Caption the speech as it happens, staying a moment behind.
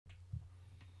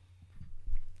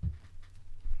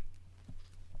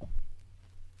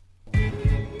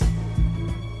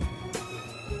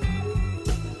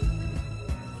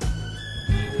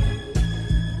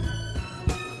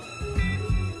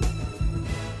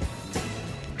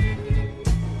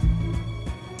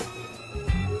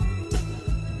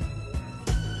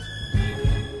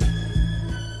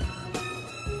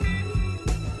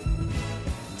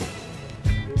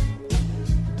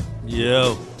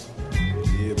Yo.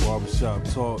 Yeah, barbershop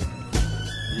talk.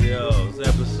 Yo, it's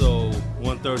episode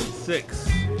 136.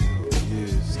 Yeah,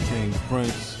 it's King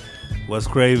Prince. What's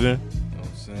craving? You know what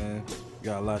I'm saying?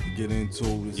 Got a lot to get into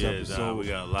this episode. Yeah, we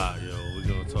got a lot, yo. We're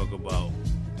gonna talk about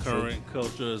current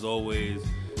culture as always.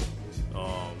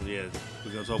 We're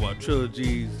gonna talk about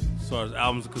trilogies as far as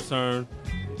albums are concerned.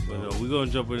 But we're gonna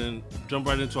jump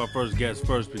right into our first guest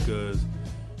first because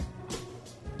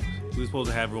we were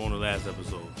supposed to have her on the last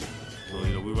episode. So,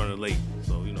 we're running late.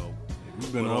 So,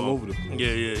 we've been all over the place.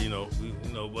 Yeah,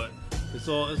 but it's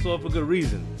all for good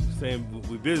reason. Saying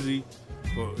we're busy,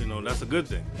 but that's a good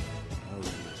thing.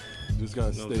 Just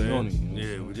gotta stay on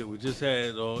it. We just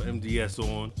had MDS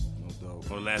on. No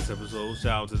doubt. On the last episode.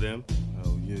 Shout out to them.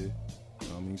 Hell yeah.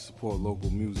 Support local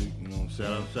music. You know what I'm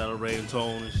saying? Shout out Ray and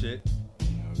Tone and shit.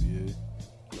 Hell yeah.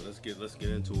 But let's get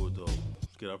into it though.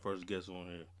 Let's get our first guest on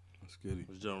here. Let's get it.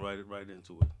 Let's jump right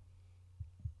into it.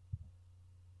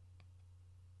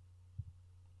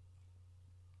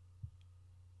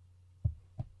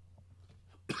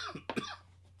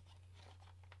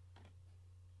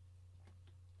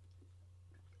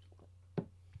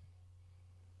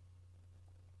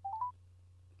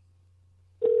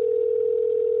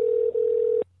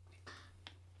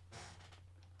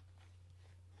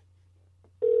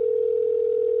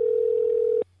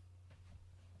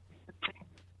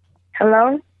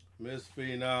 Hello? Miss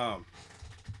Phenom.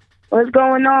 What's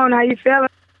going on? How you feeling?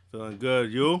 Feeling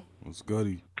good. You? What's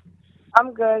goody?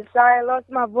 I'm good. Sorry, I lost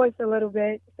my voice a little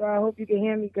bit, so I hope you can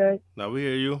hear me good. Now we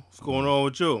hear you. What's going on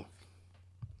with you?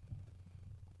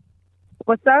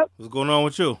 What's up? What's going on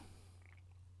with you?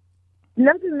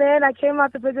 Nothing, man. I came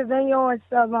out to Pennsylvania on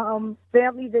some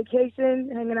family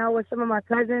vacation, hanging out with some of my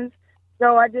cousins.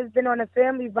 So I just been on a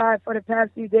family vibe for the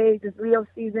past few days. It's Leo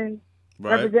season,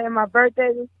 representing my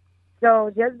birthday.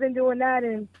 So just been doing that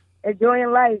and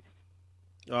enjoying life.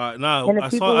 All right, now I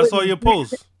saw your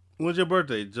post. When's your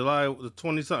birthday? July the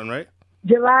 20-something, right?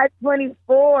 July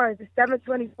 24th,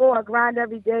 7/24. I grind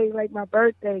every day like my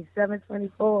birthday,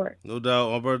 7/24. No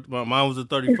doubt. Mine was the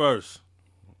 31st.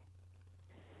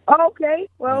 Okay.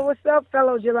 Well, what's up,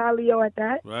 fellow July Leo at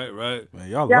that? Right. Man,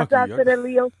 y'all Shouts lucky. out to the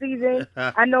Leo season.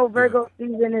 I know Virgo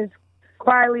season is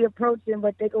quietly approaching,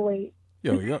 but they can wait.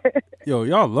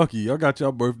 Y'all lucky. Y'all got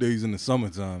y'all birthdays in the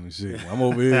summertime and shit. I'm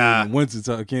over here in the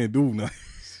wintertime. I can't do nothing.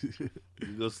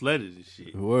 You go sledding and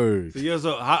shit. Word.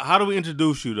 So how do we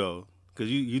introduce you though?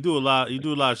 Because you do a lot. You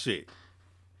do a lot of shit.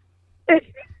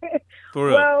 For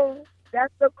real. Well,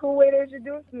 that's a cool way to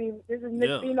introduce me. This is Miss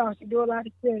Phenom. She do a lot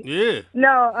of shit. Yeah.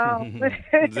 No.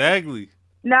 Exactly.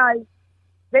 No.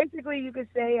 Basically, you could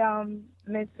say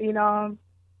Miss Phenom,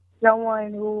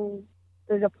 someone who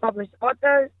is a published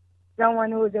author,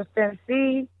 someone who is a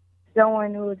MC,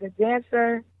 someone who is a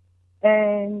dancer,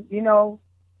 and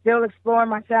still exploring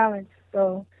my talents.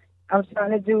 So I'm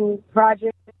trying to do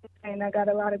projects, and I got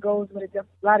a lot of goals with a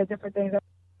lot of different things.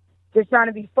 Just trying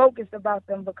to be focused about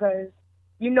them because,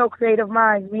 creative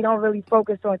minds, we don't really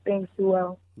focus on things too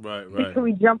well. Right.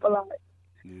 We jump a lot.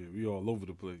 Yeah, we all over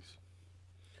the place.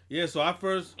 Yeah, so I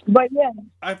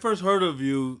first heard of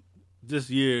you this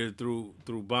year through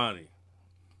Bonnie.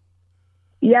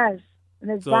 Yes, and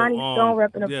it's Bonnie Stone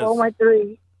repping the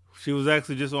 413. She was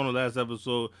actually just on the last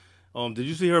episode. Did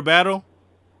you see her battle?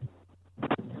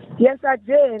 Yes, I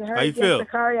did. How you feel?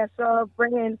 Sakari, I saw her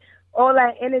bringing all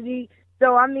that energy.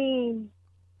 So, I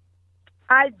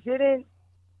didn't.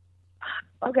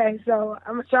 Okay, so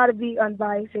I'm going to try to be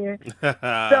unbiased here.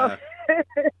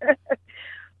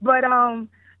 But,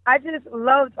 I just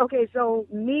loved, so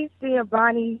me seeing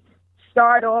Bonnie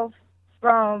start off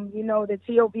from, the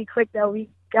T.O.B. clique that we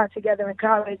got together in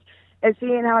college and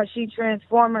seeing how she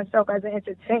transformed herself as an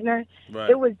entertainer. Right.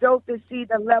 It was dope to see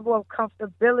the level of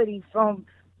comfortability from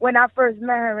when I first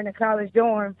met her in the college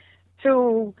dorm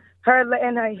to her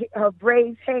letting her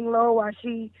braids hang low while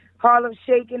she Harlem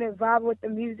shaking and vibing with the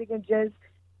music and just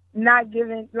not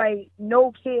giving,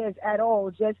 no cares at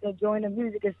all, just enjoying the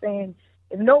music and saying,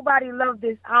 if nobody loved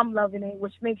this, I'm loving it,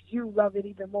 which makes you love it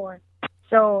even more.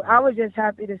 So I was just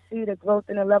happy to see the growth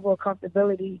and the level of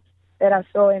comfortability that I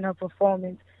saw in her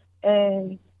performance.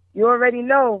 And you already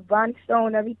know, Bonnie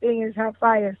Stone, everything is hot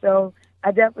fire. So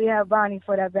I definitely have Bonnie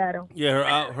for that battle.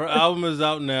 Yeah, her album is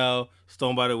out now.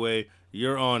 Stone, by the way,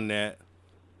 you're on that.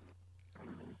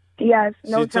 Yes,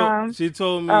 time. She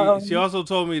told me. She also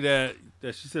told me that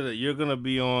she said that you're gonna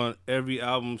be on every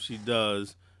album she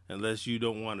does, unless you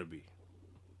don't want to be.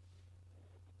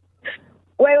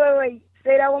 Wait.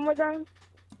 Say that one more time.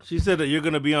 She said that you're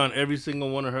gonna be on every single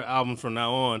one of her albums from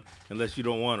now on, unless you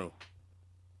don't want to.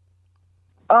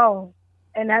 Oh,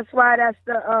 and that's why that's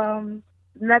the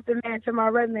Method Man to my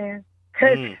Red Man.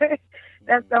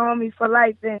 That's the homie for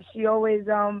life. And she always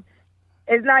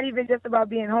it's not even just about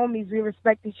being homies. We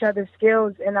respect each other's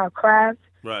skills in our craft.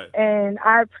 Right. And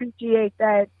I appreciate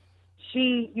that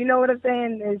she, you know what I'm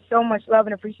saying? There's so much love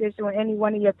and appreciation when any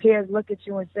one of your peers look at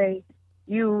you and say,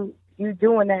 you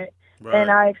doing that. Right.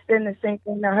 And I extend the same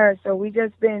thing to her. So we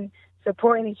just been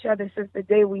supporting each other since the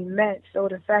day we met. So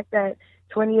the fact that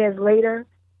 20 years later,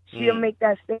 she'll make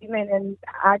that statement and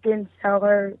I can tell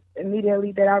her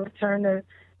immediately that I return the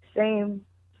same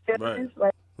feelings.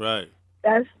 Right.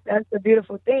 That's a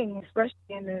beautiful thing, especially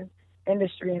in the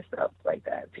industry and stuff like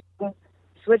that. People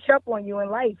switch up on you in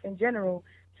life in general.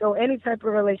 So any type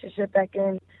of relationship that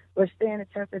can withstand the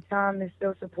test of time and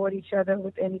still support each other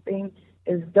with anything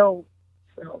is dope.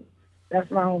 So that's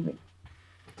my homie.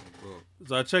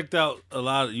 So I checked out a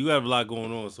lot. You have a lot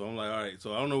going on, so I'm like, all right.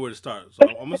 So I don't know where to start. So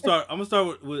I'm gonna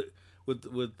start with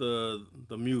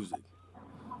the music.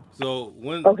 So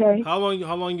how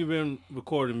long you been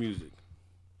recording music?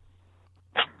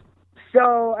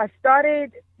 So I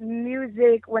started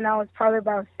music when I was probably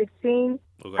about 16.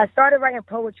 Okay. I started writing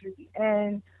poetry,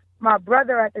 and my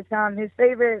brother at the time, his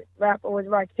favorite rapper was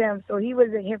Rakim, so he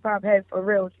was a hip-hop head for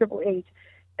real, Triple H.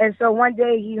 And so one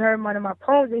day he heard one of my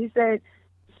poems, and he said,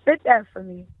 spit that for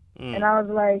me. And I was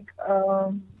like,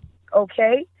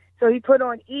 okay. So he put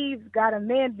on Eve's Got a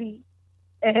Man beat,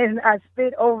 and I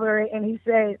spit over it, and he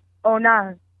said, oh,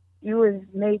 nah, you was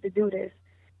made to do this.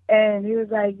 And he was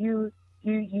like, you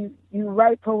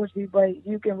write poetry, but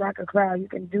you can rock a crowd. You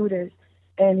can do this.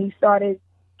 And he started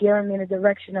gearing me in the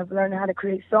direction of learning how to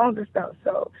create songs and stuff.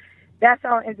 So that's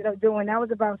how I ended up doing. I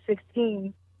was about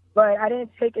 16, but I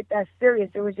didn't take it that serious.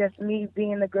 It was just me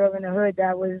being the girl in the hood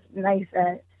that was nice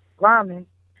at rhyming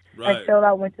until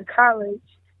I went to college.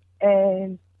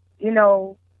 And, you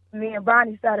know, me and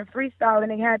Bonnie started freestyling.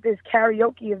 They had this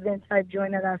karaoke event type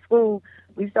joint at our school.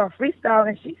 We started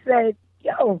freestyling. She said,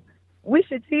 yo, we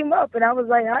should team up. And I was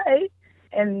like, all right.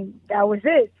 And that was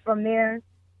it. From there,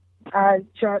 I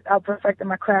perfected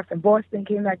my craft in Boston,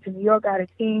 came back to New York, got a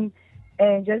team,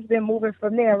 and just been moving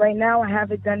from there. Right now, I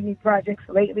haven't done any projects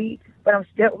lately, but I'm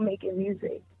still making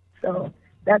music. So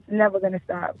that's never going to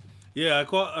stop. Yeah, I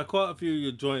caught a few of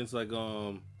your joints, like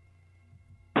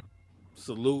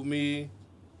Salute Me.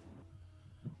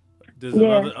 There's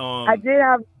another. I did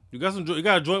have. You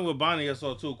got a joint with Bonnie I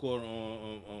saw too called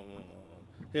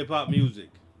Hip Hop Music.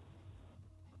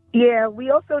 Yeah,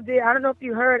 we also did. I don't know if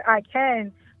you heard I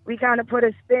Can. We kind of put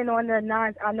a spin on the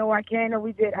nines. I know I can, or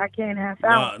we did I Can Have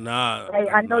Out.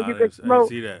 I know you could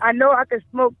smoke. I know I could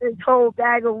smoke this whole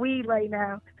bag of weed right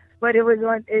now, but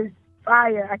it's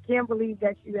fire. I can't believe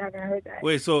that you haven't heard that.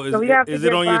 Wait, so is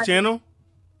it on your channel?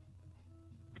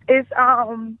 It's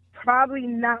probably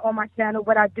not on my channel,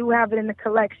 but I do have it in the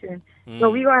collection.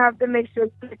 So we're gonna have to make sure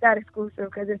you get that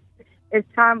exclusive because it's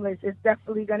timeless. It's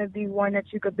definitely gonna be one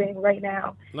that you could bang right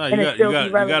now. No, you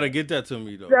got to get that to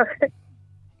me though.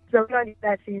 So we're gonna get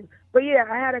that to you. But yeah,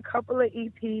 I had a couple of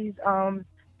EPs.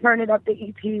 Turn It Up, the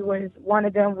EP was one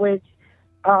of them, which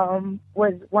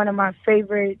was one of my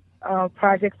favorite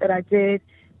projects that I did,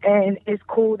 and It's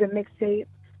Cool, the mixtape,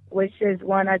 which is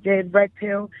one I did, Red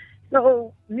Pill.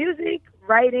 So music,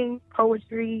 writing,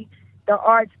 poetry, the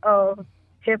arts of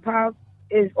hip-hop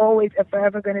is always and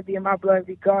forever going to be in my blood,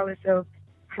 regardless of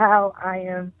how I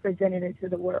am presenting it to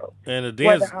the world. And the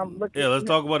dance, let's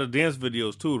talk about the dance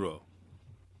videos too, though.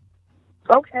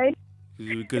 Okay.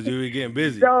 Because you were getting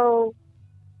busy. So,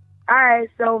 all right,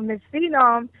 so Ms.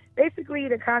 Phenom, basically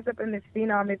the concept of Ms.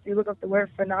 Phenom, if you look up the word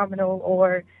phenomenal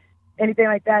or anything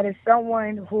like that, is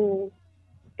someone who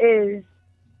is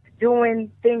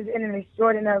doing things in an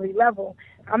extraordinary level.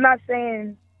 I'm not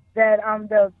saying that I'm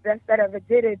the best that ever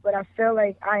did it, but I feel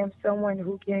like I am someone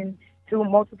who can do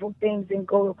multiple things and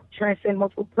go transcend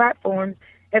multiple platforms.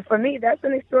 And for me, that's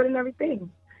an extraordinary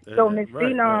thing. So Ms.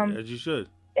 Phenom, as you should,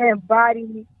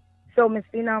 Ms.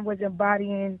 Phenom was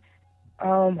embodying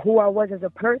who I was as a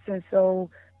person.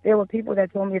 So there were people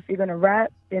that told me, if you're gonna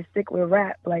rap, then stick with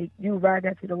rap. Like, you ride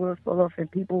that to the wheels fall off, and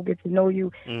people get to know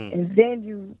you, and then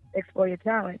you explore your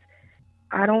talents.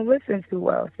 I don't listen too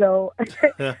well, so I was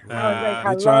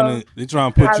like, they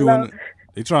trying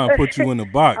to put you in the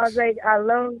box. I was like, I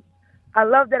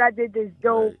love that I did this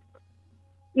dope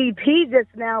EP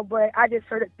just now, but I just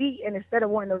heard a beat, and instead of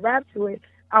wanting to rap to it,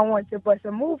 I want to bust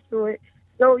a move to it.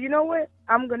 So you know what?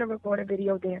 I'm gonna record a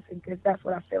video dancing because that's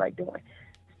what I feel like doing.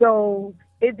 So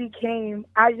it became,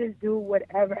 I just do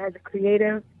whatever as a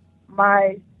creative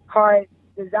my heart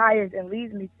desires and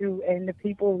leads me to, and the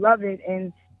people love it.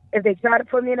 And if they try to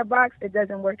put me in a box, it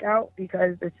doesn't work out,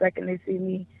 because the second they see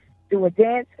me do a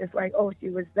dance, it's like, oh, she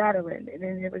was battling, and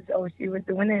then it was, oh, she was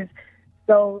doing this.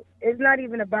 So it's not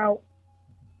even about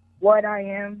what I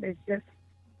am. It's just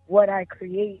what I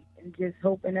create, and just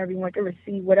hoping everyone can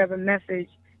receive whatever message,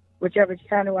 whichever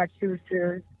channel I choose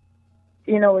to,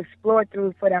 explore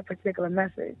through for that particular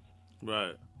message.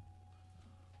 Right.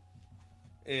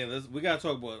 And we gotta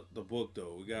talk about the book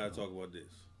though. We gotta talk about this.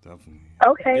 Definitely.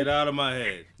 Okay. Get out of my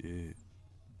head. Yeah.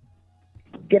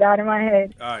 Get out of my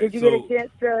head. All right. Did you get a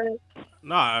chance to?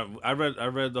 Nah, I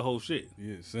read the whole shit.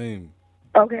 Yeah, same.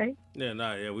 Okay.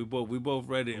 Yeah, we both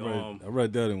read it. I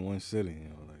read that in one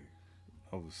sitting. Like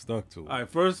I was stuck to it. All right,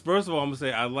 first of all, I'm gonna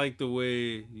say I like the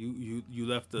way you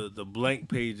left the blank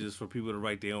pages for people to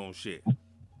write their own shit.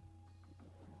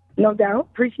 No doubt.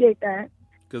 Appreciate that.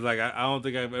 Cause like I don't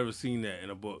think I've ever seen that in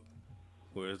a book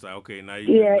where it's like, okay, now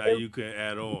you can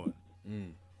add on.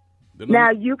 Mm.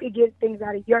 Now you could get things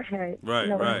out of your head. Right. You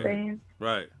know right. what I'm saying?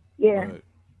 Right. Yeah. Right.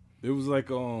 It was like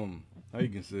how you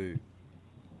can say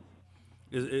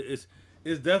it's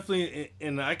definitely,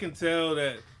 and I can tell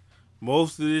that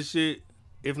most of this shit,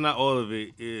 if not all of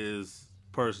it, is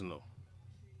personal.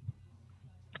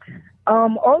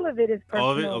 All of it is personal.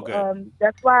 All of it? Okay.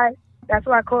 That's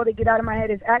why I called it "Get Out of My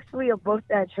Head." It's actually a book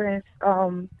that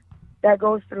that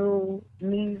goes through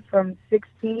me from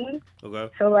 16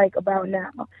 to like about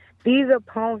now. These are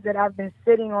poems that I've been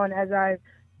sitting on as I've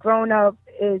grown up.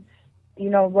 It's,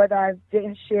 whether I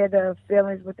didn't share the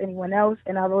feelings with anyone else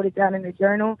and I wrote it down in the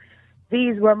journal,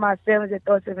 these were my feelings and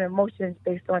thoughts and emotions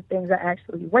based on things I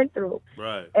actually went through.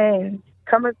 Right. And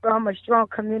coming from a strong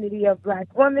community of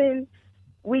Black women,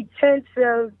 we tend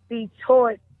to be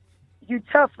taught, you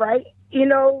tough, right?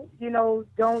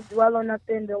 Don't dwell on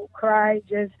nothing, don't cry,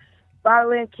 just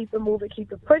bottle it, keep it moving,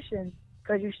 keep it pushing,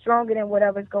 because you're stronger than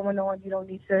whatever's going on. You don't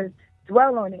need to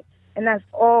dwell on it. And that's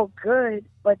all good,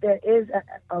 but there is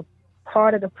a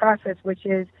part of the process, which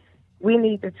is we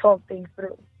need to talk things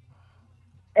through.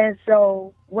 And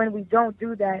so when we don't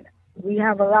do that, we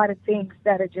have a lot of things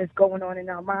that are just going on in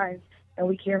our minds, and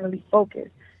we can't really focus.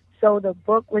 So the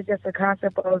book was just a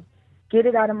concept of get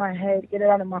it out of my head, get it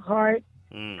out of my heart,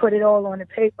 put it all on the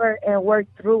paper, and work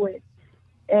through it.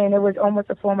 And it was almost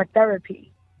a form of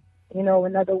therapy,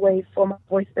 another way for my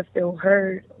voice to feel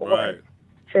heard, or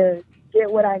to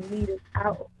get what I needed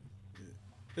out,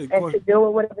 and to deal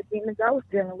with whatever demons I was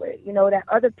dealing with, that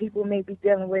other people may be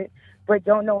dealing with, but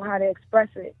don't know how to express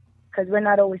it, because we're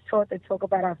not always taught to talk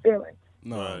about our feelings.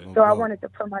 So I wanted to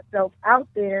put myself out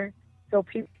there so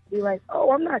people be like,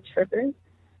 oh, I'm not tripping.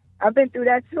 I've been through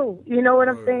that too. You know what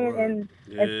I'm saying?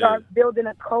 And start building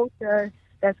a culture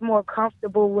that's more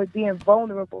comfortable with being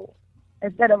vulnerable,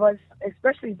 instead of us,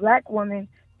 especially Black women,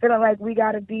 feeling like we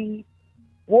got to be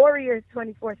warriors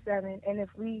 24/7. And if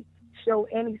we show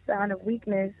any sign of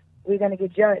weakness, we're going to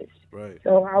get judged. Right.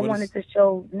 So I wanted to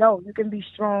show, no, you can be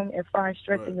strong and find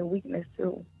strength in your weakness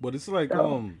too. But it's like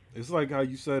it's like how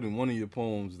you said in one of your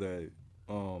poems that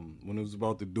when it was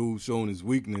about the dude showing his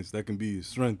weakness, that can be his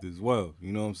strength as well.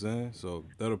 You know what I'm saying? So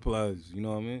that applies. You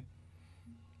know what I mean?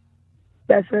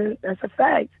 That's a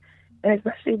fact. And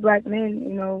especially Black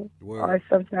men, are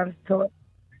sometimes taught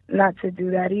not to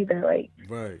do that either, like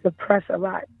suppress a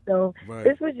lot. So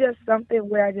this was just something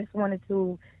where I just wanted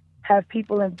to have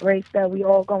people embrace that we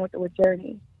all going through a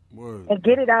journey and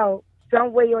get it out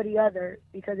some way or the other,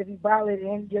 because if you bottle it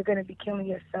in, you're going to be killing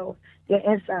yourself. Your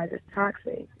inside is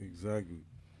toxic. Exactly.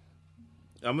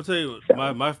 I'm gonna tell you,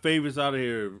 my favorites out of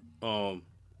here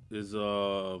is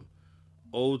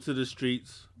 "Ode to the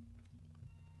Streets."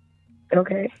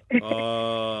 Okay.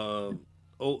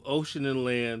 Ocean and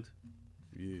Land.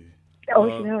 Yeah.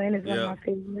 Ocean and Land is one of my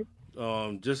favorites.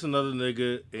 Just Another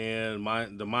Nigga, and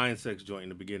the Mind Sex joint in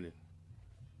the beginning.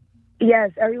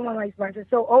 Yes, everyone likes Mind.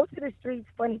 So Ode to the Streets,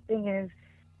 funny thing is,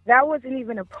 that wasn't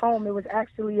even a poem. It was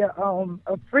actually a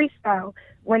freestyle.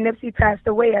 When Nipsey passed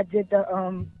away, I did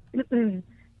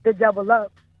the Double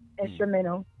Up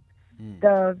instrumental,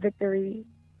 the victory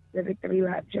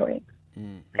lap joint.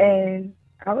 And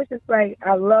I was just like,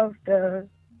 I love the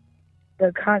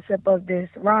concept of this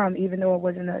rhyme, even though it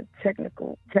wasn't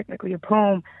technically a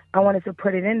poem. I wanted to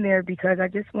put it in there because I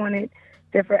just wanted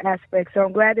different aspects. So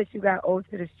I'm glad that you got Ode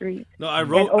to the Streets. No, I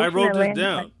wrote this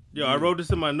down. I wrote this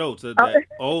in my notes. That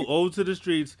Ode to the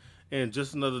Streets and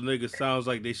Just Another Nigga sounds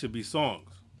like they should be songs.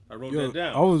 I wrote that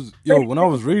down. When I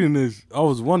was reading this, I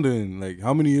was wondering, like,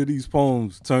 how many of these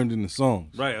poems turned into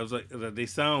songs? Right. I was like, they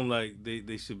sound like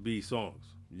they should be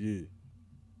songs. Yeah.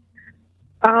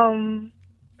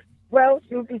 Well,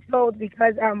 truth be told,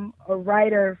 because I'm a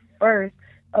writer first,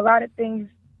 a lot of things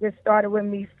just started with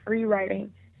me free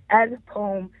writing as a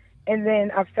poem, and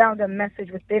then I found a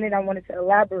message within it I wanted to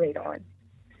elaborate on.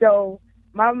 So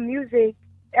my music,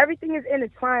 everything is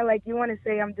intertwined. Like, you want to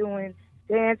say I'm doing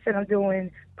dance and I'm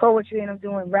doing poetry and I'm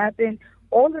doing rapping.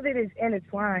 All of it is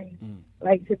intertwined,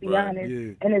 like, to be honest.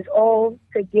 Yeah. And it's all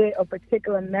to get a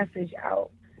particular message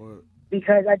out. What?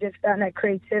 Because I just found that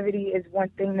creativity is one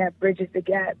thing that bridges the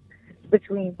gap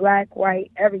between black,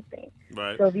 white, everything.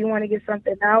 Right. So if you want to get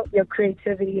something out, your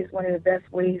creativity is one of the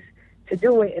best ways to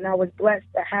do it. And I was blessed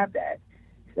to have that.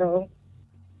 So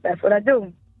that's what I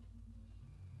do.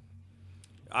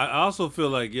 I also feel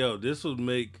like, yo, this would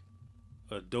make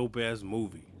a dope ass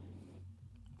movie.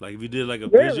 Like if you did like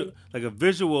a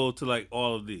visual to like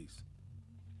all of these.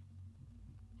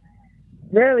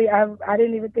 Really, I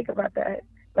didn't even think about that.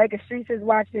 Like a Streets is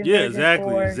Watching. Yeah,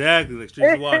 exactly. Like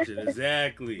Streets is Watching,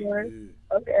 exactly. Yeah.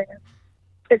 Yeah. Okay.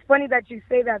 It's funny that you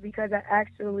say that because I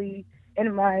actually,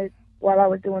 while I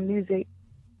was doing music,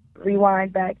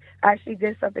 rewind back, I actually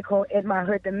did something called In My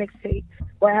Hood, the mixtape,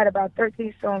 where I had about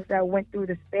 13 songs that went through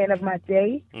the span of my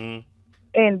day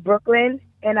in Brooklyn,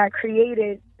 and I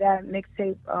created that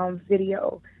mixtape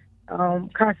video,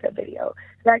 concept video.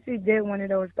 So I actually did one of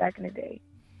those back in the day.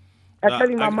 I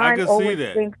tell you, my mind always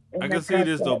thinks. I can see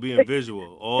this though being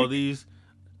visual. All these,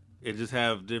 it just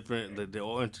have different, like, they're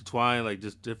all intertwined, like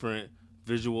just different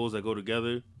visuals that go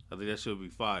together. I think that should be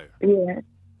fire. Yeah.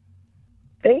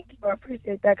 Thank you. I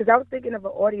appreciate that because I was thinking of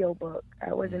an audio book.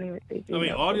 I wasn't even thinking. I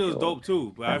mean, audio is dope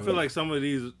too, but I feel like some of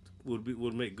these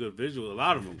would make good visual. A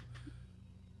lot of them,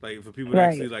 like for people to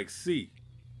actually like see.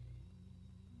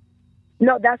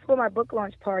 No, that's what my book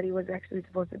launch party was actually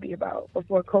supposed to be about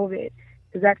before COVID.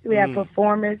 Because actually we had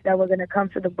performers that were going to come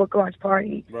to the book launch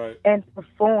party and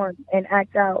perform and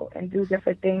act out and do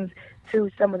different things to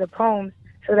some of the poems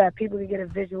so that people could get a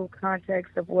visual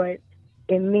context of what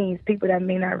it means, people that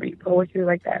may not read poetry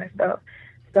like that and stuff.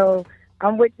 So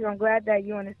I'm with you. I'm glad that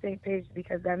you're on the same page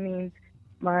because that means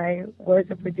my words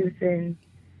are producing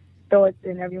thoughts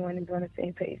and everyone is on the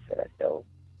same page. So that's dope.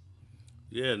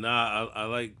 Yeah, nah, I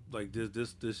like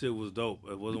this shit was dope.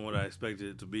 It wasn't what I expected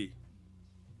it to be.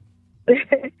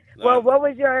 Well, what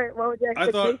was your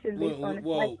expectation based on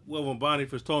well, when Bonnie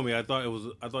first told me, I thought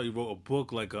you wrote a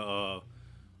book like a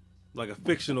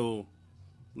fictional,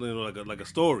 like a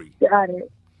story. Got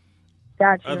it.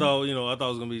 Gotcha. I thought it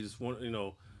was gonna be just one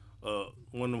of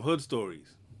them hood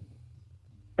stories.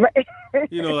 Right.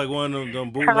 Like one of them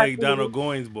bootleg Donald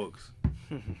Goines books.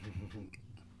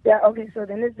 Yeah. Okay. So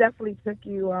then this definitely took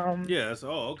you. Yeah. That's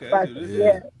okay.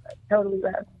 Yeah. Totally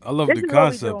left. I love the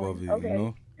concept of it.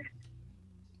 Okay.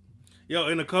 Yo,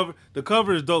 and the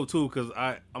cover is dope too because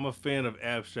I'm a fan of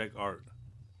abstract art.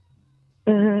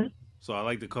 So I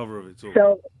like the cover of it too.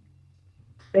 So,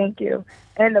 thank you.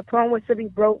 And the poem was to be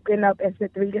broken up into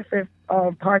 3 different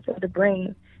parts of the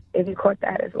brain. If you caught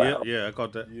that as well. Yeah, I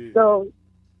caught that. Yeah. So,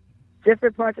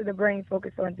 different parts of the brain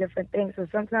focus on different things. So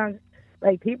sometimes,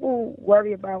 like, people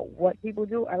worry about what people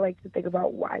do. I like to think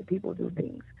about why people do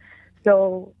things.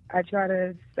 So I try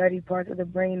to study parts of the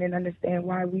brain and understand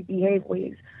why we behave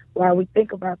ways, why we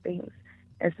think about things.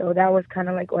 And so that was kind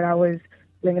of like what I was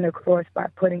bringing across by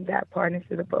putting that part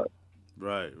into the book.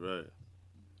 Right.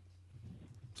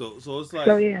 So it's like,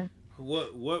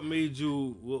 what made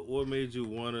you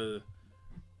want to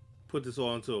put this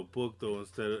all into a book though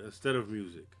instead of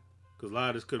music? Because a lot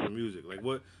of this could be music. Like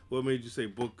what made you say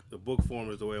the book form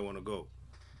is the way I want to go?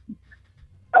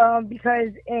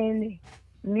 Because in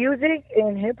music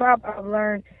and hip hop, I've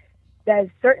learned that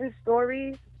certain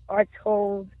stories are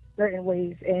told certain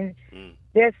ways, and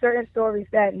there's certain stories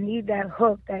that need that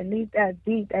hook, that need that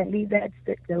beat, that need that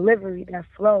delivery, that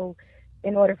flow,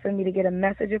 in order for me to get a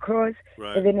message across.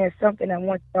 Right. And then there's something that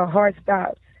wants a hard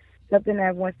stop, something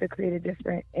that wants to create a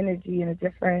different energy and a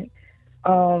different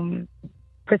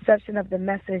perception of the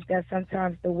message. That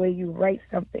sometimes the way you write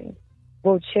something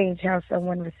will change how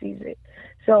someone receives it.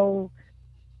 So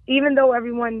even though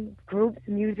everyone groups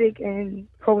music and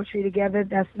poetry together,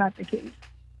 that's not the case.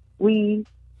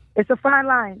 It's a fine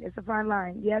line. It's a fine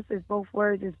line. Yes, it's both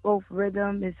words, it's both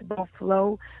rhythm, it's both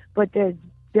flow, but there's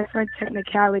different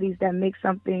technicalities that make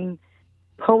something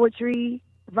poetry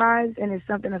vibes, and it's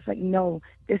something that's like, no,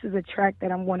 this is a track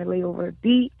that I want to lay over a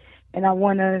beat, and I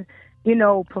want to,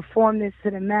 perform this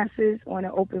to the masses on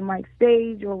an open mic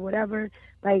stage or whatever.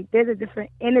 Like, there's a different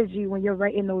energy when you're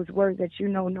writing those words that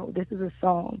no, this is a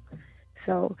song.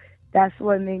 So that's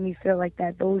what made me feel like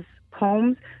that. Those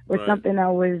poems were something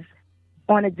that was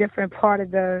on a different part of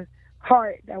the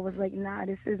heart that was like, nah,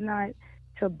 this is not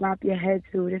to bop your head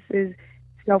to. This is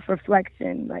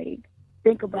self-reflection. Like,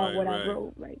 think about what I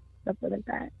wrote. Like, something like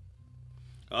that.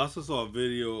 I also saw a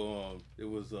video. It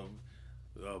was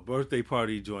a birthday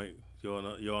party joint.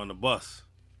 You're on the bus.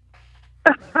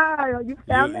 You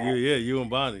found that? Yeah, you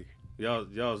and Bonnie. Y'all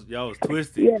was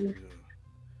twisted.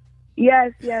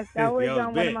 Yes, yes, that was Y'all was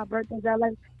on one of bent. my birthdays. I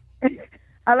like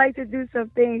I like to do some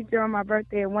things during my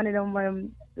birthday, and one of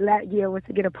them last year was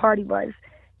to get a party bus.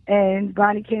 And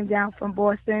Bonnie came down from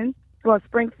Boston, well,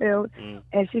 Springfield,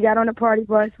 and she got on a party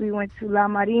bus. We went to La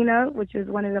Marina, which is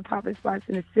one of the popular spots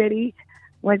in the city.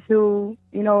 Went to,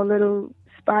 a little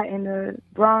spot in the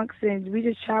Bronx, and we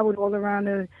just traveled all around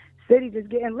the city just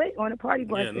getting lit on a party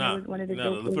bus. Yeah, And it was one of the for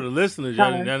dopest the listeners,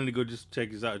 times. y'all need to go just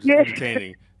check this out. It's just Yeah.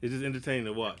 entertaining. It's just entertaining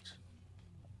to watch.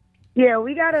 Yeah,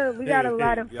 we got a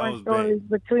lot of Y'all fun was stories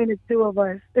bent. between the two of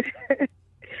us.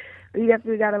 We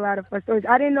definitely got a lot of fun stories.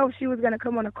 I didn't know if she was gonna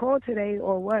come on a call today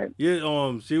or what.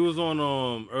 Yeah, she was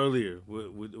on earlier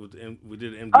we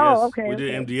did Oh, MDS. okay, We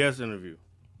did okay. MDS interview.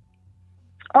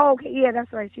 Oh, okay, yeah,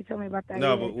 that's right. She told me about that.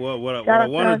 No, Yeah. but what Shout I out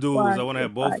to want to her do is I squad. want to Her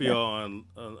have both squad, of yeah. y'all on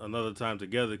another time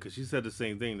together because she said the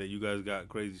same thing that you guys got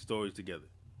crazy stories together.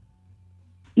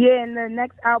 Yeah, and the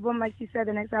next album, like she said,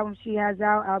 the next album she has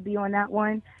out, I'll be on that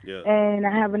one. Yeah. And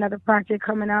I have another project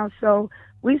coming out. So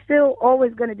we still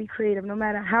always going to be creative, no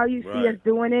matter how you see us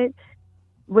doing it.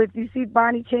 If you see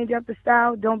Bonnie change up the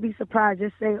style, don't be surprised.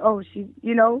 Just say, oh,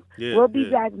 we'll be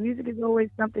back. Music is always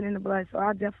something in the blood, so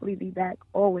I'll definitely be back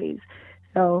always.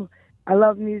 So I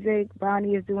love music.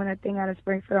 Bonnie is doing her thing out of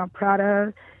Springfield. I'm proud of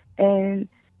her. And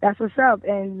that's what's up.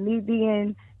 And me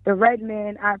being the red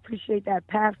man, I appreciate that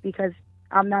path because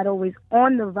I'm not always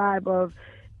on the vibe of,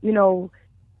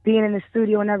 being in the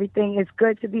studio and everything. It's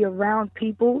good to be around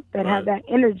people that have that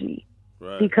energy.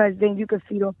 Right. Because then you can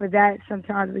feed off of that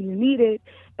sometimes when you need it,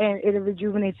 and it'll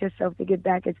rejuvenate yourself to get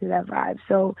back into that vibe.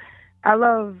 So I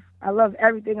love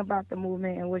everything about the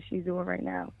movement and what she's doing right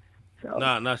now. So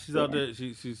she's out there.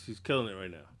 She's killing it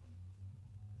right now.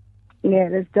 Yeah,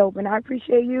 that's dope, and I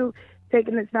appreciate you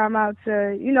taking the time out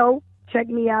to check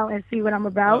me out and see what I'm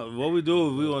about. What we do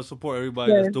is we want to support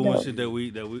everybody that's doing shit that we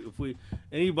if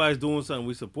anybody's doing something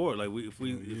we support. Like if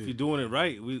you're doing it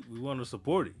right, we want to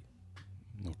support it.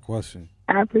 No question.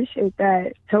 I appreciate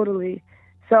that totally.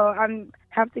 So I'm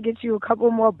have to get you a couple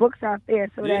more books out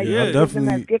there so that you can give them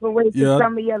as giveaways to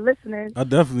some of your listeners. I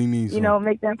definitely need some.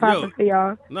 Make that poppin' for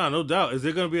y'all. No doubt. Is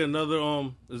there gonna be another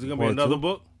another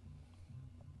book?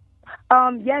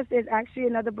 Yes, there's actually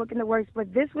another book in the works,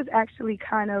 but this was actually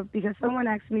kind of because someone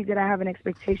asked me did I have an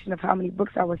expectation of how many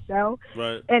books I would sell.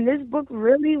 Right. And this book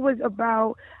really was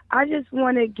about I just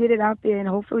want to get it out there and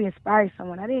hopefully inspire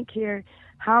someone. I didn't care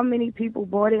how many people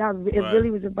bought it. It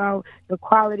really was about the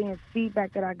quality and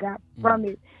feedback that I got from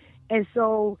it. And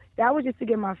so that was just to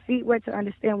get my feet wet to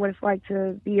understand what it's like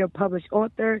to be a published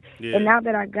author. Yeah. And now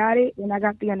that I got it and I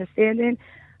got the understanding,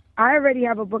 I already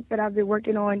have a book that I've been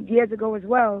working on years ago as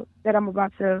well that I'm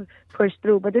about to push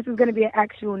through. But this is going to be an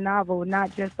actual novel,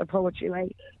 not just a poetry.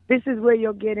 Like, this is where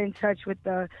you'll get in touch with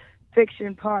the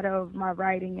fiction part of my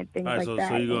writing and things like that.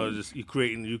 So you're gonna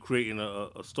you're creating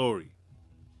a story.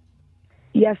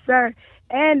 Yes, sir.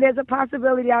 And there's a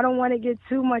possibility, I don't want to get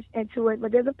too much into it,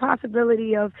 but there's a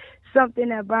possibility of something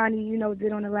that Bonnie,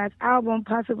 did on the last album,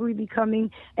 possibly becoming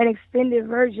an extended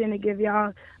version to give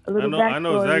y'all a little backstory. I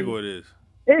know exactly what it is.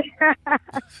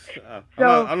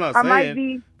 So I'm not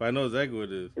saying, but I know exactly what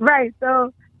it is. Right.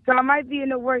 So I might be in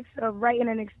the works of writing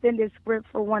an extended script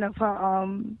for one of her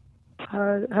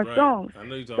songs. I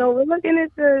know you're talking so we're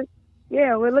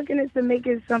looking into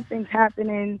making something happen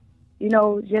and,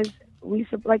 just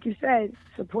like you said,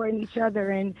 supporting each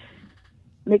other and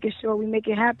making sure we make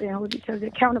it happen, hold each other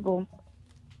accountable.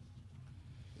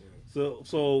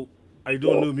 So are you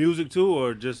doing new music too,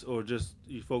 or just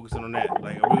you focusing on that?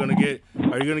 Like, are you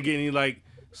gonna get any like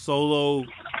solo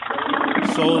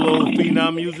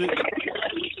Phenom music?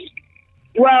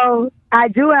 Well, I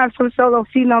do have some solo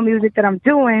Phenom music that I'm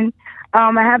doing.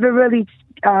 I haven't really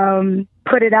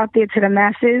put it out there to the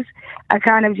masses. I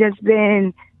kind of just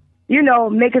been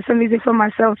making some music for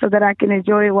myself so that I can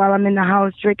enjoy it while I'm in the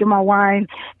house drinking my wine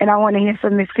and I want to hear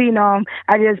some Miss Phenom.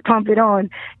 I just pump it on.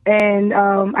 And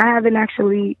I haven't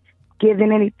actually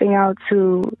given anything out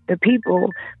to the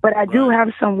people, but I do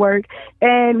have some work.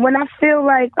 And when I feel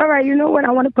like, all right, you know what,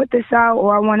 I want to put this out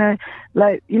or I want to,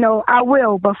 I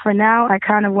will. But for now, I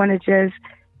kind of want to just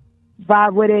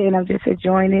vibe with it and I'm just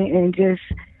enjoying it and just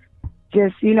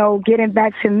getting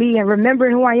back to me and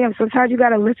remembering who I am. Sometimes you got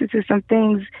to listen to some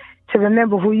things to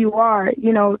remember who you are,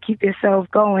 keep yourself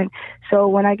going. So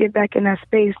when I get back in that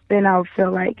space, then I'll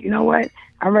feel like, you know what,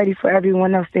 I'm ready for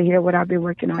everyone else to hear what I've been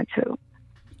working on too.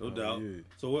 No doubt. Yeah.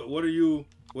 So what are you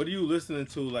listening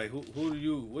to? Like what do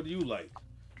you like?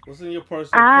 What's in your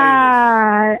personal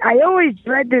playlist? I always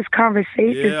dread this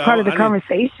conversation. It's part of the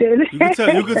conversation. You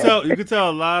can tell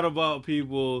a lot about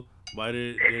people by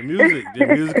their music,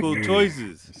 their musical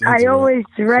choices. I always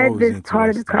dread this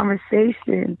part of the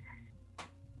conversation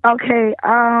Okay.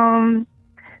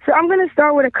 So I'm gonna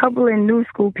start with a couple of new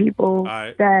school people All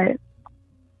right. that.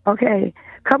 Okay,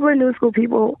 couple of new school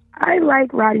people. I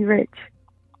like Roddy Rich.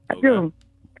 I Okay. do.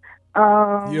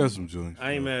 He has Um. some joints.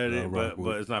 I ain't mad at that I it, rock but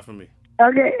with. it's not for me.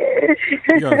 Okay.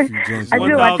 He got a few joints. I that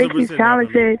do. I I like. think he's 1000% not for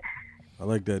me. talented. I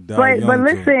like that Die But Young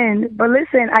joint.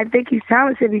 listen, I think he's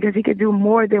talented because he could do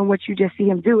more than what you just see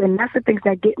him do, and that's the things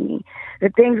that get me. The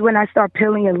things when I start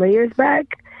peeling your layers back,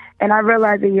 and I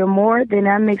realize that you're more, then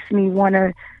that makes me want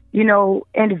to,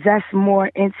 invest more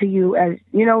into you as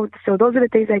So those are the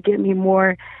things that get me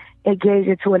more engaged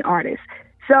into an artist.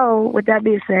 So with that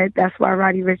being said, that's why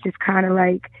Roddy Ricch is kind of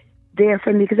like there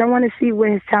for me because I want to see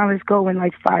where his talents go in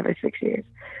like 5 or 6 years.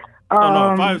 Oh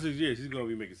no, Um, 5 or 6 years, he's gonna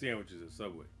be making sandwiches at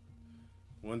Subway.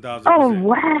 oh 1000%.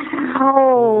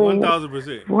 wow.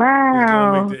 1000%. He's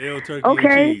gonna make Wow. the L turkey and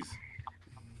Okay. cheese.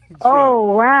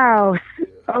 Oh, wow.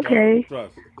 Okay.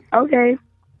 Trust. Okay.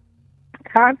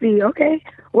 Copy. Okay.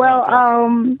 Well,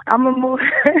 Trust. I'm a move.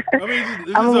 I mean, it's I'm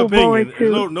just a an move forward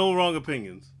opinion. There's to. no wrong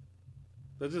opinions.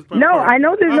 That's just No, I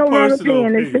know there's my no wrong personal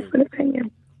opinion. It's just an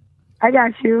opinion. I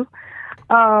got you.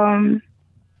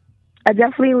 I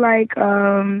definitely like.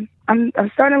 I'm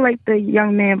starting to like the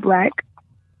young man Black.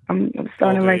 I'm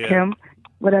starting to Okay, like yeah. him.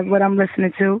 What I'm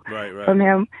listening to Right. from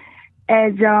him,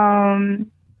 and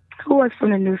who was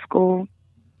from the new school?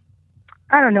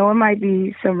 I don't know. It might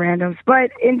be some randoms,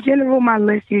 but in general, my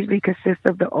list usually consists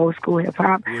of the old school hip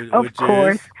hop. Of Which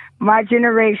course, is? my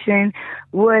generation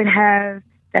would have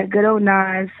that good old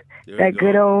Nas, There that we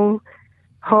good go. old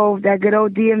Hove, that good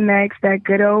old DMX, that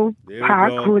good old There we Pac,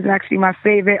 go. who is actually my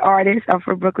favorite artist. I'm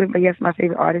from Brooklyn, but yes, my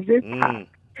favorite artist is Pac.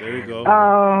 There we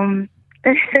go.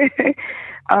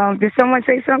 Did someone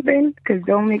say something? Because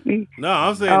don't make me. No,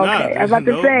 I'm saying Okay, not. I was about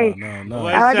to Nope. say. No.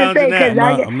 I was about to say because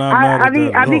I'm not mad at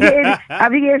that I at be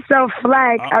all. getting so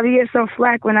flack. I be getting so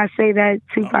flack when I say that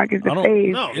Tupac is the I don't-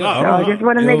 fave. No, So I just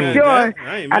want to I make ain't sure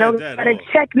I ain't mad I don't at that at gotta all.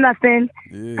 check nothing.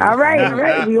 Yeah. All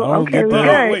right. We don't okay. get We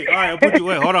that. good. Wait, all right, I'll put you.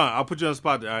 Wait, hold on. I'll put you on the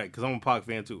spot there. All right, because I'm a Pac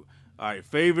fan too. All right,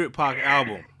 favorite Pac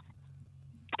album.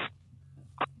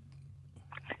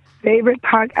 Favorite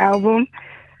Pac album.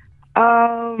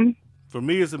 For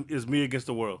me, is Me Against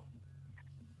the World.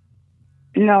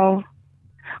 No.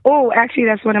 Oh, actually,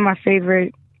 that's one of my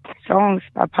favorite songs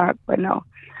by Pac. But no,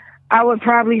 I would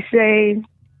probably say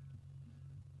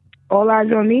All Eyes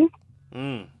on Me.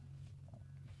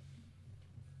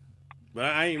 But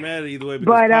I ain't mad at either way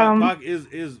because Pac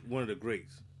is one of the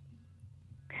greats.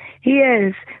 He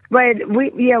is, but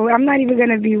I'm not even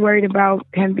gonna be worried about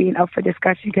him being up for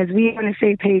discussion because we on the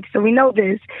same page, so we know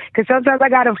this. Because sometimes I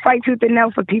gotta fight tooth and nail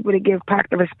for people to give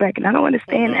Pac the respect, and I don't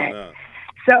understand that. No.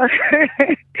 So,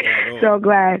 so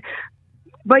glad.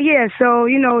 But yeah, so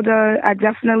I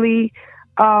definitely,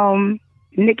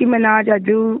 Nicki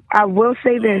Minaj. I will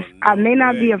say this. I may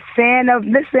not be a fan of.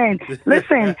 Listen.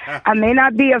 I may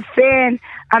not be a fan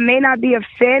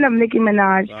of Nicki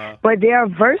Minaj, but there are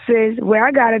verses where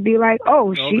I gotta be like,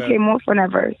 oh, she came off on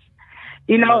that verse,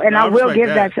 and I will give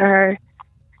that to her.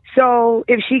 So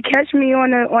if she catch me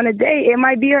on a day, it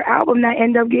might be her album that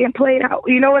end up getting played out.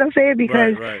 You know what I'm saying?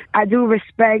 Because right. I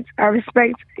respect,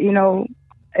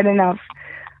 it enough.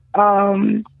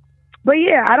 But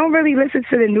yeah, I don't really listen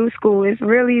to the new school. It's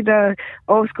really the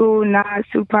old school, Nas,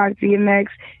 Tupac, DMX,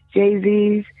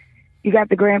 Jay-Z's. You got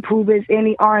the Grand Poobahs,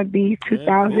 any R&B,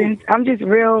 2000s. I'm just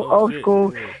real old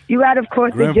school. Yeah. You got, of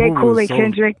course, Grand the J. Cole and so...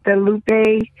 Kendrick, the Lupe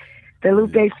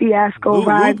fiasco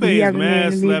vibe. Lupe is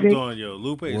mad slept on, yo.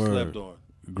 Lupe is slept on.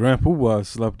 Grand Poobah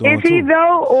slept on, Is he,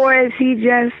 though, or is he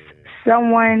just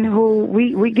someone who,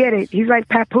 we get it. He's like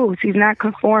Papoose. He's not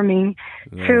conforming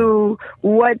to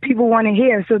what people want to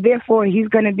hear. So, therefore, he's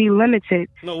going to be limited.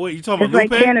 No, wait, you talking about Lupe?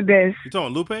 It's like cannabis. You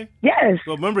talking about Lupe? Yes.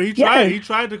 So, remember, he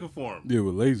tried to conform. Yeah,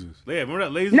 with Lasers. Yeah, remember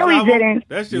that Lasers No, album? he didn't.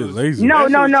 That shit was Lasers. No.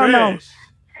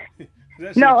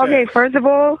 No, okay, first of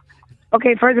all,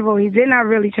 he did not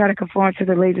really try to conform to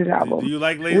the Lasers album. Do you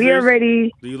like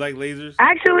Lasers? Do you like Lasers?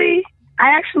 Actually, I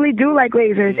actually do like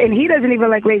Lasers, and he doesn't even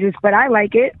like Lasers, but I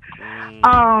like it.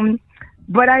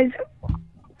 But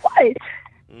what?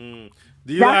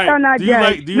 Do you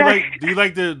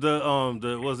like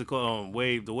the what's it called?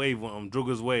 Wave, the wave,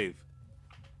 Druga's Wave.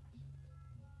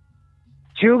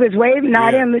 Druga's Wave? No,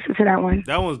 I didn't listen to that one.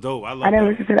 That one's dope. I didn't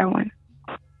listen to that one.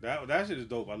 That shit is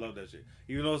dope. I love that shit.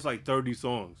 Even though it's like 30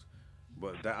 songs,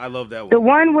 but I love that one. The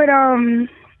one with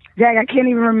Jack, I can't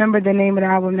even remember the name of the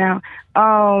album now.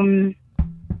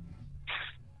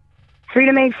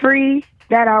 Freedom Ain't Free,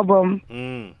 that album.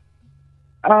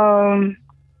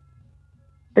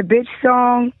 The Bitch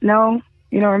Song, no,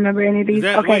 you don't remember any of these? Is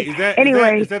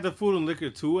that the Food and Liquor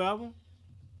 2 album?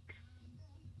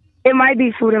 It might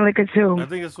be Food and Liquor too. I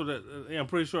think that's what that. Yeah, I'm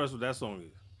pretty sure that's what that song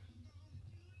is.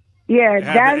 Yeah, It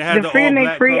that's had the Free and Make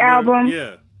all-black Free cover. album.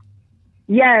 Yeah.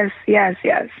 Yes.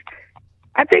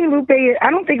 I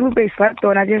don't think Lupe slept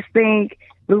on. I just think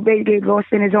Lupe gets lost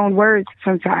in his own words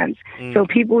sometimes. So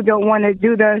people don't want to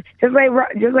do just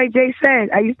like Jay said.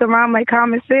 I used to rhyme like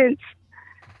common sense.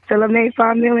 Till I made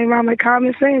 5 million rhyme like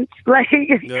common sense. Like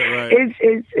Yeah, right.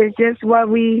 it's just what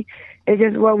we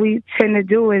tend to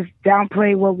do is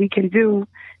downplay what we can do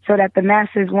so that the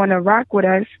masses want to rock with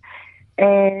us.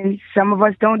 And some of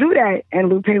us don't do that. And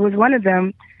Lupe was one of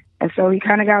them. And so he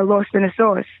kind of got lost in the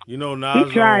sauce. You know, Nas.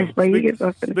 He tries, but he gets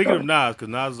lost in the Speaking sauce. of Nas, because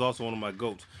Nas is also one of my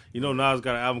goats. You know, Nas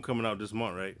got an album coming out this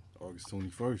month, right? August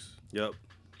 21st. Yep,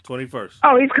 21st.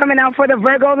 Oh, he's coming out for the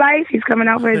Virgo life? He's coming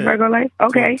out for his Virgo life?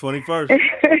 Okay. 21st.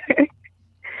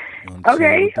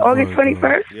 Okay, August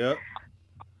 21st. Yep.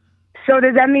 So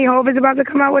does that mean Hov is about to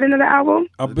come out with another album?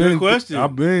 I've Good been question.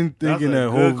 I've been thinking That's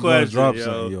a that good Hov gonna question, drop yo.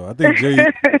 something, yo. I think Jay.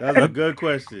 That's a good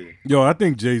question. Yo, I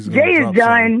think Jay's gonna Jay drop is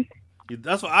done.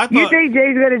 That's what I thought. You think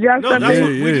Jay's gonna drop No, something? that's what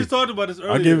Yeah, we yeah. just talked about this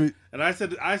earlier. give it- And I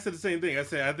said the same thing. I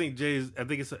said I think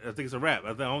it's a rap.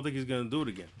 I don't think he's gonna do it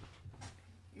again.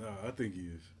 Nah, I think he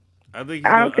is. I think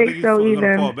I don't think he's so gonna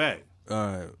either. fall back. All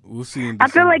right, we'll see. In I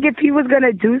feel December. like if he was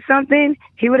gonna do something,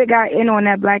 he would have got in on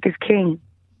that Black is King.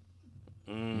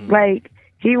 Like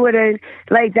he would have.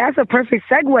 Like that's a perfect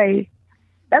segue.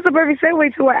 That's a perfect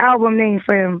segue to an album name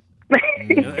for him.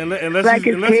 Unless Black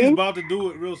he's is King? about to do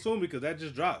it real soon because that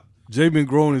just dropped. Jay been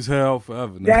growing his hair out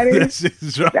forever. Now. That is-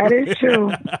 shit's dropping. That is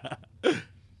true.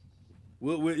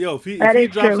 Yo, if he That is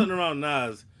drops true. something around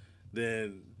Nas,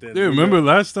 then Yeah, remember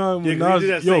last time when Yeah, 'cause Nas he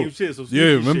did that yo, same shit, some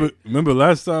yeah, sneaky remember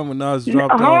last time when Nas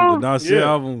dropped Uh-huh. the Nasir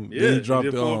album, Yeah, then he dropped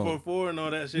did the 444 and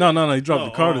all that shit. No, he dropped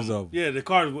the Carter's album. Yeah, the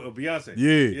Carter's with Beyonce.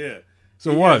 Yeah. So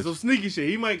He watch. got some sneaky shit.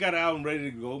 He might got an album ready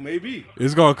to go, maybe.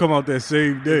 It's gonna come out that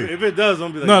same day. If it does,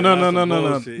 I'm gonna be like, No. that's some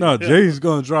bullshit. No, Jay's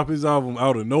gonna drop his album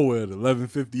out of nowhere at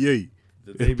 11:58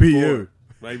 The day p.m. before,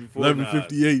 right before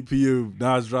 11:58 p.m.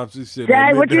 Nas drops his shit. Dad,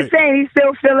 at what you midnight. saying? He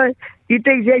still feeling? You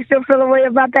think Jay still feel a way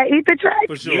about that Ether track?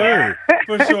 For sure. Yeah.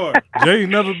 For sure. Jay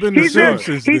never been the He's same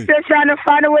still, since he's then. still trying to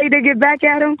find a way to get back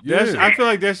at him. That Yeah. I feel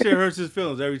like that shit hurts his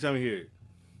feelings every time he hear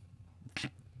it.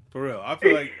 For real. I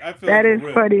feel like That is for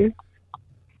real. funny.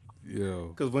 Yo,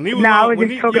 Because when he was No, I on, was when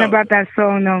just he, talking yo, about that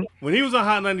song though. when he was on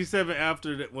Hot 97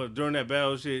 after that, during that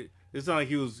battle shit, it sounded like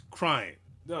he was crying.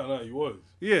 no, he was.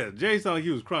 Yeah, Jay sounded like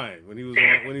he was crying when he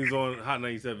was on Hot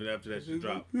 97 after that shit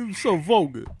dropped. He was so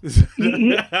vulgar.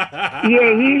 Yeah,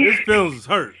 His feelings was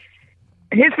hurt.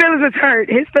 his feelings was hurt.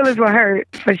 His feelings were hurt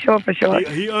for sure, for sure.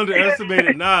 He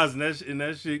underestimated Nas, and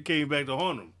that shit came back to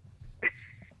haunt him.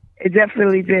 It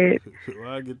definitely did. Well,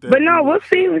 I get that. But no, we'll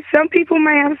see. Some people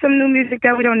might have some new music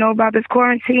that we don't know about. This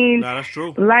quarantine Nah, that's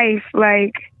true. life,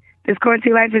 like this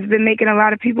quarantine life has been making a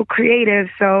lot of people creative.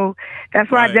 So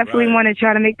that's why I Right, definitely right. want to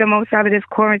try to make the most out of this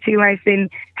quarantine life and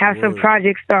have some Word.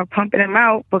 projects start pumping them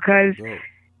out because Dope.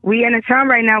 we in a time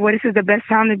right now where this is the best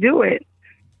time to do it.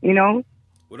 You know,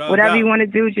 Without whatever a you doubt. want to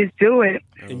do, just do it.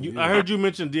 And I heard you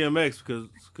mention DMX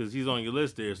because he's on your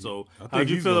list there. So I think how'd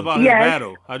you he's feel on- about his Yes.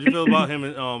 battle? How'd you feel about him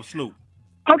and Snoop?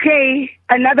 Okay,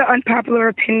 another unpopular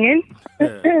opinion.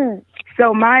 Yeah.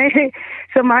 So my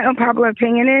unpopular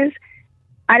opinion is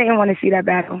I didn't want to see that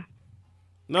battle.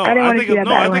 No, I didn't I wanna think see that I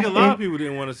battle think a lot happen. of people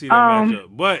didn't want to see that Um, matchup,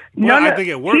 but no, I no, think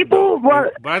it worked. people though.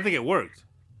 were- But I think it worked.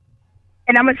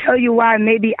 And I'm gonna tell you why.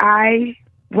 Maybe I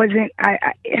wasn't.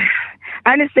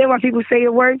 I understand why people say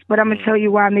it works, but I'm gonna tell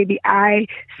you why. Maybe I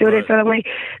still didn't Right. feel that way.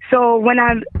 So when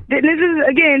this is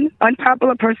again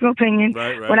unpopular personal opinion.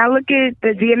 Right, right. When I look at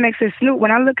the DMX and Snoop, when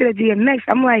I look at the DMX,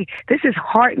 I'm like, this is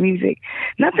heart music.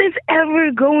 Nothing's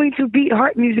ever going to beat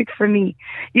heart music for me.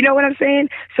 You know what I'm saying?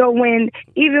 So when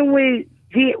even with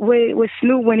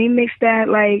Snoop, when he mixed that,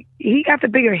 like he got the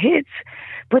bigger hits,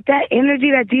 but that energy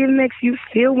that DMX you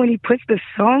feel when he puts the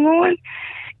song on,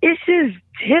 it's just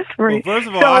Well, different. first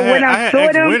of all, so I when I had saw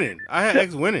X them, winning. I had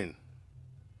X winning.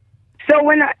 so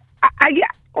when I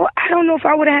don't know if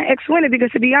I would have had X winning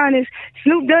because to be honest,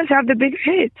 Snoop does have the bigger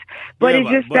hits, but Yeah, it's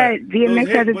just that DMX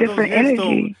has a but those different hits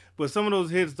energy. But some of those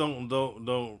hits don't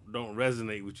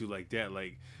resonate with you like that.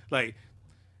 Like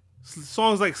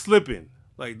songs like "Slippin',"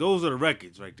 like those are the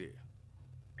records right there.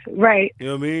 Right. You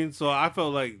know what I mean? So I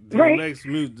felt like Right.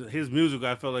 his music,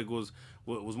 I felt like was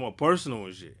more personal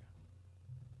and shit.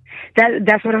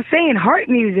 That's what I'm saying. Heart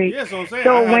music. Yeah, so I'm saying.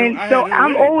 So I had him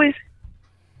I'm winning. always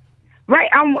right.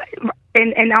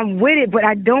 And I'm with it, but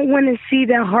I don't want to see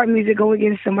that heart music go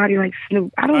against somebody like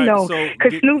Snoop. I don't All right, know so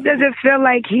because Snoop doesn't feel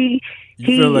like he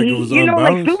feel like it was you know,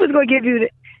 like unbalanced? Snoop is gonna give you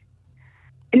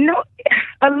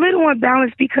a little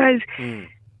unbalanced because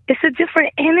it's a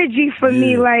different energy for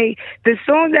me. Like the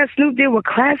songs that Snoop did were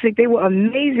classic; they were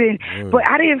amazing. But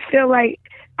I didn't feel like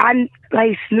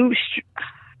Snoop.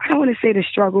 I don't want to say the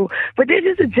struggle, but there's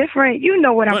just a different. You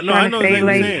know what I'm trying to say?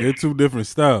 Like they're two different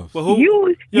styles. But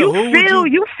you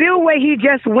feel what he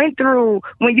just went through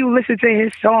when you listen to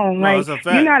his song. Like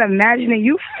you're not imagining,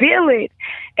 you feel it,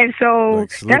 and so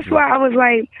that's why I was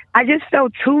like, I just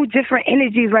felt two different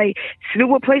energies. Like Snoop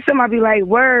would play something, I'd be like,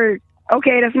 word.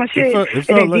 Okay, that's my shit. And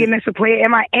then like, DMX would play it,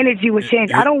 and my energy would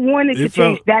change. I don't want it to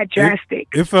change that drastic.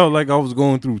 It felt like I was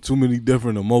going through too many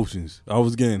different emotions. I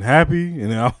was getting happy,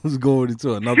 and then I was going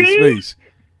into another space.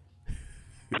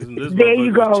 There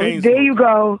you go. There you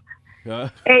go.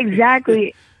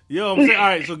 Exactly. Yo, I'm saying, all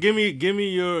right. So give me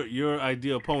your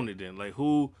ideal opponent then. Like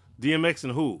who? DMX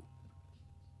and who?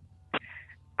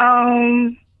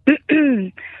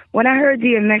 When I heard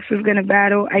DMX was gonna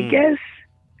battle, I guess.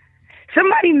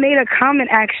 Somebody made a comment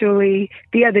actually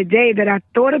the other day that I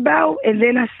thought about, and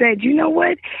then I said, you know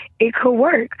what? It could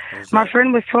work. My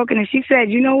friend was talking, and she said,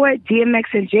 you know what? DMX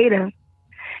and Jada.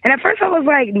 And at first I was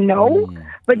like, no.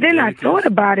 But then I thought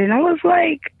about it, and I was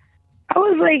like,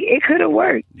 it could have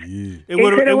worked. Yeah. It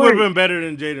would have been better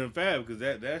than Jada and Fab, because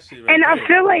that shit right and there, I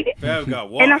feel like Fab got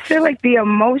washed. And I feel like the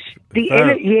emotion,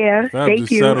 thank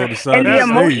you. And the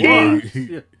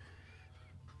emotion.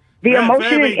 The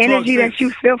emotion and energy that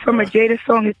you feel from a Jada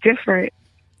song is different.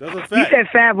 That's a fact. You said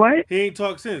Fab what? He ain't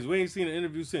talked since. We ain't seen an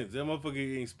interview since. That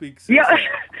motherfucker ain't speak since. Yeah.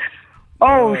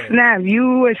 Oh, snap.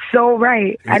 You were so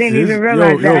right. I didn't even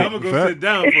realize that. I'm going to go sit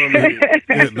down for a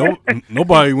minute.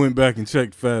 Nobody went back and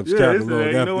checked Fab's catalog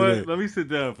after you know what? that. Let me sit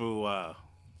down for a while.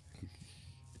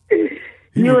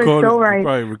 You were so right.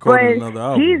 Probably recorded another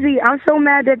album. Jeezy, I'm so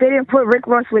mad that they didn't put Rick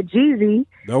Ross with Jeezy.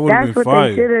 That would have been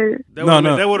fire. That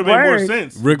would have made more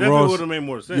sense. Rick Ross would have made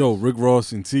more sense. Yo, Rick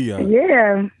Ross and T.I.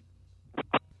 Yeah.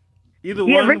 Either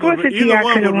one would have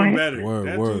been better.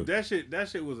 Word. That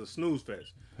shit was a snooze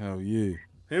fest. Hell yeah.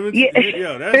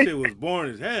 That shit was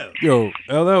boring as hell. Yo,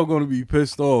 LL gonna be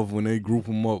pissed off when they group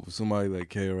him up with somebody like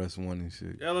KRS-One and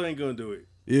shit. LL ain't gonna do it.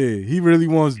 Yeah, he really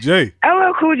wants Jay.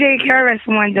 LL Cool J and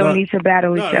KRS-One don't need to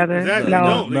battle each other. Exactly.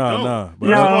 No. No.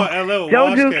 LL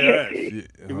Don't do KRS.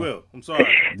 He will. I'm sorry.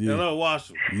 LL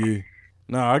wash him. Yeah.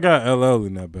 Nah, I got LL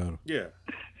in that battle. Yeah.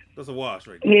 That's a wash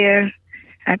right there. Yeah.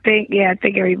 I think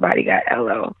everybody got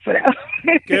LL for that.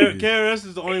 KRS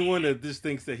is the only one that just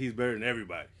thinks that he's better than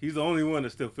everybody. He's the only one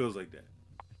that still feels like that.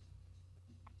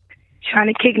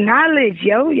 Trying to kick knowledge,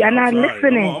 yo. Y'all not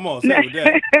listening. I'm all set with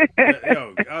that.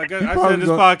 Yo, I said this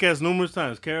podcast numerous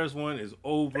times. KRS-One is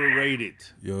overrated.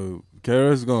 Yo,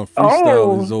 KRS is gonna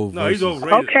freestyle his old No, he's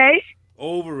overrated. Okay.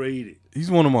 Overrated. He's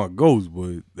one of my goats,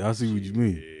 but I see what you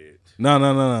mean. No.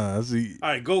 I see. All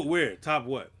right, goat where? Top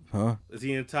what? Huh? Is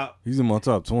he in top? He's in my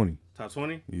top 20. Top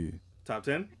 20? Yeah. Top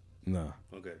 10? Nah.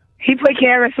 Okay. He put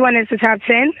KRS-One into top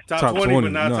 10? Top 20,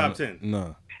 but not top 10.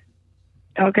 Nah.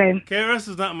 Okay. KRS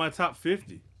is not in my top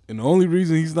 50. And the only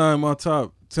reason he's not in my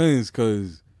top 10 is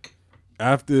because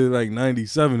after like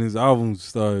 97,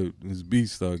 his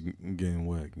beats started getting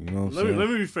whack. You know what I'm saying? Let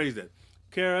me rephrase that.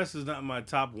 KRS is not in my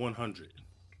top 100.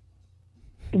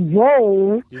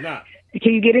 Whoa. He's not.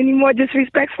 Can you get any more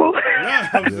disrespectful? No,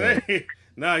 I'm saying.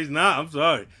 No, he's not. I'm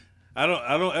sorry. I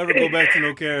don't ever go back to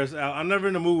no KRS. I'm never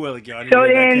in the mood where like, yo, I need to get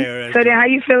that KRS. So then how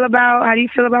do you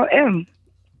feel about M?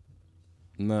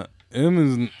 Nah,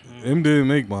 M didn't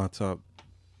make my top.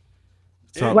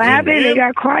 What happened? They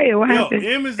got quiet. What happened?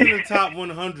 M is in the top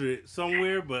 100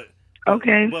 somewhere, but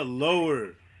okay, but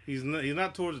lower. He's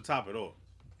not towards the top at all.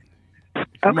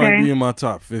 He might be in my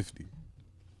top 50.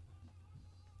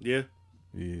 Yeah.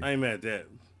 I ain't mad at that.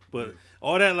 But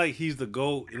all that like he's the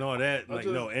GOAT and all that, like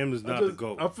no, M is not the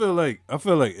GOAT. I feel like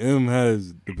M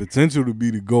has the potential to be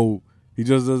the GOAT. He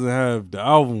just doesn't have the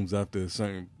albums after a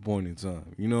certain point in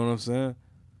time. You know what I'm saying?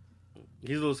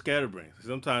 He's a little scatterbrained.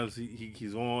 Sometimes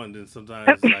he's on, and then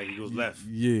sometimes like he goes left.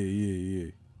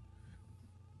 Yeah.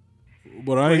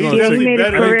 But I ain't gonna say he made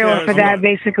a career for that,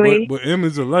 basically. But M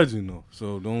is a legend though,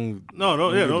 so don't.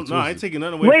 No, I ain't taking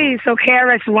nothing away. Wait, so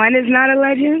KRS-One is not a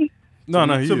legend? No,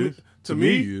 he is. To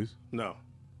me, he is. No.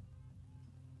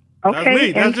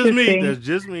 Okay, That's just me. That's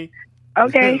just me.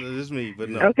 Okay. That's just me, but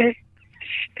no. Okay.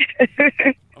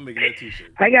 I'm making that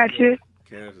t-shirt. I got you.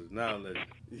 KRS is not a legend.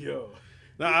 Yo.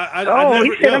 No, I never,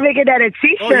 he said I'm making that a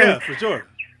t-shirt. Oh, yeah, for sure.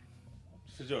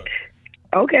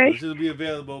 Okay. This should be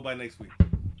available by next week.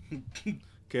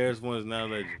 KRS-One is not a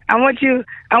legend. I want you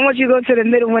to go to the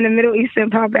middle when the Middle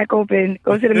Eastern pop back open.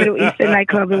 Go to the Middle Eastern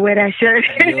nightclub and wear that shirt.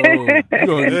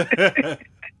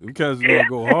 You guys are gonna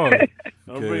go hard.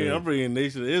 I'm bringing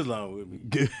Nation of Islam with me.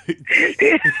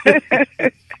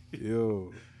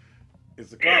 Yo,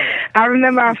 It's a college. I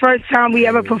remember our first time we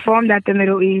ever performed at the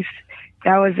Middle East.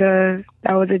 That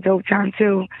was a dope time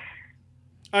too.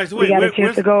 All right, so We wait, got a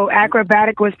chance to go.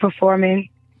 Acrobatic was performing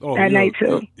that night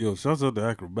too. Yo, shouts out to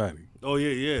Acrobatic. Oh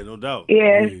yeah, no doubt.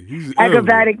 Yeah, he's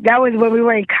Acrobatic. ill. That was when we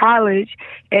were in college,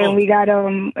 and we got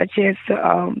a chance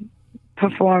to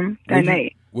perform that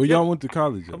night. Where y'all went to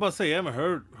college at? I'm about to say I haven't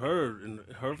heard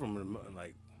from him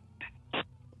like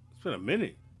it's been a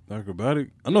minute. Acrobatic.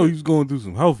 I know he was going through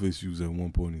some health issues at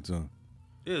one point in time.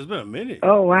 Yeah, it's been a minute.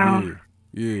 Oh wow.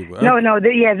 Yeah. But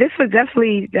this was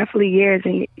definitely years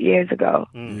and years ago.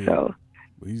 So.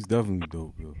 But he's definitely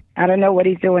dope, though. I don't know what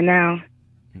he's doing now.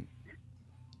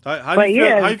 How do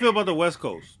you feel about the West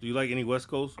Coast? Do you like any West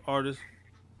Coast artists?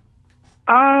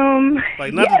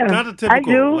 Like not the typical, I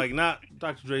do. like not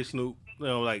Dr. Dre, Snoop,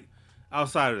 like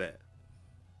outside of that.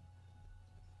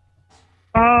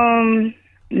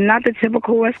 Not the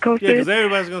typical West Coasters. Yeah, because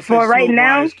everybody's gonna say for right Snoop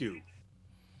now. or Ice Cube.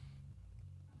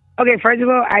 Okay, first of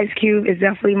all, Ice Cube is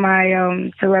definitely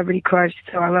my celebrity crush,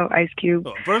 so I love Ice Cube.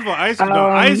 Oh, first of all,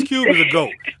 Ice Cube is a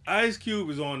GOAT. Ice Cube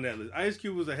is on that list. Ice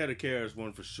Cube was ahead of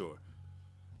KRS-One for sure.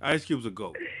 Ice Cube's a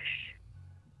GOAT.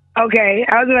 Okay,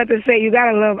 I was about to say, you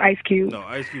gotta love Ice Cube. No,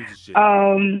 Ice Cube's a shit.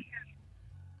 I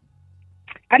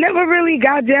never really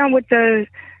got down with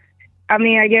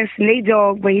I guess Nate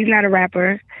Dogg, but he's not a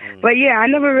rapper. But yeah, I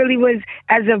never really was,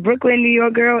 as a Brooklyn, New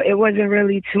York girl, it wasn't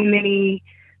really too many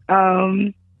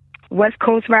West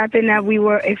Coast rapping that we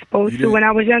were exposed to when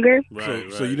I was younger.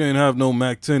 So you didn't have no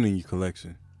Mac 10 in your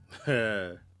collection?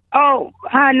 No,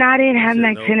 I didn't have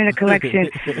Mac 10 in the collection.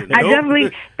 I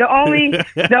definitely,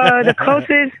 the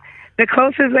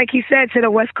closest, like you said, to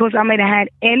the West Coast I might have had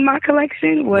in my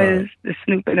collection was the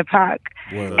Snoop and the Pac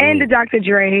and the Dr.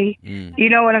 Dre. You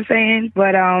know what I'm saying?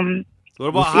 But what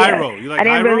about Hyro? You like I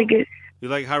didn't Hyro? really get. You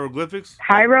like hieroglyphics?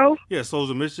 Hyro? Yeah, Souls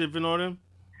of Mischief and all them.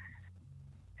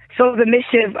 Souls of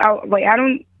Mischief. I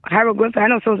don't hieroglyph. I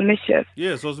know Souls of Mischief.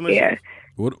 Yeah, Souls of Mischief.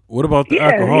 Yeah. What about the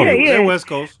alcoholic? Yeah. They're West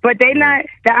Coast. But they not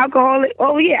the alcoholic.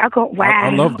 Oh yeah, alcohol. Wow, I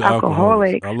love the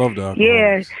alcoholic. I love the alcoholic.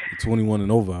 Yeah, the 21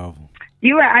 and over album.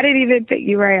 You're right. I didn't even think.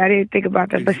 You're right. I didn't think about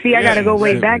that. But see, I gotta go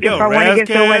way back if I want to get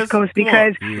to the West Coast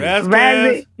because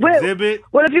Exhibit.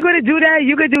 Well, if you're gonna do that,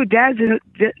 you could do Daz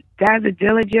the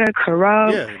Dillinger,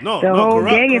 Corrupt, the whole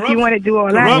gang. If you want to do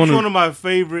all that, Corrupt's one of my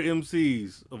favorite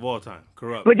MCs of all time.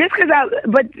 Corrupt. But just because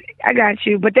I got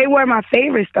you. But they were my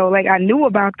favorites though. Like I knew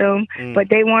about them, but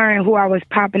they weren't who I was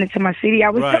popping into my city.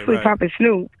 I was definitely popping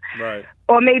Snoop. Right.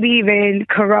 Or maybe even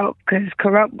Corrupt, because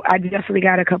Corrupt, I definitely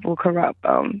got a couple of Corrupt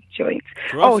joints.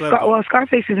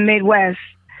 Scarface is Midwest.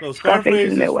 No,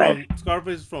 Scarface is Midwest.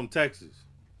 Scarface is from Texas.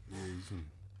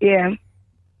 Yeah.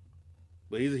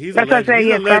 But he's that's a legend. What I'm saying.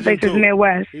 Yeah, Scarface is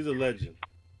Midwest. He's a legend.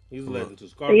 He's a legend too.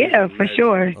 Scarface yeah, for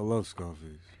sure. I love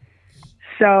Scarface.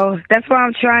 So that's why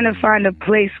I'm trying to find a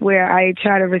place where I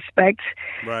try to respect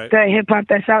the hip hop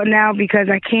that's out now because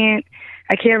I can't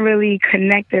really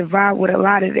connect and vibe with a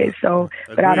lot of it. So,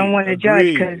 but I don't want to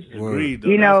judge because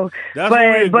you know.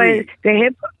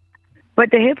 But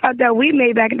the hip hop that we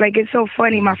made back, like it's so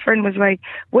funny. My friend was like,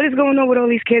 "What is going on with all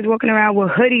these kids walking around with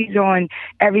hoodies on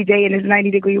every day in this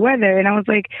 90-degree weather?" And I was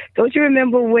like, "Don't you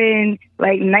remember when,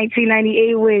 like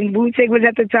 1998, when Wu-Tang was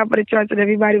at the top of the charts and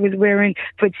everybody was wearing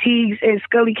fatigues and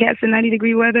scully caps in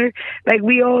 90-degree weather? Like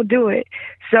we all do it."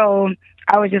 So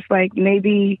I was just like,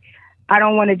 maybe. I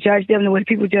don't want to judge them the way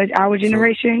people judge our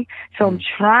generation, so I'm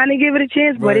trying to give it a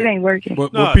chance, but it ain't working.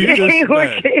 But peep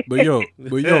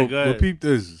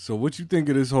this. So what you think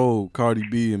of this whole Cardi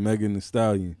B and Megan Thee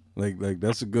Stallion? Like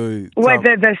that's a good. What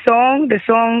the song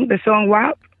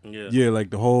WAP? Yeah, like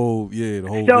the whole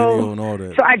video and all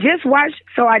that. So I just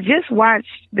watched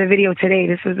the video today.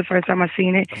 This was the first time I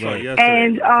seen it.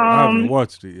 And I haven't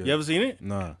watched it yet. You ever seen it?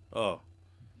 Nah. Oh,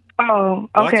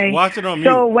 okay. Watch it on mute.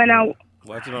 So when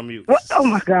watch it on mute. What? Oh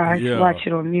my gosh! Yeah. Watch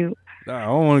it on mute. Nah, I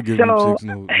don't want to give them chicks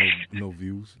no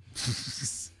views.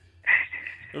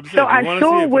 So I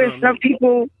saw where some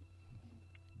people.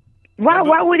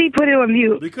 Why would he put it on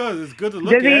mute? Because it's good to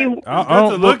look at. It's good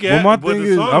to look at. My thing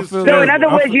is, I feel so in other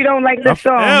words, you don't like the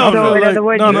song. So in other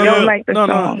words, you don't like the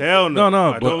song. Hell no.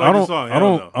 No. But I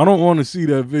don't want to see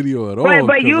that video at all.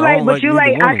 But you like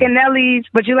Akinelli's.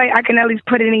 But you like Akinelli's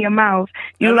 "Put It in Your Mouth."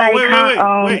 You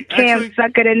like Cam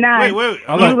 "Sucker Tonight."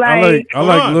 I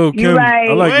like Lil Kim. I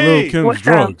like Lil Kim's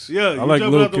drugs. Yeah, you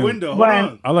jumped out the window.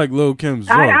 I like Lil Kim's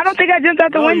drugs. I don't think I jumped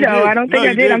out the window. I don't think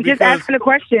I did. I'm just asking a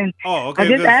question. Oh, okay. I'm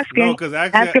just asking.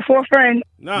 Asking for a friend.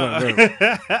 No,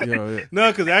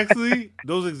 because actually,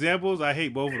 those examples, I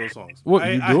hate both of those songs. What,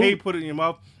 I hate "Put It in Your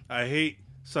Mouth." I hate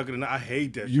 "Suck It In." I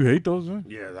hate that. You hate those ones?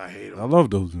 Yeah, I hate them. I love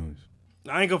those ones.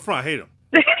 I ain't gonna front. I hate them.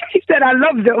 He said I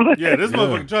love them. Yeah, this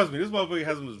motherfucker. Trust me, this motherfucker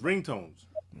has them as ringtones.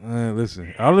 Man,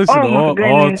 listen, I listen to Oh, my all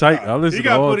goodness. type. I listen He to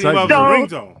got all put him type. up as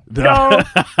a ringtone.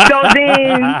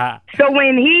 So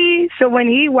when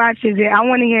he watches it, I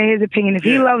want to hear his opinion. If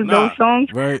he loves those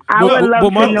songs, Right. I would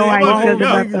love to know how he feels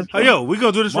about them. Yo, we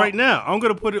gonna do this right now. I'm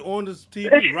gonna put it on this TV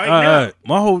right now. All right.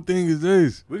 My whole thing is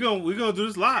this. We gonna do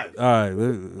this live. All right.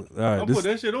 I'll put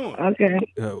that shit on. Okay.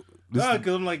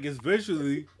 Because I'm like, it's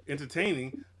visually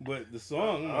entertaining, but the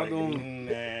song, I'm like,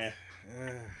 nah.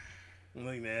 I'm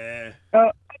like, nah.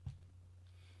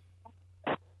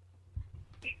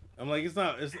 I'm like,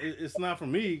 it's not for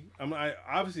me.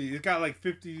 Obviously it's got like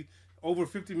over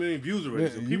 50 million views already.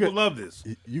 So people love this.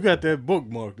 You got that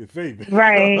bookmark, the favorite.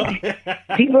 Right.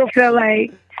 People feel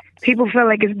like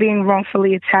it's being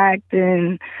wrongfully attacked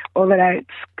and all of that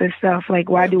good stuff. Like,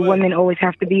 why do women always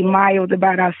have to be mild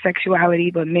about our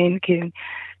sexuality, but men can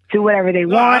do whatever they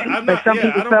want? But some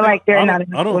people feel like they're not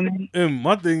enough women. And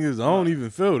my thing is, I don't even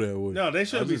feel that way. No, they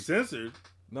shouldn't be censored.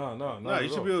 No. You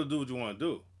should be able to do what you want to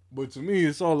do. But to me,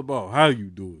 it's all about how you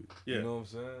do it. Yeah. You know what I'm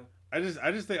saying?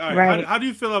 I just think, all right. How do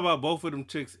you feel about both of them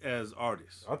chicks as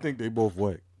artists? I think they both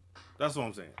whack. That's what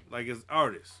I'm saying. Like, as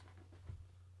artists.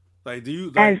 Like, do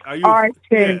you as are you artists?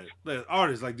 Yeah, like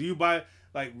artists. Like, do you buy?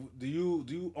 Like, do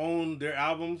you own their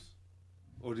albums,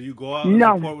 or do you go out and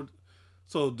support?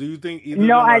 So, do you think either?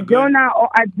 No, of them are I do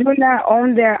not. I do not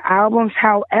own their albums.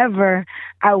 However,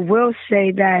 I will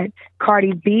say that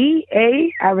Cardi B,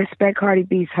 I respect Cardi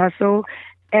B's hustle,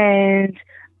 and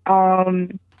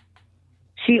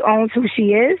she owns who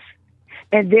she is,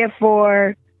 and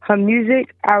therefore her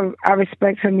music, I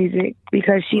respect her music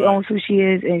because she owns who she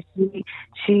is, and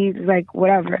she's like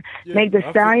whatever. Yeah, Make the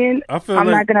Stallion. I'm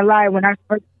not gonna lie. When I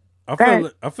first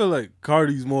I feel like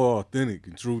Cardi's more authentic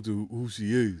and true to who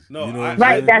she is. No, you know what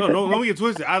right. No, let me get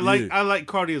twisted. I like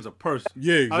Cardi as a person.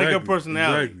 Yeah, exactly. I like her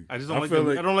personality. Exactly. I just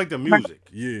don't I don't like the music.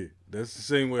 Yeah, that's the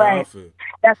same way I feel.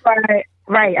 That's why.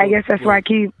 I guess that's why I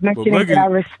keep mentioning that I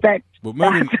respect. But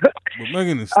Megan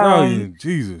Thee Stallion,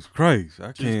 Jesus Christ,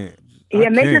 I can't. Yeah,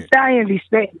 make the Stallion be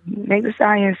spit. Make the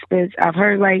Stallion spit. I've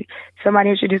heard like somebody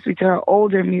introduced me to her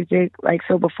older music, like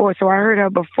so before. So I heard her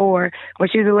before when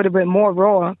she was a little bit more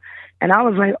raw, and I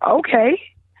was like, okay,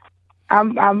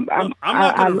 I'm not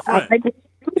gonna front. like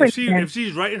if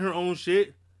she's writing her own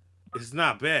shit, it's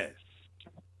not bad.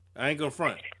 I ain't gonna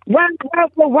front.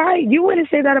 Why you wouldn't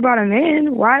say that about a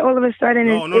man? Why all of a sudden?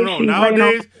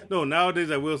 No.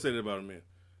 Nowadays I will say that about a man.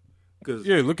 Cause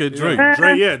look at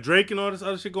Drake. Drake and all this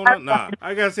other shit going on. Nah,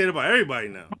 I gotta say it about everybody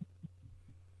now.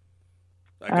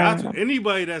 I got to.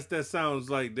 Anybody that sounds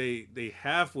like they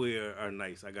halfway are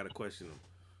nice, I gotta question them.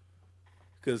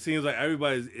 Because it seems like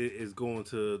everybody is going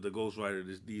to the ghostwriter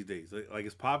these days. Like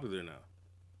it's popular now.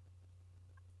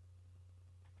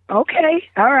 Okay,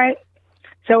 all right.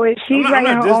 So if she's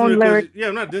writing her own lyrics,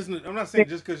 I'm not dissing. I'm not saying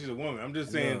just because she's a woman. I'm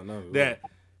just saying that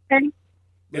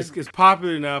it's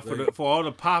popular now for all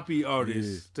the poppy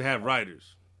artists to have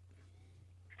writers.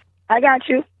 I got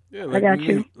you. Yeah, like I got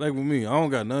you. Like with me, I don't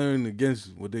got nothing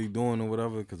against what they doing or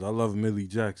whatever because I love Millie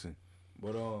Jackson,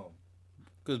 but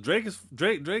because Drake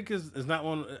is not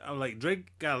one. I'm like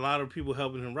Drake got a lot of people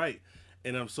helping him write,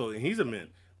 and he's a man,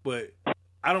 but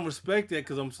I don't respect that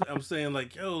because I'm saying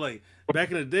like like back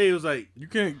in the day it was like you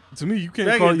can't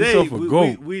call yourself a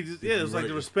goat. It's like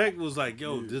the respect was like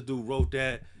this dude wrote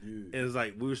that, and it's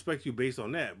like we respect you based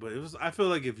on that. But I feel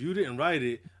like if you didn't write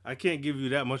it, I can't give you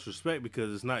that much respect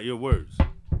because it's not your words.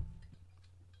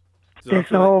 So that's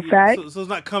the whole fact. So it's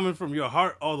not coming from your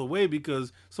heart all the way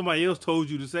because somebody else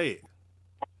told you to say it.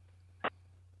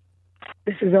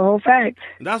 This is the whole fact.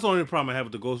 And that's the only problem I have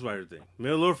with the ghostwriter thing,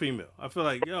 male or female. I feel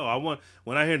like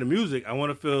when I hear the music, I want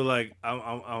to feel like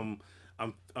I'm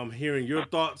hearing your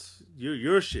thoughts,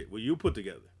 your shit, what you put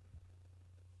together.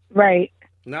 Right.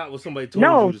 Not what somebody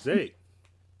told you to say.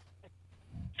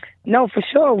 No, for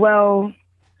sure. Well,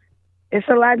 it's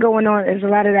a lot going on. There's a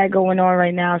lot of that going on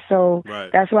right now. So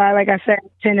that's why, like I said, I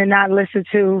tend to not listen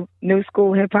to new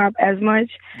school hip hop as much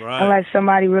unless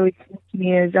somebody really tells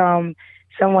me is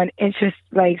someone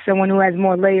someone who has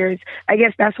more layers. I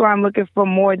guess that's why I'm looking for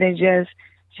more than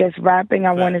just rapping.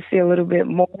 I want to see a little bit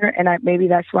more, and maybe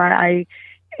that's why I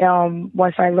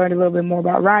once I learned a little bit more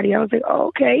about Roddy, I was like, oh,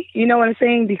 okay, you know what I'm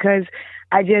saying? Because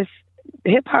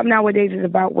hip hop nowadays is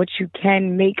about what you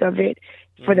can make of it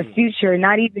for the future,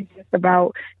 not even just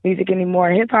about music anymore.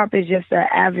 Hip hop is just an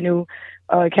avenue,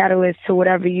 catalyst to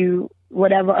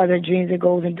whatever other dreams and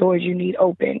goals and doors you need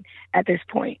open at this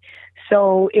point.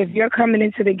 So if you're coming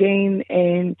into the game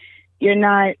and you're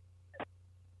not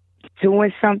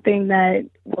doing something that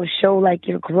will show like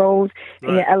your growth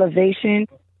and your elevation,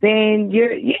 then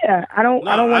I don't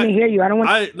want to hear you. I don't want.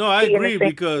 I agree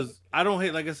because I don't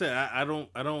hate. Like I said,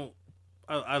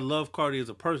 I love Cardi as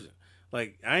a person.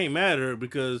 Like I ain't mad at her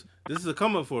because this is a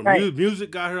come up for her. Right.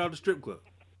 Music got her out of the strip club.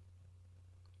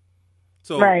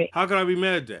 So how can I be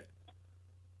mad at that?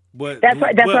 But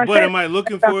but am I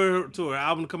looking for her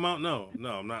album to come out? No,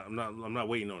 I'm not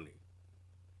waiting on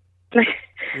it.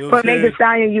 You know but Meg Thee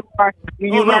Stallion, you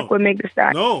rock with Meg Thee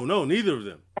Stallion. No, neither of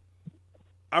them.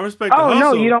 I respect the hustle.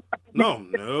 No, you don't.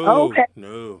 Okay.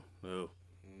 No.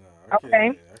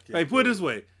 Okay. Hey, put it this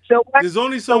way. So there's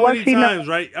only so many times,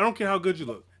 right? I don't care how good you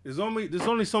look. There's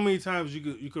only so many times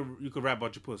you could rap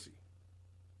about your pussy.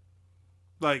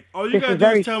 Like all you gotta do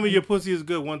is tell me your pussy is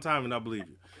good one time and I believe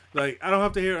you. Like I don't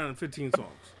have to hear it on 15 songs.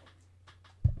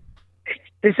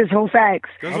 This is whole facts.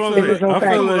 That's what I'm saying. I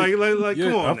feel like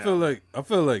come on. I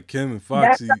feel like Kim and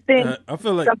Foxy. I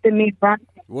feel like something needs Bonnie.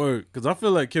 Word, because I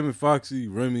feel like Kim and Foxy,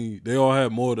 Remy, they all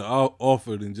had more to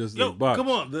offer than just their box. Come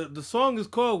on, the song is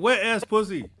called "Wet Ass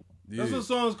Pussy." Yeah. That's what the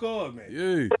song's called, man.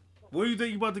 Yeah. What do you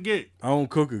think you about to get? I don't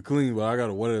cook or clean, but I got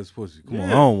a wet ass pussy. Come on,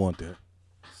 I don't want that.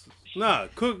 Nah,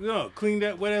 clean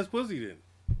that wet ass pussy then.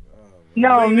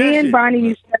 No, me and Bonnie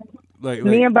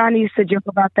used to joke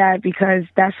about that because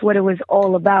that's what it was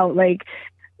all about. Like,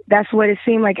 that's what it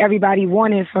seemed like everybody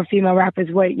wanted from female rappers.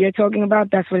 What you're talking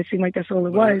about, that's what it seemed like that's all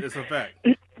it was. It's a fact.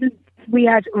 We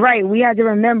had to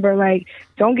remember, like,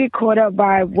 don't get caught up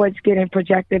by what's getting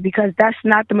projected because that's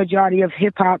not the majority of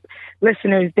hip hop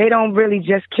listeners. They don't really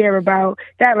just care about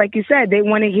that. Like you said, they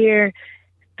want to hear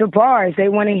the bars. They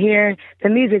want to hear the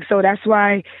music. So that's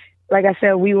why, like I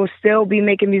said, we will still be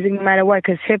making music no matter what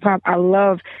because hip hop, I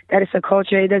love that it's a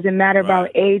culture. It doesn't matter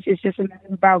about age. It's just a matter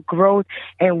about growth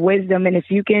and wisdom. And if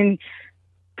you can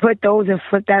put those and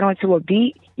flip that onto a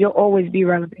beat, you'll always be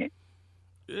relevant.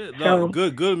 Yeah, no,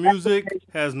 good music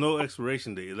has no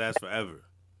expiration date. It lasts forever.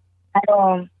 At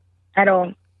all.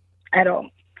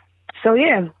 So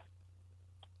yeah.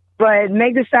 But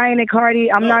Meg Thee Stallion and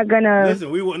Cardi, I'm not gonna listen.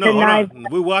 Hold on.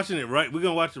 We're watching it right. We're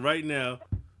gonna watch it right now,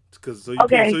 so you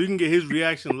can get his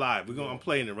reaction live. I'm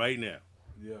playing it right now.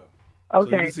 Yeah. Okay.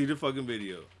 So you can see the fucking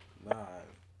video. Nah.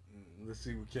 Let's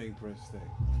see what King Prince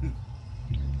think.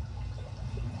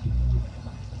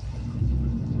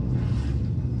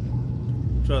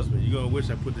 Trust me, you're gonna wish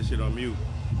I put this shit on mute.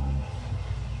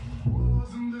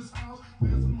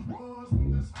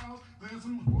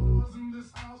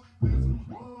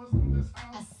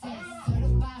 I said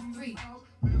certified free,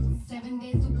 7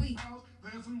 days a week.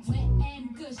 Wet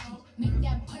and gushy, make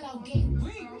that pull out get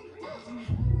weak.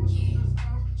 Yeah,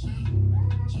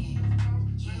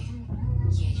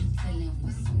 you feeling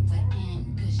with some wet and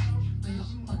gushy. Bring a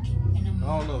bucket and a I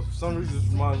don't know. For some reason, this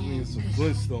reminds me of some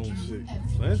Flintstone shit.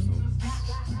 Flintstone?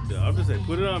 Yeah, I'm just saying,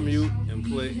 put it on mute and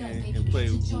play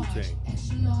Wu-Tang.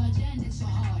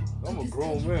 I'm a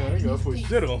grown man. I ain't gotta put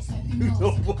shit on.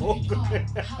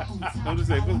 I'm just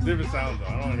saying, put different sounds on. I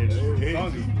don't want to hear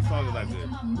this. The song is not good.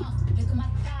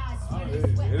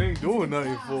 It ain't doing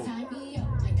nothing for me.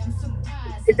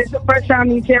 Is this the first time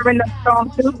he's hearing the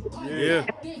song too? Yeah,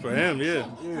 for him, yeah.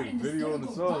 Yeah, the video on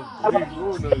the song, it ain't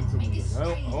doing nothing to me. I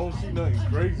don't see nothing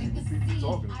crazy that people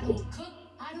talking about.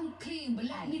 I don't clean, but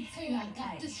let me tell you, I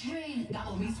got this ring.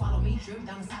 Gobble me, swallow me, drip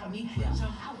down inside of me,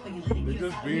 jump out for you. They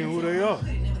just being who they are.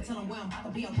 Never tell them where I'm about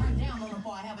to be. I'm turned down on them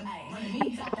before I have an eye. Running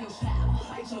me, top your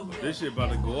shot. This shit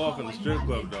about to go off in the strip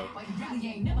club, though.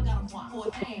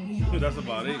 That's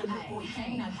about it.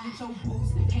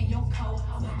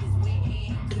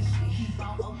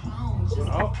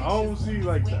 I don't see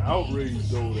like the outrage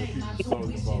though that people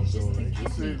talking about though. Like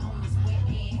this is,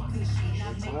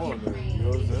 come on, man. You know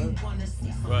what I'm saying?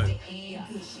 Right.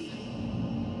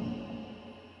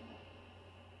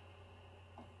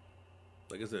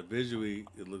 Like I said, visually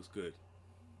it looks good.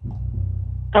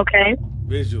 Okay.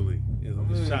 Visually,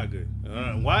 it's shot good.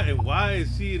 Why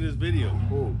is she in this video?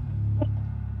 Who?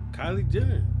 Kylie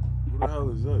Jenner. Who the hell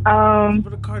is that? For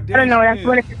the Kardashians. I don't know. That's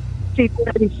what she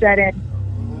already said it.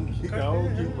 I don't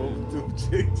keep over two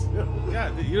chicks.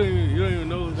 Yeah, you don't even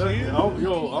know who she is.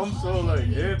 I'm so like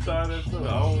anti that stuff.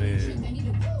 Oh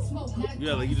man.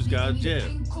 Yeah, like you just got a jail. Yeah,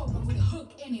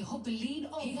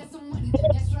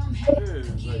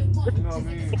 it's like, you know what I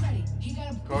mean?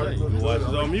 Cardi You can watch it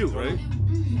on mute, right?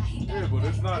 Yeah, but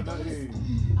it's not nothing.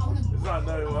 It's not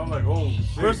nothing. I'm like, oh shit.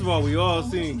 First of all, we all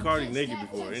seen Cardi naked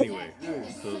before, anyway. Yeah.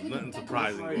 So nothing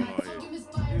surprising going on here.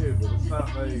 Yeah, but it's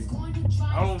not like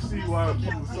I don't see why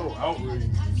people so outraged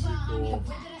and shit go off.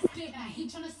 He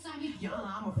tryna sign me. Yana,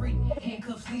 I'm a freak.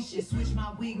 Handcuffs, leash shit. Switch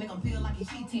my wig, make him feel like he's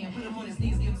cheating. Put him on his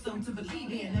knees, give him something to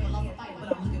believe in. Never lost a fight,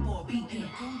 but I'm looking for a beat. In a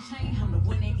food chain, I'm the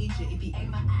one that eat you. If he ain't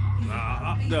my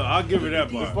eye. No, I'll give her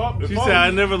that part. She said,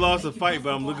 I never lost a fight,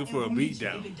 but I'm looking for a beat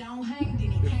down.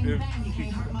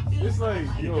 It's like,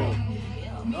 yo,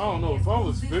 I don't know, if I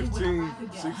was 15,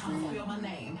 16,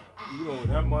 you know,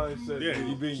 that mindset. Yeah,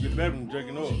 you be in your bedroom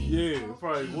drinking off. Yeah, it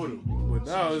probably would have. But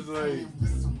now it's like,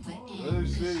 that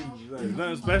shit is like, There's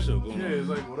nothing special going yeah, on. it's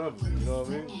like whatever. You know what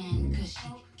I mean?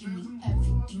 Give me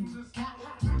everything you got.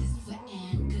 This wet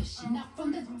and gushy. Now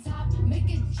from the top, make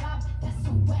it drop. That's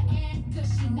some wet and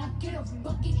gushy. Now get a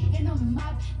bucket and a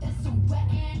mop. That's some wet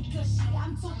and gushy.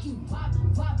 I'm talking wop,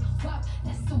 wop, wop.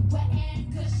 That's some wet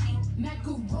and gushy.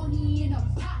 Macaroni in a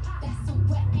pot. That's some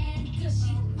wet and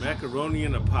gushy. Macaroni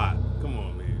in a pot. Come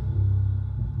on,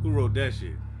 man. Who wrote that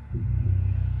shit?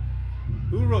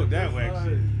 Who wrote that whack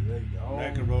shit?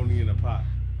 Macaroni in a pot.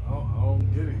 I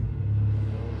don't get it.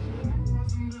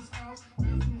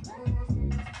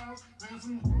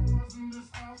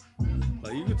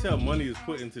 Like, you can tell money is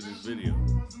put into this video.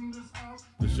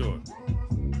 For sure.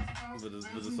 But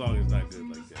the song is not good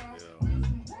like that, you know.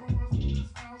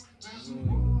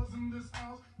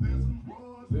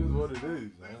 It is what it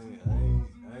is.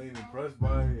 I ain't impressed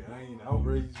by it. I ain't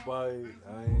outraged by it.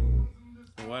 I ain't.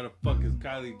 And why the fuck is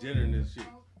Kylie Jenner in this shit?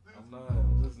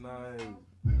 I'm just not,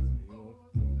 you know.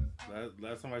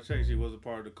 Last time I checked, she wasn't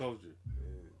part of the culture.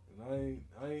 Yeah. And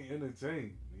I ain't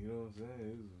entertained. You know what I'm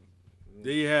saying?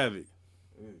 There you have it.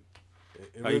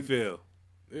 It How you feel?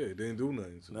 Yeah, it didn't do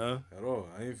nothing to me at all.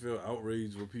 I ain't feel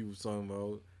outraged what people talking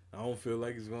about. I don't feel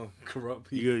like it's gonna corrupt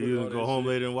people. You gonna go home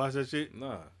later and watch that shit?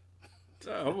 Nah.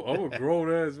 I'm a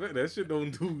grown ass man. That shit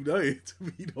don't do nothing to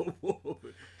me no more.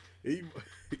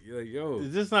 Like, yo,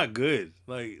 It's just not good.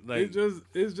 Like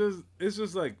it's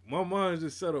just like my mind's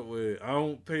just set up where I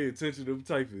don't pay attention to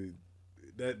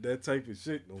that type of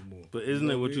shit no more. But isn't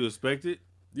it what you expected?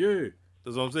 Yeah.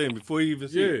 That's what I'm saying. Before you even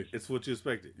see it, it's what you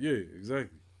expected. Yeah,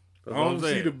 exactly. That's I what I'm don't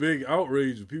see saying. the big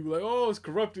outrage of people like, oh, it's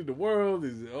corrupted the world.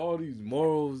 Is all these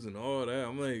morals and all that.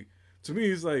 I'm like, to me,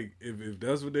 it's like if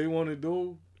that's what they want to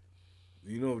do,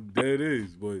 you know, that it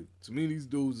is. But to me, these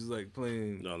dudes is like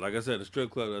playing. No, like I said, the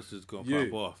strip club, that's just gonna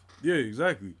pop off. Yeah,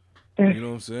 exactly. You know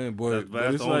what I'm saying? But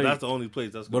that's the only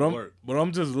place that's gonna work. But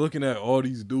I'm just looking at all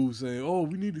these dudes saying, oh,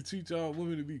 we need to teach our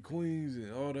women to be queens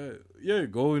and all that. Yeah,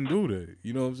 go and do that.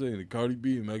 You know what I'm saying? And Cardi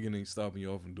B and Megan ain't stopping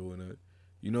y'all from doing that.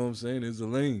 You know what I'm saying? There's a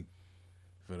lane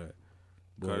for that.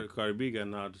 But, Cardi B got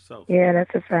knowledge herself. Yeah,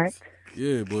 that's a fact.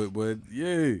 Yeah, but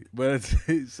at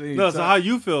the same No, time. so how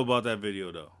you feel about that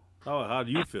video though? How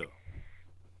do you feel?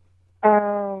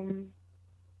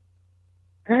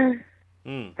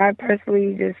 I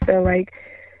personally just feel like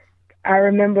I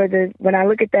remember when I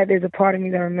look at that, there's a part of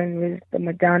me that remembers the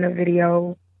Madonna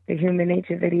video, the Human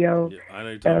Nature video,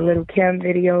 the Little Kim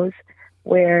videos,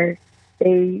 where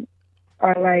they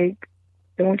are like,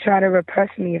 don't try to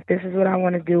repress me. If this is what I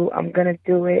want to do, I'm going to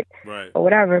do it, right, or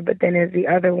whatever. But then there's the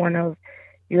other one of,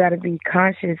 you got to be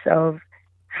conscious of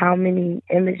how many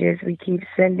images we keep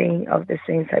sending of the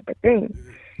same type of thing.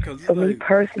 So me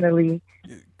personally,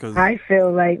 I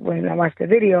feel like when I watched the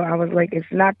video, I was like, it's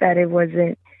not that it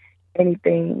wasn't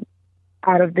anything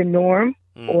out of the norm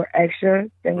or extra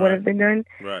than what have been done.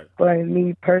 Right. But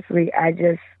me personally, I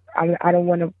don't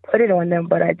want to put it on them,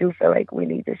 but I do feel like we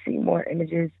need to see more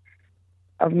images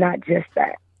of not just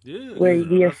that. Yeah, where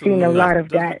we have seen a lot of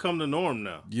that. Become the norm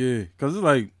now. Yeah, because it's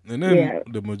like, and then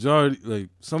the majority, like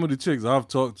some of the chicks I've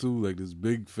talked to, like there's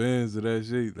big fans of that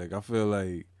shit. Like I feel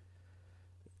like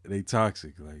they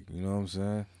toxic. Like, you know what I'm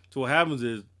saying? So what happens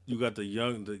is you got the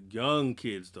young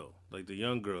kids though, like the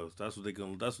young girls. That's what they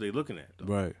looking at.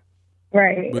 Though. Right.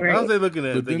 Right. But how's they looking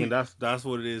at it, thinking that's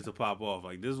what it is to pop off.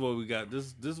 Like this is what we got.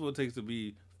 This is what it takes to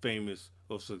be famous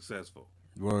or successful.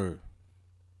 Word.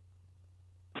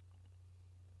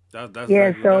 That's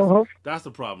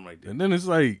the problem right there. And then it's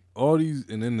like all these,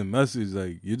 and then the message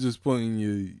like you're just putting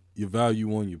your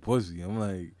value on your pussy. I'm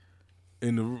like,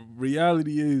 and the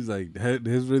reality is like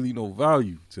there's really no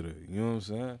value to that. You know what I'm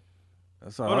saying?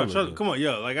 That's how. Come on,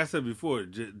 yo. Like I said before,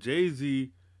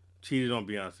 Jay-Z cheated on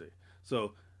Beyonce.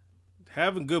 So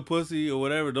having good pussy or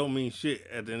whatever don't mean shit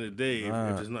at the end of the day if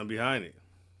there's nothing behind it.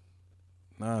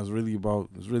 Nah, it's really about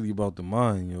the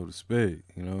mind, yo, the spirit.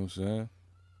 You know what I'm saying?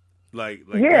 Like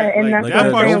yeah, and that's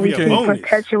that part we keep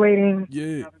perpetuating.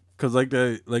 Yeah, cause like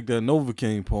that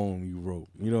Novocaine poem you wrote,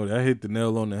 you know, that hit the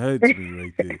nail on the head to me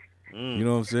right there. You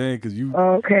know what I'm saying? Cause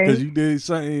you did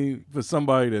something for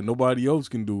somebody that nobody else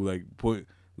can do. Like put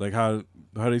like how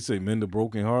they say mend a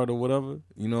broken heart or whatever.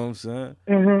 You know what I'm saying?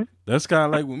 Mm-hmm. That's kind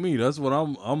of like with me. That's what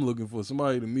I'm looking for.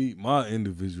 Somebody to meet my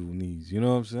individual needs. You know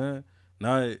what I'm saying?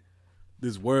 Not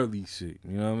this worldly shit.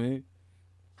 You know what I mean?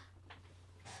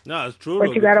 No, it's true. But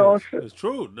though, you gotta because also- It's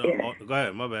true. No, Yeah. Go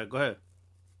ahead. My bad. Go ahead.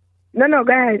 No,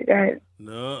 go ahead.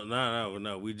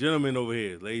 No. We gentlemen over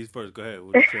here. Ladies first. Go ahead.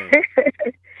 What you saying?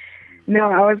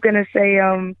 No, I was gonna say,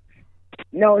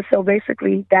 no. So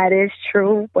basically, that is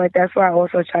true, but that's why I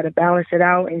also try to balance it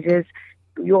out and just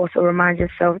you also remind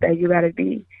yourself that you gotta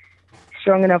be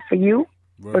strong enough for you,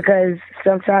 Right. because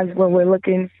sometimes when we're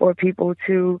looking for people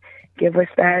to give us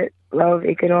that love,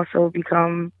 it can also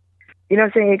become, you know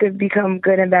what I'm saying? It could become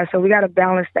good and bad. So we gotta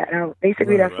balance that out.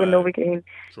 Basically, Right, that's what Novocaine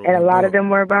True. and a lot of Bro. them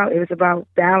were about. It was about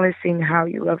balancing how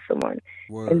you love someone.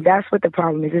 Word. And that's what the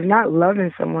problem is. It's not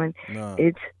loving someone. Nah.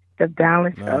 It's the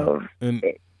balance Nah. of And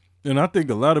it. and I think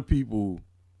a lot of people,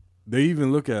 they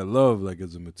even look at love like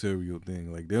as a material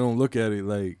thing. Like they don't look at it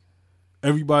like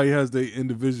everybody has their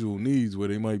individual needs where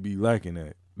they might be lacking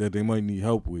at, that they might need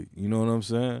help with. You know what I'm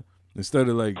saying? Instead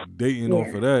of like dating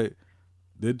off of that,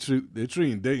 they're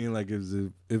treating dating like as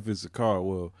if it's a car.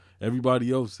 Well,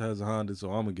 everybody else has a Honda,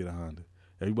 so I'm gonna get a Honda.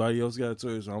 Everybody else got a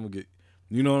Toyota, so I'm gonna get.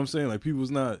 You know what I'm saying? Like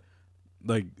people's not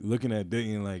like looking at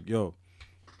dating like, yo,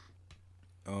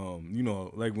 you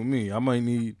know, like with me, I might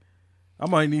need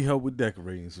help with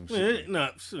decorating some shit. Nah,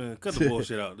 cut the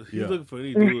bullshit out. He's Yeah. looking for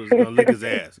any dude who's gonna lick his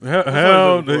ass. Hell, That's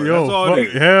all he's looking for. yo, That's all fuck, it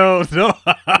is. hell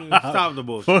no. Stop the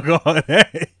bullshit. Fuck all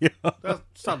that. Yo.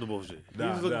 Stop the bullshit.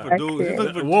 Nah, He's looking nah. for dudes. He's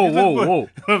looking for.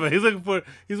 Whoa. He's looking for.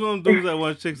 He's one of them dudes that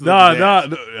want chicks to Nah, lick his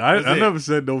ass. I That's it. never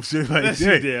said no shit like That's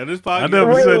that. it, yeah. On this podcast, I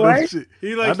never Wait, said no what? shit.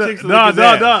 He likes I chicks to nah, lick his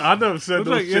ass. I never said Looks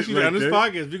no like, shit yes, you like did. On this that.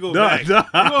 podcast, we go Nah, back.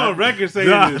 nah. You go on record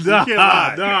saying this. You can't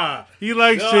lie. Nah. He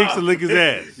likes chicks to lick his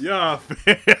ass. Yeah,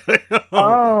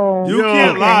 Oh. You Yo.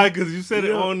 can't lie because you said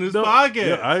it on this no, podcast.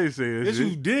 Yeah, I didn't say that Yes, shit.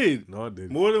 you did. No, I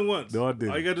didn't. More than once. No, I didn't.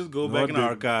 All you got to just go No, back I in the didn't.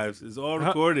 archives. It's all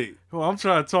recorded. Oh, I'm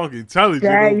trying to talk intelligent.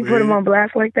 Dad, you over put him here. on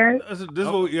blast like that? This is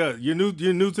what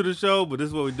you're new to the show, but this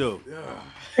is what we do.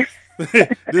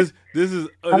 this is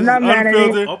I'm not mad at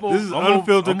it. unfiltered. This is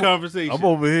unfiltered conversation. I'm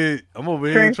over here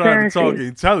trying to talk Transparency.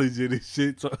 intelligent and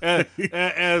shit.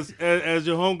 as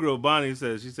your homegirl Bonnie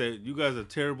said, she said, "You guys are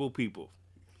terrible people."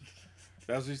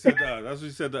 That's what she said to us. That's what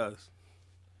she said to us.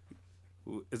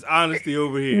 It's honesty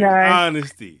over here. Nice.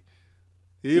 Honesty.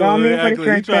 He No, I'm over here here for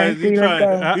the acting like he transparency.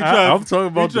 Let's go. I'm talking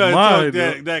about the mind, talk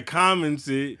though. that common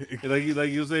shit, like you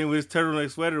were saying with his turtleneck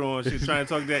sweater on, shit, trying to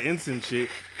talk that instant shit.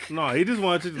 No, he just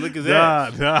wanted you to lick his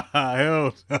ass. Nah,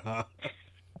 hell nah.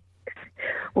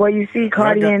 Well, you see,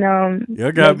 Cardi got- and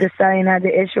y'all got Meg deciding had to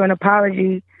issue an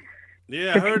apology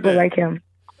Yeah, I to heard people that. like him.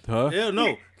 Huh? Yeah,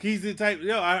 no, he's the type.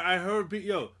 Yo, I heard.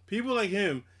 People like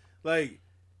him, like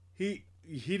he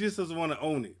just doesn't want to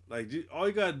own it. Like all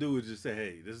you gotta do is just say,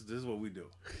 "Hey, this is what we do."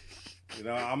 You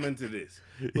know, I'm into this.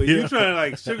 But you Yeah. trying to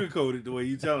like sugarcoat it the way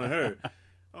you telling her.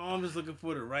 Oh, I'm just looking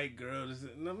for the right girl.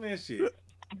 No man, shit.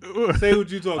 Say what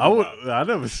you talking about. I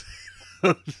never said.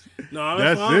 No,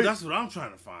 That's that's it? what I'm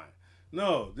trying to find.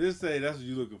 No, just say that's what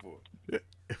you looking for.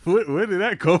 Where did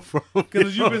that come from?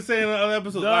 Because you've been saying on other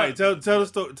episodes. Nah. All right, tell the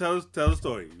story. Tell the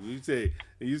story.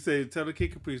 You say tell the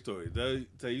Kid Capri story.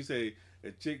 You say a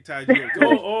chick tied you up to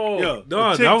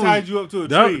a chick tied you up to a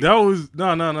tree. That was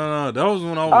no. That was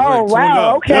when I was Oh, like 20.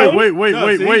 wow, okay. Wait. No,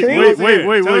 see, see?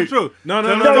 Tell the truth. No.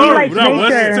 Tell the So he story. likes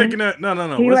Wes is nature. taking that.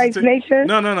 No. He Wes is likes nature?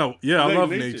 No. Yeah, I He love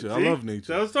likes nature. I See? love nature.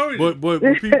 Tell the story. But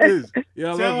people is I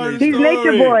Tell love her nature. the He's story.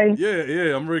 nature boy.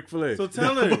 Yeah, I'm Ric Flair. So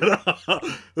tell her.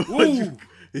 But, Woo.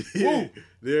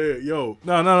 yeah, yo.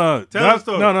 No. Tell the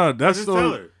story. No, that's Just story.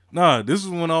 tell her. Nah, this is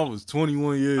when I was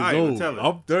 21 years All right, well, old. tell her.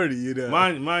 I'm 30, you know.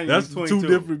 Mine That's was two 22.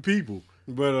 different people.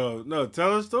 But no,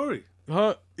 tell the story.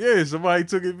 Huh? Yeah, somebody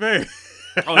took advantage.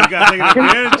 Oh, you got taken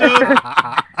advantage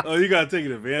of? Oh, you got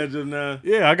taken advantage of now?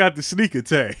 Yeah, I got the sneak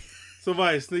attack.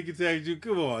 Somebody sneak attacked you?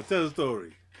 Come on, tell the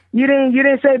story. You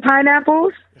didn't say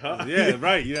pineapples? Yeah,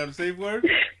 right. You have the safe word?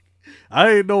 I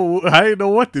didn't know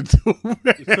what to do.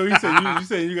 So you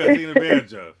said you got taken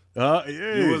advantage of.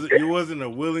 Yeah. You wasn't a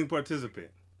willing participant.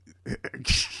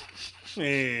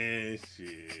 Man,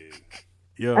 shit.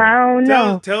 Yo. I don't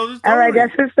know. Tell the story. All right,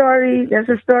 that's the story. That's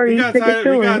the story. You You got stick it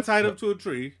to got it. tied up to a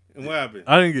tree, and what happened?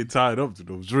 I didn't get tied up to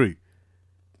those tree.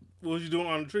 What was you doing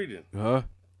on the tree then? Huh?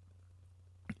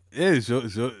 Yeah, so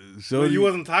Well, you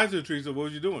wasn't tied to the tree, so what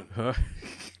was you doing? Huh?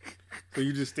 So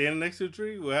you just standing next to the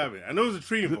tree? What happened? I know there's a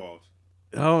tree involved.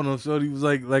 I don't know. So he was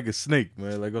like a snake,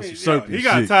 man, like on some Yo, serpent he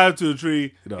got shit. tied up to a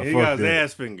tree, No, and he fuck got his that.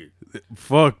 ass fingered.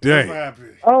 Fuck That's what that.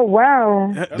 happened. Oh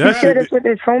wow! That You shared this shit. with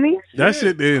his homies? That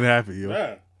shit didn't happen, yo.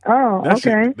 Yeah. Oh, That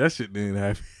okay. shit. That shit didn't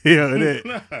happen. Yeah,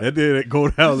 that didn't go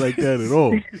down like that at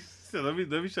all. said, let me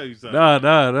show you something.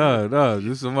 Nah.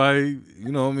 Just somebody,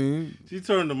 you know what I mean? She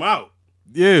turned them out.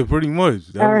 Yeah, pretty much.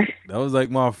 That was like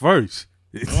my first.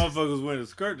 The motherfucker was wearing a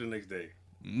skirt the next day.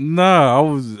 Nah, I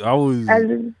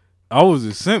was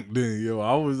a simp then, yo.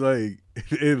 I was like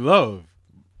in love.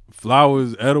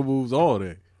 Flowers, edibles, all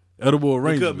that. Edible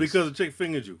arrangements. Because the chick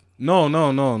fingered you. No.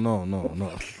 Hell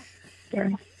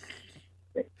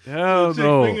the chick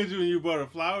no. fingered you and you bought her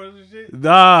flowers and shit?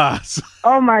 Nah.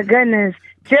 Oh my goodness.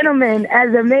 Gentlemen,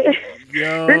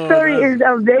 this story is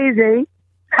amazing.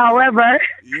 However, I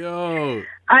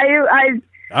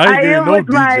am no with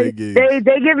my DJ gigs.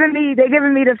 they giving me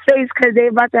the face because they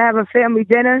about to have a family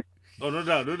dinner. Oh, no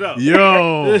doubt.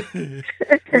 Yo.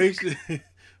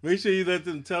 Make sure you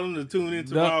tell them to tune in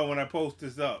tomorrow when I post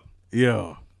this up.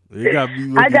 Yo. They got me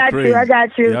looking crazy. I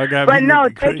got you. But no,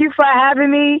 thank you for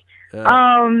having me.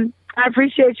 I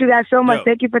appreciate you guys so much.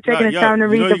 Thank you for taking the time to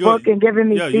read the book and giving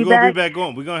me feedback. You're going to be back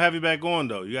on. We're going to have you back on,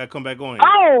 though. You got to come back on here.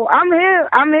 Oh, I'm here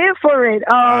for it.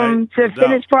 To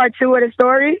finish part 2 of the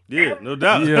story. Yeah, no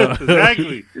doubt. Yeah.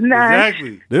 Exactly.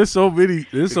 Exactly. There's so many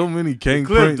King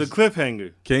Prince. The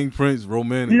cliffhanger. King Prince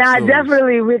romantic stories.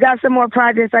 Definitely. We got some more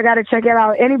projects. I got to check it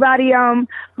out. Anybody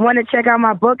want to check out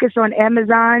my book? It's on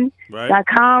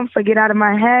Amazon.com. For Get Out of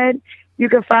My Head. You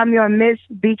can find me on Miss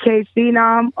BK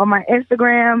Phenom on my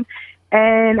Instagram.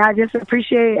 And I just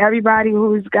appreciate everybody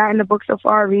who's gotten the book so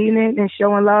far, reading it and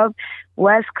showing love.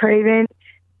 Wes Craven,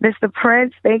 Mr.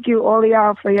 Prince, thank you all of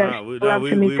y'all for your love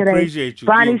to me today. We appreciate you.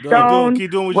 Bonnie Stone,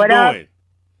 keep doing what you're doing.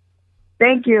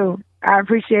 Thank you. I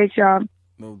appreciate y'all.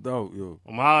 No doubt, yo.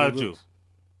 I'm holler at you.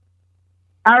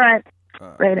 All right.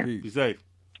 Later. Be safe.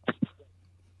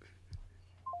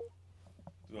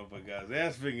 Guys,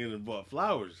 ass finger and bought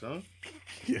flowers, huh?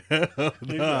 Yeah,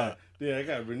 I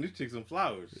gotta bring this chick some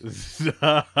flowers. This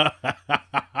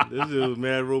is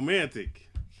mad romantic.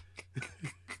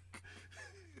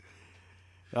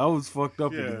 I was fucked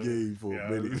up in the game for a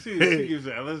minute. She gives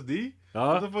LSD.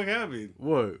 What the fuck happened?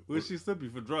 What? Where's she slipping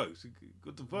for drugs?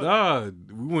 What the fuck? Nah,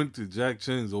 we went to Jack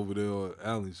Chin's over there on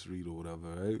Allen Street or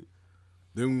whatever, right?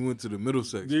 Then we went to the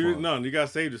Middlesex. No, you gotta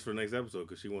save this for the next episode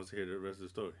because she wants to hear the rest of the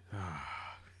story.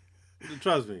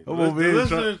 Trust me. The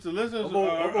listeners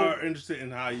are interested in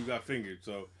how you got fingered.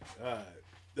 So, all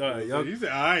right. You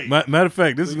said, all right. Matter of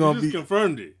fact, this is going to be... You just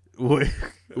confirmed it. Wait. I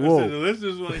said, the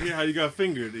listeners want to hear how you got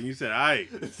fingered. And you said, all right.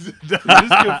 You just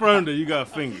confirmed that you got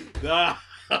fingered.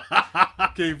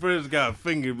 King Prince got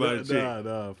fingered by a chick.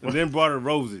 And then brought her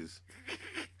roses.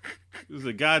 He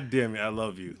said, God damn it, I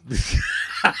love you.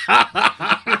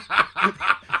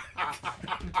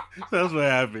 That's what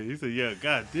happened. He said, "Yeah,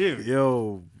 God damn it,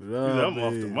 yo, I'm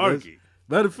off the market."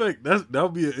 Matter of fact, that'll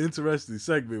be an interesting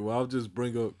segment where I'll just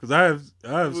bring up because I have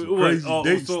some crazy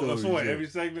date stories. So every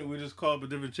segment we just call up a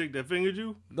different chick that fingered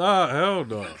you? Nah, hell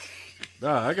no.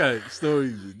 Nah, I got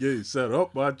stories getting set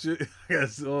up by chick. I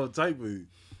got all type of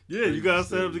you got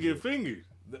set up to get fingered.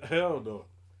 Hell no.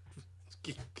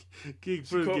 King Prince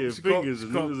getting fingers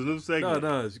is a new segment.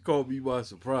 Nah, she caught me by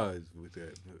surprise with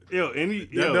that.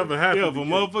 That never happened. If a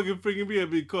motherfucking fingered me,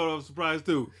 I'd be caught off surprise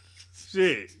too.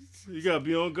 Shit, you gotta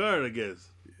be on guard, I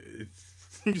guess.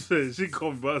 You said she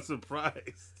caught me by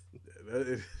surprise.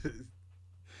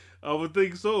 I would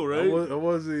think so, right? I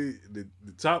wasn't. The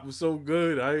top was so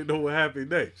good, I didn't know what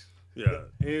happened next. Yeah,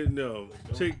 and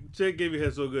chick gave you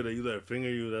head so good that you let her finger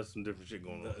you. That's some different shit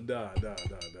going on. Nah.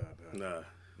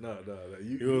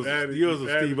 You was some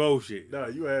Steve O shit. Nah,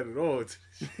 you added on to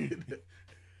the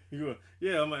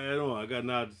shit. I'm gonna add on. I got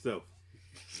knowledge itself.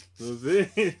 You know what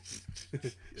I'm saying?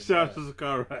 Shout out to the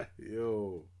car ride.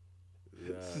 Yo.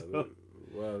 Let's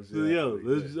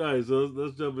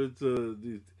jump into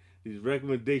these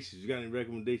recommendations. You got any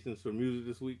recommendations for music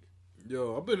this week?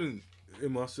 Yo, I've been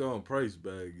in my Sean Price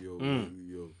bag, yo.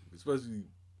 Especially,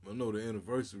 I know the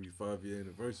 5-year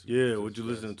anniversary. Yeah, what you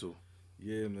listening to?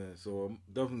 Yeah, man. So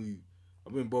I've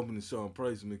been bumping the Sean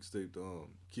Price mixtape,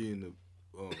 Key in the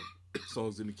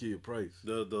songs in the Key of Price.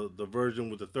 The version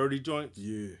with the 30 joints?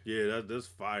 Yeah, that's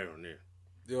fire on there.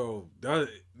 Yo,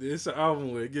 it's an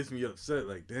album where it gets me upset.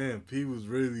 Like, damn, P was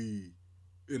really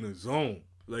in a zone.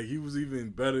 Like, he was even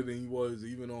better than he was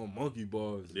even on Monkey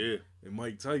Bars. Yeah. And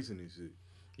Mike Tyson and shit.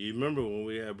 You remember when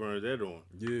we had Bernadette on?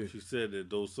 Yeah. She said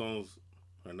that those songs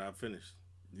are not finished.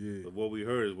 Yeah. But what we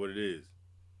heard is what it is.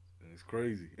 It's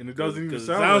crazy. And it doesn't even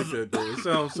sound like that, though. It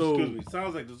sounds so... Excuse me. It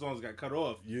sounds like the songs got cut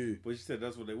off. Yeah. But she said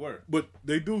that's what they were. But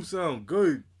they do sound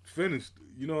good finished.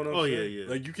 You know what I'm saying? Yeah.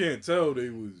 Like, you can't tell they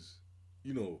was,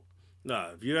 Nah,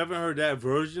 if you haven't heard that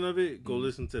version of it, go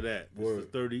listen to that.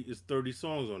 It's 30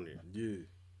 songs on there. Yeah.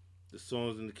 The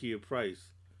songs in the Key of Price.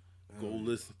 Go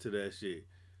listen to that shit.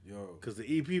 Yo. Because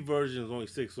the EP version is only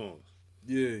 6 songs.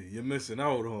 Yeah, you're missing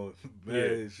out on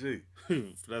bad shit.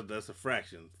 That's a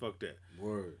fraction. Fuck that.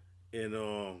 Word. And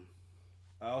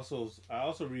I also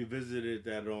revisited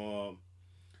that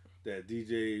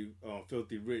DJ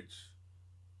Filthy Rich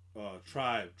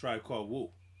Tribe Called Woo.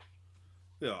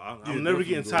 Yo, I'm never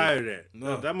getting tired of that.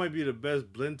 No. That might be the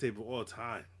best blend tape of all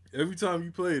time. Every time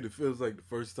you play it, it feels like the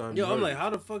first time. Yo, I'm like, how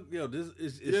the fuck? Yo, this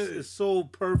is it's so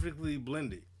perfectly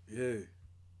blended. Yeah.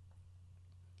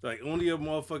 Like only a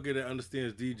motherfucker that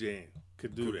understands DJing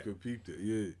could do that. Could peep that.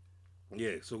 Yeah.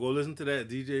 Yeah. So go listen to that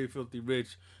DJ Filthy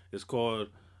Rich. It's called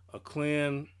A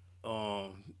Clan.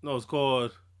 It's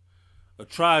called A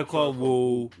Tribe Called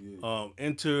Woo. Yeah.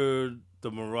 Enter the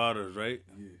Marauders, right?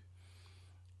 Yeah.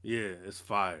 Yeah, it's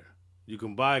fire. You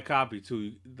can buy a copy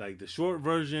too. Like the short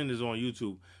version is on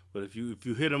YouTube, but if you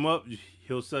hit him up,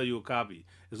 he'll sell you a copy.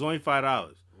 It's only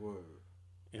 $5. Word.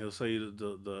 And he'll sell you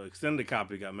the extended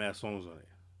copy. Got mad songs on it.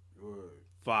 Word.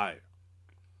 Fire.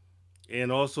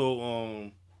 And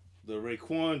also the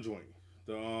Raekwon joint,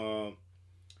 the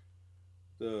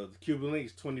Cuban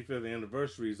Links 25th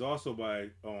anniversary is also by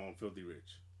Filthy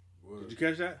Rich. Word. Did you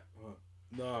catch that?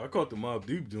 Nah, I caught the Mobb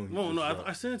Deep joint. No,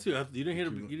 I sent it to you. You didn't hear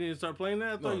you didn't start playing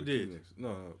that? I thought you did.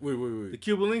 No, wait. The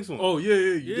Cuban Links one. Oh yeah,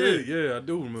 you did. Yeah, I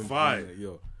do remember. Fire. That.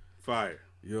 Yo. Fire.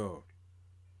 Yo.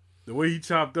 The way he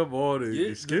chopped up all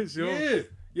the skits, yo. Yeah.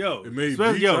 Yo, it made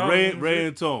Ray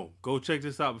and Tone. Go check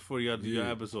this out before y'all do your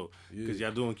episode. Because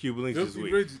y'all doing Cuban Links this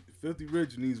week. Filthy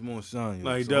Rich needs more shine. Yo.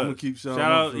 No, he does. I'm gonna keep shining.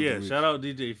 Shout out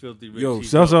DJ Filthy Rich. Yo,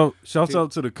 shouts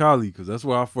out to the Cali, because that's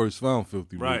where I first found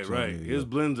Filthy Rich. Right. His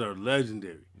blends are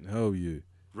legendary. Hell yeah.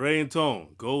 Ray and Tone,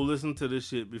 go listen to this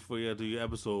shit before y'all do your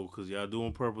episode, because y'all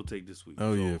doing Purple Take this week.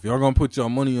 Oh yeah. If y'all gonna put y'all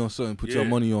money on something, put your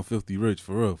money on Filthy Rich,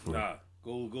 for real. Nah,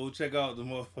 go check out the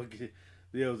motherfucking.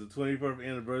 Yeah, it was the 21st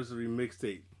anniversary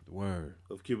mixtape. Word.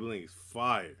 Of Cuban Links.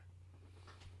 Fire.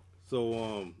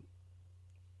 So,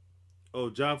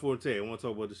 John Forte, I want to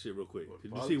talk about this shit real quick.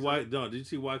 Did you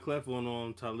see Wyclef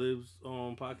on Talib's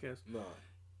podcast? Nah.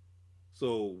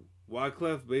 So,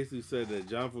 Wyclef basically said that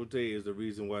John Forte is the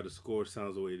reason why the score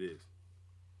sounds the way it is.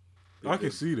 I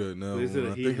can see that now. They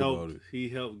said he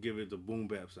helped give it the boom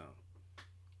bap sound.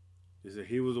 They said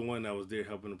he was the one that was there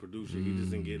helping the producer. He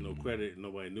just didn't get no credit.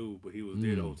 Nobody knew, but he was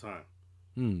there the whole time.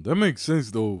 That makes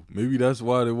sense, though. Maybe that's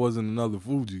why there wasn't another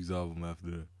Fugees album after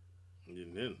that.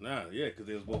 Because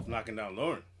they was both knocking down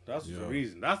Lauren. That's the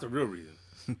reason. That's the real reason.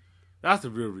 That's the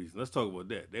real reason. Let's talk about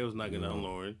that. They was knocking down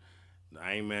Lauren.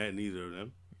 I ain't mad at neither of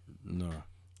them. Nah.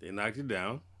 They knocked it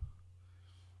down.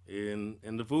 In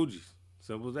the Fugees.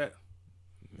 Simple as that.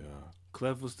 Yeah.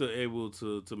 Clef was still able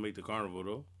to make the carnival,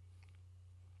 though.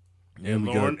 And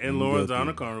Lauren's on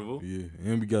the carnival. Yeah,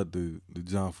 and we got the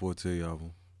John Forte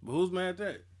album. But who's mad at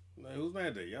that? Like, who's mad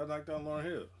at that? Y'all knocked down Lauryn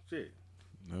Hill. Shit.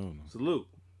 No. Salute.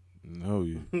 No,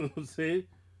 yeah. You know what I'm saying?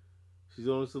 She's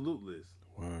on the salute list.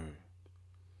 Word.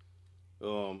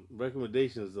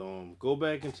 Recommendations. Go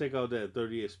back and check out that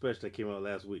 38 special that came out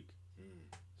last week.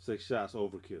 6 Shots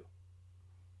Overkill.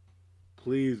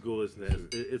 Please go listen to that.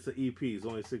 It's an EP. It's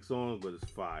only 6 songs, but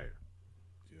it's fire.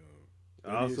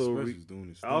 I also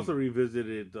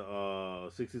revisited the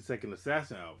 60-Second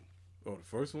Assassin album. Oh, the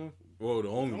first one? Oh, the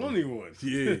only one.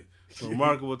 Yeah.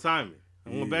 Remarkable Timing.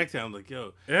 I went back to him, like,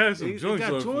 yo. It had some joints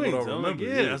on it from what I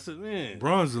remember. I said, man.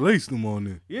 Bronze laced them on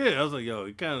there. Yeah, I was like, yo,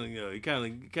 he kind of got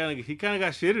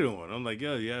shitted on. I'm like,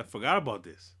 yo, I forgot about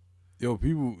this. Yo,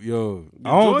 people, I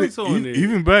don't think,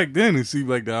 even back then, it seemed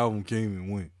like the album came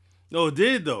and went. No, it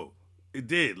did, though. It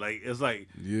did. Like, it's like,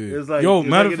 yo,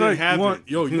 matter of fact,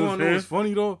 you want to know what's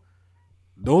funny, though?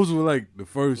 Those were like the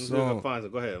first songs.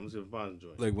 Go ahead. I'm just going to find the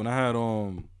joint. Like when I had,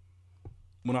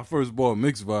 when I first bought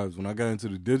Mix Vibes, when I got into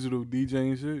the digital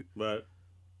DJing shit, right?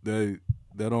 That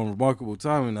on Remarkable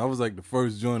Timing, that was like the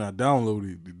first joint I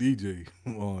downloaded the DJ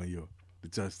on, to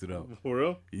test it out. For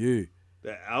real? Yeah.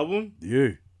 That album?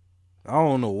 Yeah. I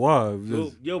don't know why.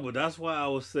 But that's why I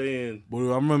was saying.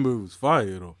 But I remember it was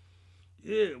fire though.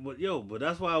 Yeah, but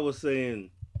that's why I was saying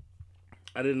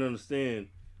I didn't understand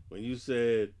when you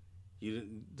said you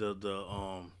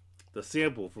the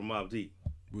sample from Mobb Deep.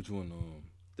 Which one?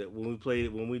 That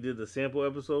when we did the sample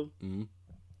episode, and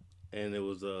it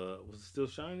was it Still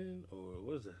Shining or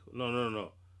what is that? No. I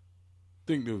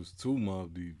think there was 2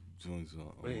 Mobb Deep joints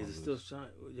on. Wait, is it Still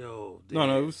Shining? Yo, damn.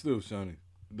 No, it was Still Shining.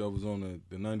 That was on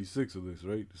the 96 list,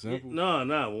 right? The sample? No.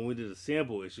 When we did the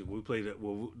sample issue, we played that.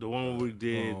 The one where we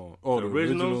did the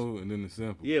original and then the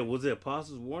sample. Yeah, was it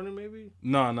Apostles Warning maybe?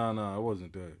 No, it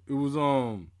wasn't that. It was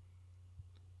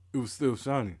Still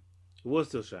Shining. It was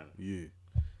Still Shining. Yeah.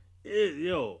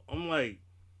 I'm like,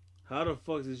 how the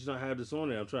fuck did you not have this on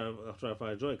there? I'm trying to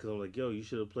find a joint because I'm like, yo, you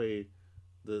should have played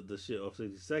the shit off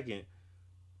 62nd,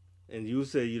 and you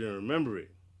said you didn't remember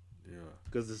it. Yeah.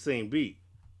 Because it's the same beat,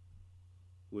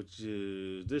 which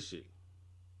is this shit.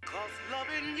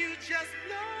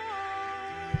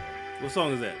 What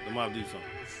song is that? The Mobb Deep song.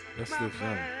 That's still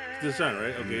shining. Still Shining,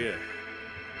 right? Okay, yeah.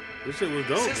 This shit was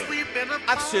dope, though.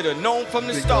 I should have known from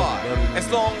the start.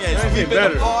 As long as That we've ain't been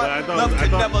better, apart, but love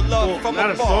could never love well, from not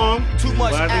a afar. song, Too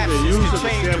much but I think the actions use can of the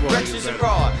change sample directions is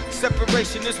abroad.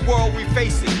 Separation, this world we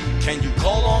facing. Can you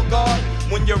call on God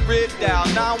when you're rid? Dial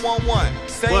 911.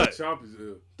 Say But Chop is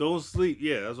ill. Don't Sleep,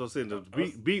 yeah, that's what I'm saying.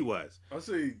 The beat wise. I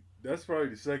say that's probably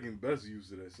the second best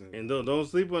use of that sample. And don't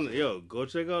sleep on go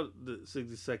check out the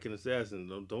 60-Second Assassin.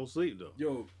 Don't sleep though.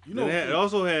 Yo, you Then know, it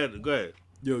also had, go ahead.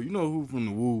 yo, you know who from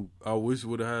the Wu? I wish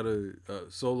would have had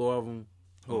a solo album.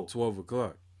 Who? 12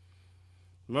 o'clock.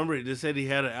 Remember, they said he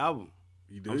had an album.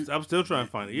 He did. I'm still trying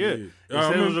to find it. Yeah, they I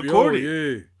said it was remember- recorded.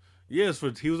 Yo, Yes,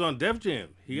 he was on Def Jam.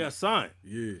 He got signed,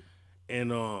 yeah.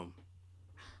 and I I'm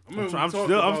remember we still-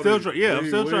 talked I'm about still it try- yeah, I'm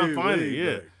still trying to find way it,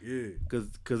 yeah. back. Yeah,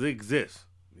 because it exists.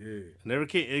 yeah, Never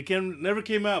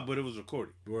came out, but it was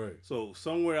recorded. right. So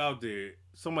somewhere out there,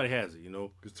 somebody has it,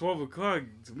 Because 12 o'clock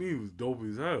to me was dope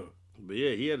as hell. But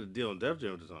yeah, he had a deal on Def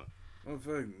Jam at the time. In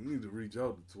fact, we need to reach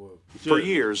out to 12. For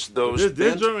years, those This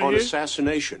bent joint on here?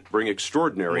 assassination bring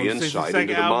extraordinary On the insight 62nd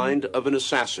into the album? mind of an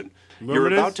assassin. Remember You're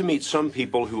this? about to meet some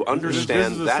people who this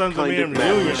understand is the that Sons of kind Man of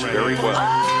reunion madness right very here.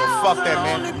 well. Fuck that,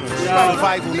 man. Yo,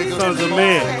 Survival, nigga. Sons of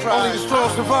Man. Only the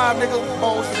strong survive, nigga.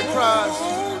 Moans and the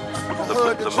cries.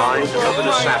 The mind of an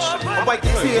assassin. I wipe the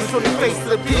tears from the face of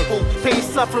the people. Pain,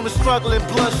 suffering, struggle, and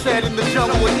bloodshed in the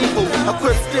jungle of evil.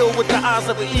 Equipped still with the eyes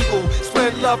of an eagle.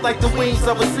 Spread love like the wings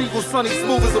of a seagull. Sunny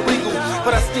smooth as a regal.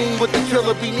 But I sting with the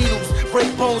killer bee needles.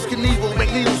 Break bones, Knievel.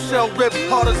 Make needles shell rip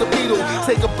hard as a beetle.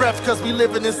 Take a breath cause we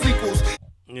living in sequels.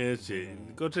 Yeah,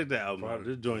 shit. Go check that album out.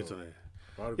 There's joints on there.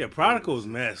 Prodigal. Yeah, Prodigal's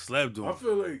mad slept I on.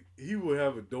 feel like he would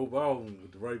have a dope album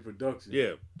with the right production.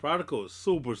 Yeah, Prodigal is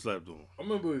super slept on. I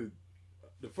remember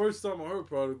the first time I heard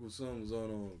Prodigal song was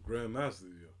on Grandmaster.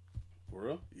 Yo. For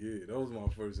real? Yeah, that was my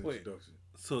first Wait. introduction.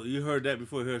 So you heard that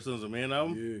before you heard Sons of Man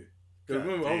album? Yeah. Cause God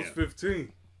remember, I was damn.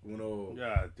 15 when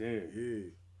God damn. yeah.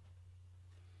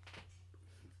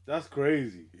 That's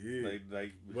crazy. Yeah. Like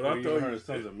But before I you thought heard you-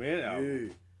 Sons of Man album.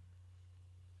 Yeah.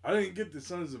 I didn't get the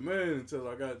Sons of Man until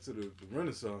I got to the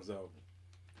Renaissance album.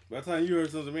 By the time you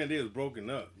heard Sons of Man, they was broken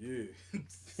up. Yeah.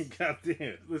 God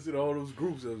damn. Listen to all those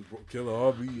groups that was Killer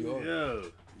RB. Yeah.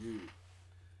 Yeah.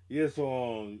 Yeah,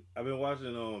 so I've been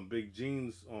watching Big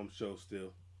Gene's show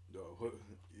still.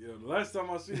 Yeah, the last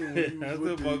time I seen him when I he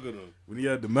still was fuck with him. when he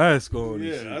had the mask on. and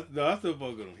Yeah, shit. I still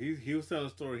fuck with him. He was telling a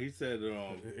story. He said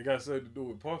It got something to do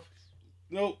with Puff.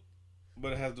 nope,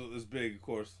 but it has to. It's big, of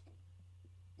course.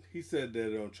 He said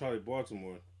that Charlie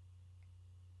Baltimore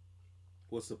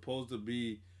was supposed to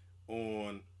be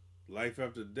on Life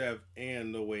After Death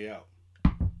and No Way Out.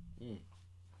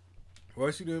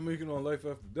 Why she didn't make it on Life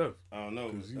After Death? I don't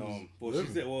know. 'Cause he was Well, she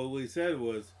living. said. Well, what he said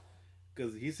was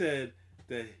because he said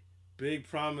that Big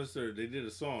promised her. They did a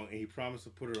song, and he promised to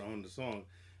put her on the song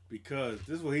because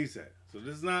this is what he said. So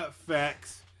this is not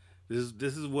facts.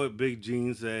 This is what Big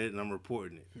Gene said, and I'm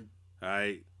reporting it. All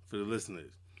right, for the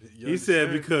listeners. You He said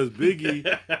understand? because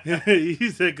Biggie.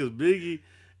 He said because Biggie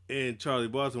and Charlie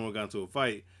Baltimore got into a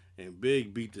fight, and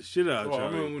Big beat the shit out of Oh, I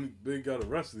Charlie. remember when Big got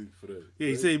arrested for that. Yeah,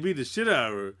 he right? said he beat the shit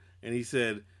out of her, and he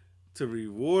said to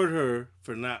reward her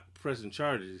for not pressing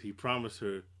charges, he promised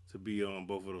her to be on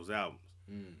both of those albums.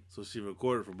 So she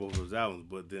recorded for both of those albums,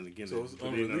 but then again, So it's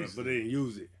but they unreleased. didn't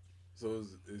use it. So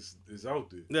it's out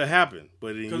there. That happened,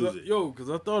 but they didn't use it. Because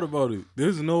I thought about it.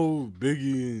 There's no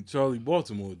Biggie and Charlie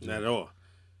Baltimore. joint. Not at all.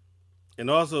 And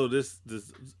also, this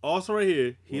also right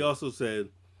here, he also said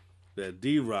that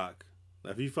D-Rock,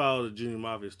 now if you follow the Junior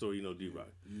Mafia story, you know D-Rock.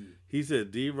 Yeah. He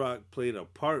said D-Rock played a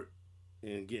part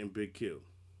in getting Big killed.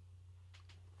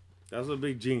 That's what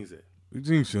Big Gene said. Big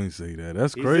Gene shouldn't say that.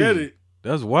 That's He crazy. said it.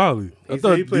 That's wildly. He I said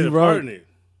thought he played a part in it.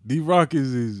 D-Rock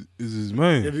is his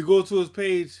man. If you go to his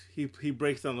page, he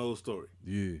breaks down the whole story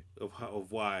Yeah.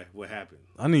 of what happened.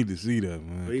 I need to see that,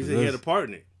 man. But he 'cause said he had a that's- part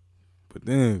in it. But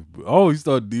then, I always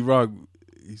thought D-Rock,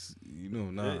 he's,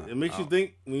 nah. It makes you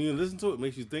think, when you listen to it, it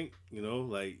makes you think,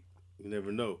 like, you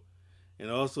never know. And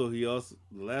also, the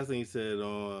last thing he said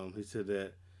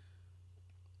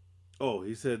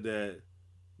that,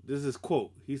 this is his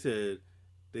quote. He said,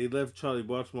 they left Charlie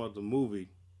Baltimore out the movie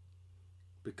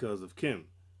because of Kim.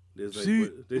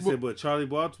 But Charlie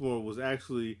Baltimore was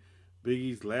actually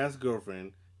Biggie's last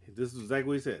girlfriend. This is exactly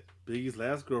what he said. Biggie's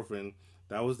last girlfriend.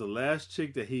 That was the last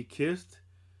chick that he kissed,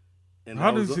 And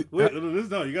How that was, does he? wait, this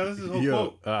no, you got this is whole Yo,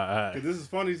 quote. all right. Cause this is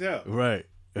funny as hell. Right.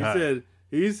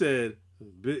 He said,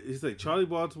 he's like, Charlie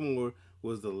Baltimore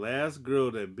was the last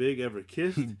girl that Big ever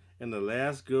kissed and the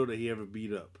last girl that he ever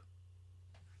beat up.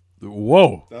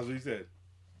 Whoa. That's what he said.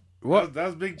 What?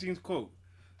 That's Big Gene's quote.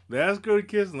 Last girl he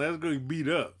kissed and last girl he beat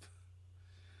up.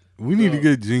 We need to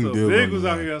get Gene So Deal. Big on was the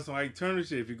out line. here on some Ike Turner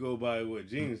shit if you go by what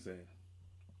Gene is saying.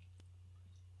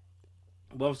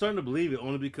 But I'm starting to believe it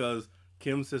only because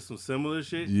Kim said some similar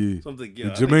shit. Yeah. Something,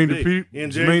 And Jermaine Dupri-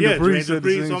 Jermaine Dupri said the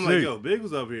Dupri. same So I'm like, shit. yo, Big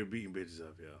was up here beating bitches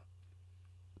up, yo.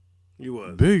 He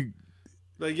was. Big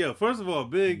Like, yo, first of all,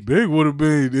 Big, would have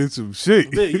been in some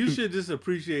shit. Big, you should just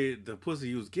appreciate the pussy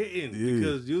you was getting Yeah.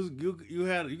 because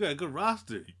you got a good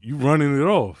roster. You running it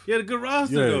off. You had a good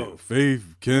roster Yeah, though.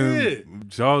 Faith, Kim, Yeah.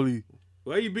 Charlie.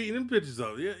 Why you beating them bitches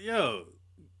up? Yeah, yo,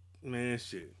 man,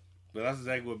 shit. But that's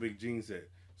exactly what Big Gene said.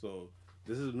 So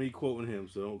this is me quoting him.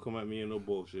 So don't come at me in no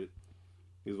bullshit.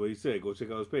 Here's what he said. Go check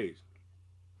out his page.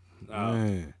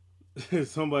 Man.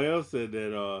 Somebody else said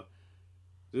that.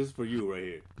 This is for you right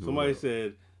here. Somebody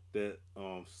said that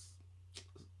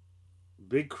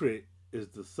Big Crit is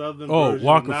the southern version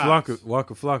of Nas.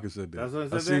 Waka Flocka said that. That's what I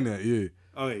said. I seen that, yeah.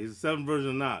 Okay, he's the southern version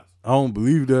of Nas. I don't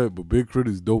believe that, but Big Crit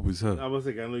is dope as hell. I was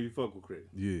thinking, I know you fuck with Crit.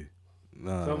 Yeah.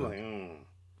 Nah. So I'm like,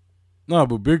 Nah,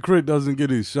 but Big Crit doesn't get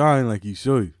his shine like he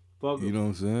should. fuck You him. know what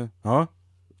I'm saying? Huh?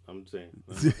 I'm saying.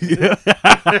 Yeah.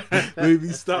 Maybe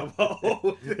stop.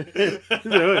 He said,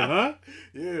 wait, huh?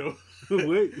 Yeah.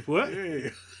 Wait, what? Yeah.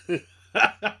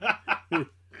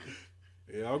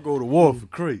 Yeah, I'll go to war for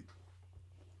Crit.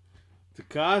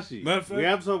 Tekashi. Matter of fact- We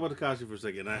have to talk about Tekashi for a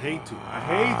second. I hate to.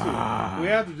 We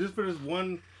have to just for this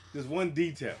one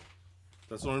detail.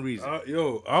 That's the only reason.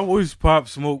 I wish Pop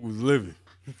Smoke was living.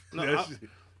 No,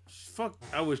 fuck.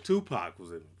 I wish Tupac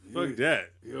was in it. Fuck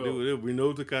that. Yo. We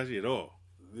know Tekashi at all.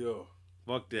 Yo.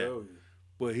 Fuck that. Hell yeah.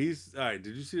 But he's all right.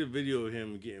 Did you see the video of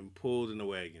him getting pulled in the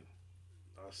wagon?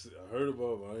 I heard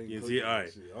about it. I ain't You clicking see, all right.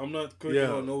 that shit. I'm not clicking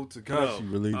Yo. on no Tekashi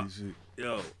related shit.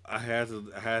 Yo, I had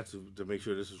to make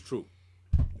sure this is true.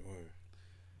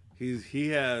 He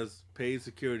has paid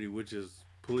security, which is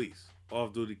police,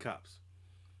 off-duty cops.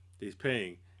 He's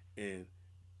paying, and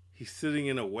he's sitting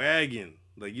in a wagon,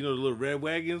 like you know the little red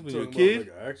wagons when you're a kid. Like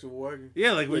an actual wagon?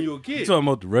 Yeah, like when you were a kid. You talking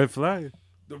about the red flag?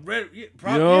 The red, Yo.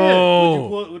 yeah. Would you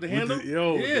pull it with the With handle? the-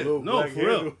 yo, with the yeah, little no, black for real.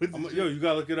 handle with the Yo, you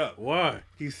gotta look it up. Why?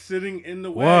 He's sitting in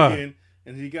the Why? wagon,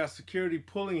 and he got security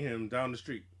pulling him down the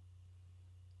street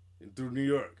and through New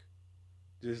York.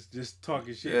 Just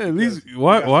talking shit. Yeah, at because least he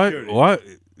why got security. why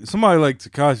somebody like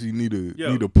Tekashi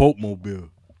need a Pope mobile.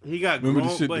 He got Remember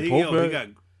grown, the shit but the he Pope had? got.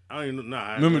 I don't even know. Nah, I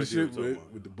have Remember no the idea shit what you're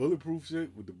talking with the bulletproof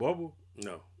shit with the bubble? about.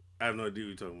 No, I have no idea what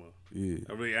you're talking about.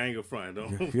 Yeah. I ain't gonna front.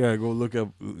 Don't. Yeah, go look up,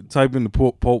 type in the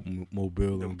Pope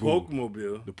mobile. The on Google. Poke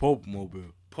mobile. The Pope mobile.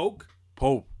 Poke.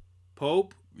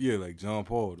 Pope. Yeah, like John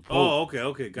Paul. The Pope. Oh,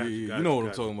 okay, gotcha. Yeah, you know what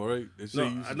I'm talking about, right? That shit No,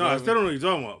 you used to no, I drive still in. don't know what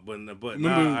you're talking about, but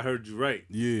Remember- now I heard you right.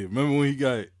 Yeah, remember when he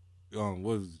got, what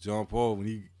was it, John Paul, when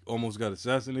he almost got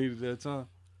assassinated that time?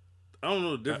 I don't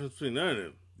know the difference between none of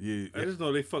them. Yeah. I just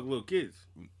know they fuck little kids.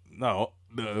 No,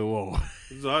 whoa.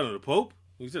 That's all I know. The Pope?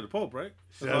 You said the Pope, right?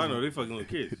 That's all I know. They fucking little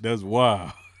kids. That's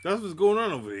wild. That's what's going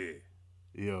on over there.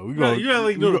 Yeah, we You gonna. act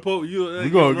like you know the Pope. You we like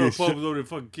you gonna know the get Pope shot. was over there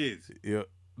fucking kids. Yeah,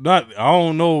 I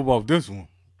don't know about this one.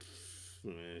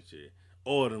 Man, shit.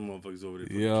 All them motherfuckers over there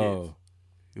fucking Yo,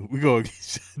 we gonna get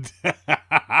shut down.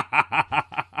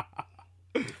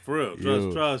 For real,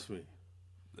 Yo. trust me.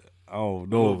 I don't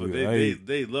know, But man.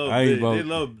 they love I ain't Big,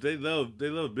 about- they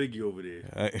love Biggie over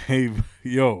there. Hey,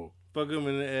 yo, Fuck him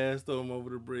in the ass, throw him over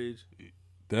the bridge.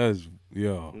 that's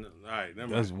yo. All right, never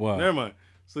mind. That's wild. Never mind.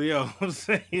 So yo, I'm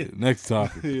saying Next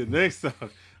topic. yeah, next time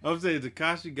I'm saying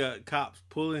Tekashi got cops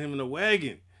pulling him in a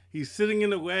wagon. He's sitting in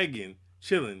the wagon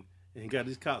chilling, and he got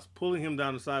these cops pulling him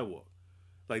down the sidewalk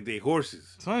like they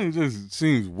horses. Something just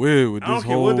seems weird with I this don't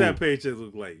care whole. what that paycheck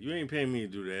look like. You ain't paying me to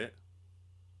do that.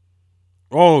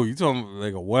 Oh, you talking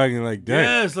like a wagon like that?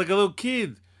 Yes, like a little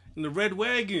kid in the red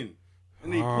wagon.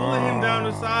 And they pulling him down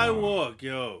the sidewalk,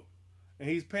 yo. And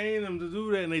he's paying them to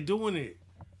do that, and they doing it.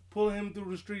 Pulling him through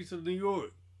the streets of New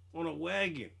York on a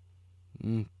wagon.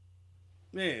 Mm.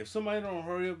 Man, if somebody don't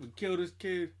hurry up and kill this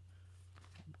kid,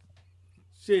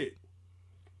 shit.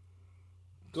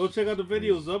 Go check out the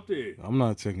videos up there. I'm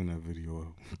not checking that video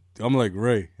out. I'm like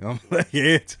Ray. I'm like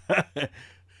anti.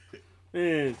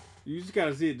 Man, you just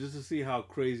gotta see it just to see how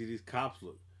crazy these cops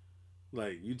look.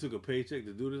 Like, you took a paycheck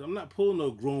to do this. I'm not pulling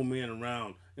no grown man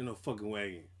around in no fucking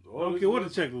wagon. I don't care what the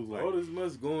check looks like. All this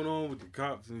mess going on with the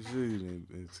cops and shit,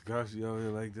 and Tekashi out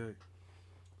here like that.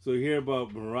 So you hear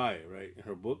about Mariah, right? In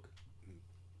her book.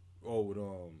 Oh, with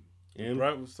And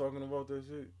Brat was talking about that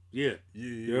shit. Yeah.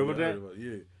 You heard about that?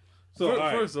 Yeah. So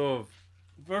First off,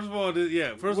 first of all,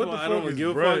 I don't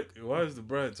give a Brat? fuck. Why is the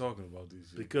Brat talking about this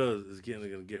shit? Because it's gonna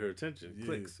get her attention. Yeah.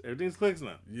 Clicks. Everything's clicks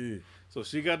now. Yeah. So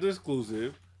she got the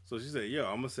exclusive. So she said, "Yo,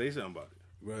 I'm gonna say something about it."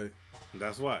 Right. And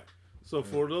that's why. So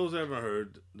for those that haven't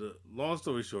heard, the long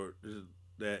story short is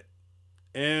that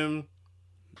M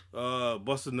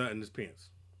busted a nut in his pants.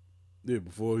 Yeah,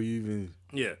 before he even.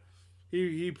 Yeah.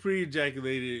 He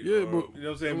pre-ejaculated. Yeah, but you know what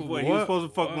I'm saying? Before what? he was supposed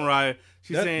to fuck Mariah.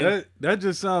 She's saying that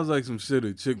just sounds like some shit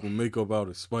a chick would make up out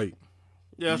of spite.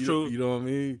 yeah, that's true. You know what I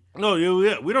mean? No,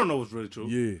 yeah, we don't know what's really true.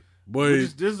 Yeah, but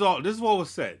this is what was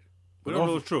said. We don't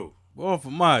know what's true. Off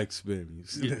of my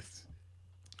experience,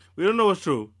 We don't know what's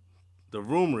true. The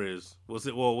rumor is what's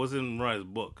in Mariah's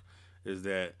book is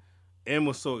that M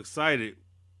was so excited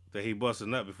that he busted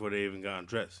a nut before they even got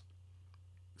undressed.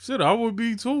 Shit, I would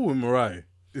be too with Mariah.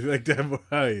 Like that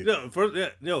Mariah. No,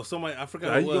 first, somebody I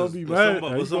forgot How who you it was. gonna be mad?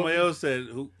 But somebody else said,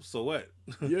 so what?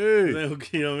 Yeah. You know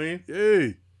what I mean? Yeah.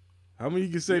 How many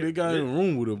you can say they got in a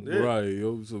room with a Mariah,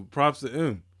 yo? So props to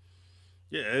M.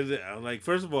 Yeah, like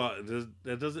first of all,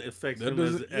 that doesn't affect him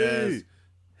as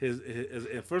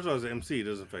first of all, as an MC, it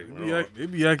doesn't affect him at all. They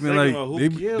be acting Second like of all, who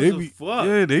gives a fuck?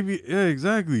 Yeah,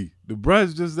 exactly. The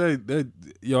Brat's just that.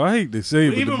 Yo, I hate to say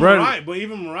it, Even but the Brat.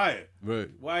 Mariah, Right.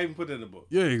 why even put that in the book?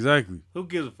 Yeah, exactly. Who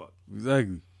gives a fuck?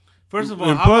 Exactly. First of all,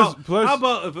 And how plus-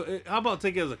 about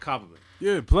take it as a compliment?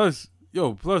 Yeah, plus You know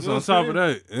on what I'm top of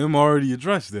that, M already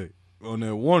addressed that on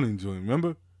that warning joint,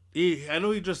 remember? I know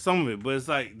he just some of it, but it's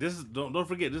like this is don't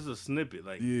forget this is a snippet.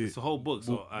 Like it's a whole book.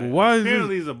 So But why is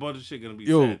apparently there's a bunch of shit gonna be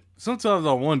Yo, said. sometimes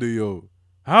I wonder,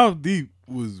 how deep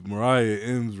was Mariah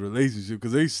and M's relationship?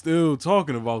 Because they still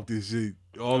talking about this shit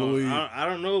all the way. I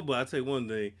don't know, but I tell you one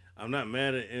thing, I'm not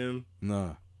mad at M.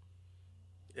 Nah.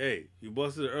 Hey, you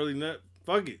busted an early nut,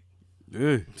 fuck it.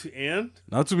 Yeah. And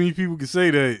Not too many people can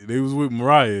say that they was with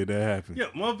Mariah that happened. yeah,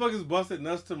 motherfuckers busted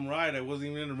nuts to Mariah that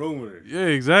wasn't even in the room with her. Yeah,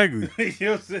 exactly. You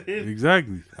know what I'm saying?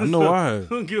 Exactly. I know I have.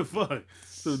 Don't give a fuck.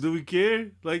 So do we care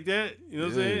like that? You know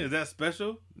what I'm saying? Is that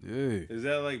special? Yeah. Is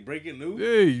that like breaking news?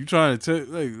 Yeah, you trying to tell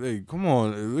like come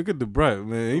on, look at the Brat,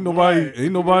 man.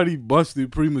 Ain't nobody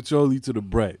busted prematurely to the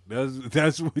Brat.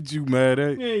 That's what you mad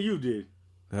at? Yeah, you did.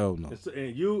 Hell no.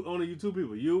 And only you two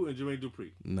people, you and Jermaine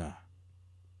Dupri. Nah.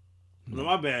 No,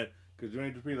 my bad, because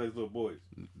Jermaine Dupri likes little boys.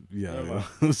 Yeah,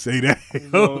 don't say that.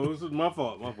 So this is my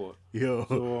fault. Yo.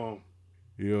 So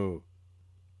Yo.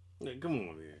 yeah, come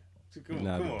on, man. Come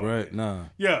Nah, on, the Brat, man. nah.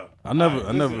 Yeah. I never.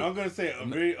 I'm gonna say a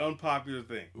very unpopular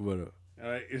thing. What up? All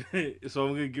right. So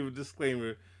I'm gonna give a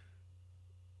disclaimer,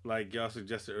 like y'all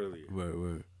suggested earlier.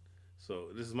 Word. So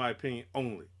this is my opinion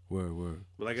only. Word.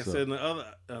 But like I said in the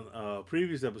other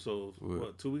previous episodes,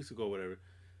 2 weeks ago, whatever,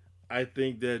 I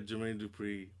think that Jermaine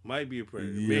Dupri might be a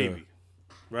predator, maybe,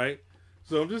 right?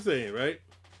 So I'm just saying, right?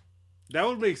 That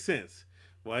would make sense.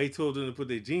 Why he told them to put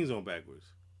their jeans on backwards?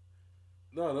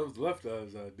 No, that was Left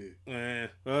Eye's idea.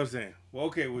 What I'm saying. Well,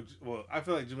 okay. Well, I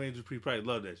feel like Jermaine Dupri probably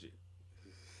loved that shit.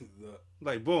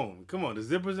 Like, boom, come on, the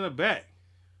zipper's in the back.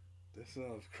 That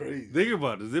sounds crazy. Think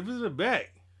about it, the zipper's in the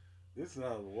back. This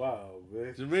sounds wild,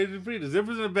 man. Jermaine Dupri, the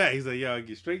zipper's in the back. He's like, yo, I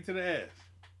get straight to the ass.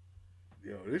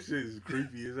 Yo, this shit is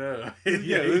creepy as hell.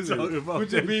 Yeah, listen, talking about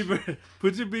put your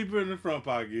beeper in the front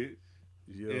pocket,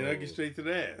 Yo. and I get straight to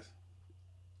the ass.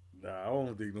 Nah, I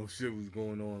don't think no shit was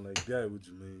going on like that with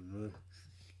Jermaine, man.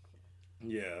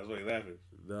 Yeah, that's why he laughing.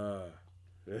 Nah,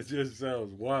 that just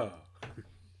sounds wild.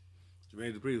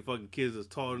 Jermaine Dupri, the fucking kids that's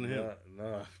taller than him.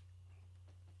 Nah.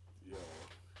 Yo.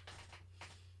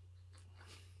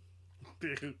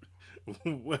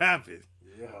 What happened?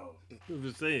 Yo. I'm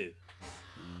just saying.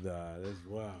 Nah, that's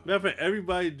wild. Matter of fact,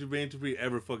 everybody Jermaine Dupri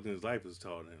ever fucked in his life is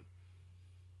taller than him.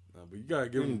 Nah, but you gotta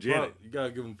give him Janet. props. You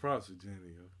gotta give him props for Janet,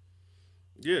 yo.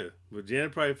 Yeah, but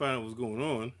Janet probably found out what's going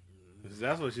on.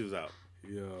 That's why she was out.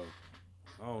 Yo,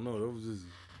 I don't know. That was just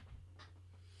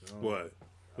What?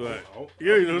 Yeah,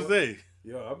 you know what I'm saying?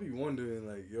 Yo, I be wondering,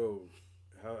 like, yo,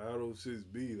 how those shits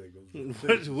be, like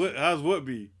those. How's what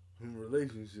be?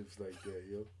 Relationships like that,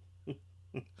 yo.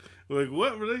 Like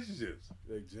what relationships?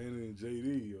 Like Janet and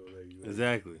JD, yo. Like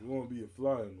exactly. You want to be a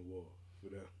fly on the wall for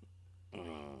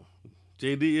them.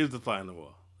 JD is the fly on the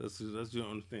wall. That's you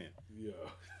don't understand. Yeah.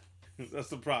 That's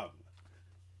the problem.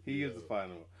 He is the fly on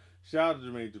the wall. Shout out to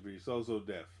Jermaine Dupri, so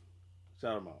deaf.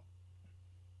 Shout him out.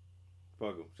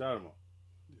 Fuck him. Shout him out.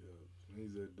 Yeah,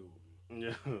 he's that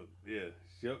dude. Yeah.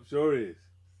 Sure is.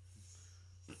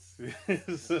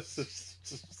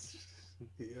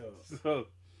 Yeah. So,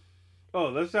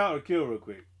 let's shout out Akil real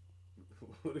quick.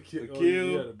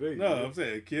 Akil. I'm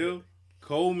saying Akil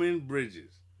Coleman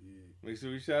Bridges. Yeah. Make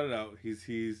sure we shout it out.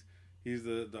 He's He's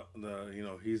the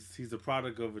he's the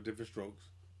product of a different strokes.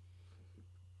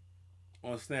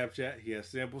 On Snapchat, he has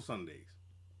sample Sundays,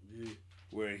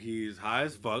 where he's high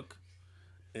as fuck,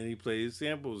 and he plays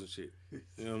samples and shit.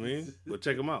 You know what I mean? But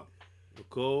check him out.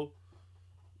 Cole.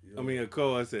 I mean,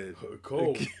 Cole. I said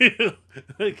Cole.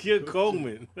 Kid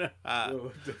Coleman.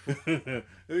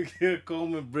 Kid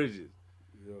Coleman Bridges.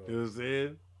 You know what I'm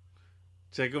saying?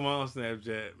 Check him out on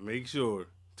Snapchat. Make sure.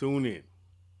 Tune in.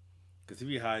 Because he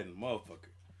be hiding the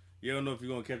motherfucker. You don't know if you're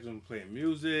going to catch him playing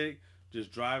music,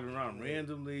 just driving around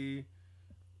randomly,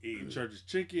 eating church's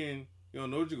chicken. You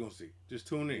don't know what you're going to see. Just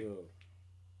tune in.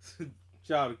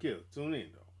 Shout out to Kill. Tune in,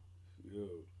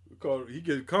 though. He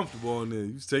get comfortable on there.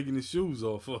 He was taking his shoes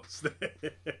off. That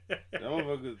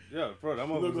motherfucker, that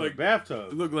motherfucker look like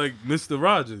bathtub. It looked like Mr.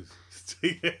 Rogers.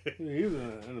 He was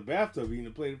in the bathtub eating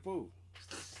a plate of food.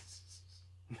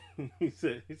 he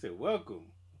said, welcome.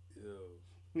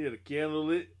 He had a candle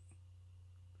lit.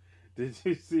 Did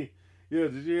you see?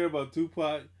 Did you hear about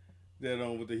Tupac? That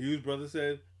what the Hughes brother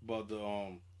said about the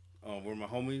where my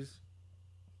homies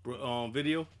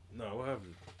video? No, what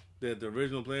happened? That the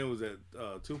original plan was that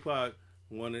Tupac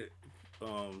wanted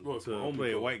to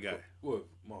play a white guy. What?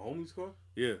 My homie's car?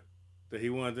 Yeah. That he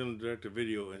wanted them to direct a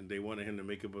video and they wanted him to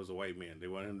make up as a white man. They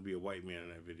wanted him to be a white man in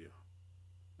that video.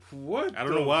 What? I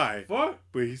don't know why. Fuck?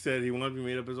 But he said he wanted to be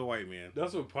made up as a white man.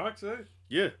 That's what Pac said?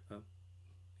 Yeah.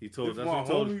 He told that's what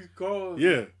he told homie's car.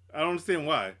 Yeah. I don't understand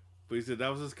why. But he said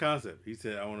that was his concept. He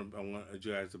said I want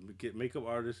you guys to get makeup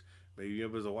artists, make you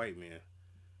up as a white man.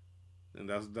 And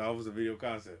that was the video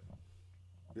concept.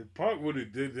 If Pac would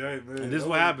have did that, man. And this is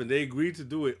what happened. They agreed to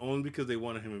do it only because they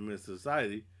wanted him in Minister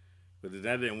Society, but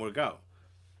that didn't work out.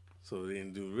 So they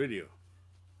didn't do the video.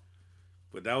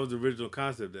 But that was the original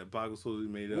concept that Pac was supposed to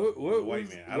be made up as a white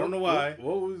man. I don't know why.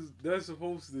 What was that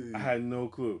supposed to be? I had no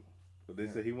clue. But they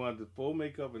said he wanted the full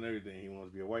makeup and everything. He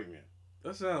wanted to be a white man.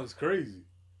 That sounds crazy.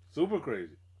 Super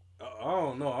crazy. I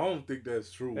don't know. I don't think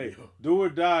that's true. Hey, Do or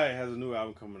Die has a new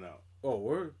album coming out. Oh,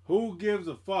 word? Who gives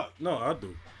a fuck? No, I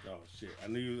do. Oh, shit. I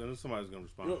knew somebody was going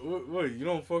to respond. Wait, you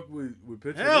don't fuck with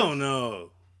Picture Hell no.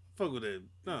 Fuck with that.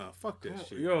 Nah, fuck that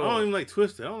shit. Yo. I don't even like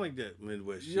Twisted. I don't like that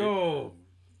Midwest shit. Yo,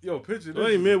 Picture the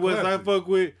only Midwest I fuck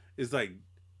with is like,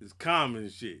 it's Common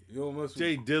and shit. You don't mess with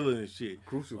Jay Dillon and shit.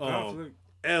 Crucial Conflict?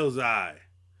 Elzai.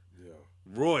 Yeah.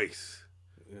 Royce.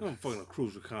 I don't fucking know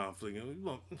Crucial Conflict.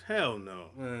 Hell no.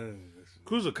 Man,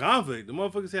 Crucial Conflict. The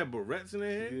motherfuckers have barrettes in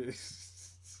their head. Yeah.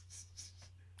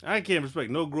 I can't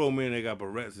respect no grown man that got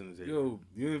barrettes in his head. Yo,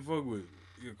 you didn't fuck with.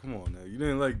 Yo, come on now. You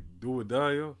didn't like Do or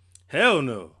Die, yo? Hell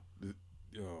no.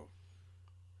 Yo.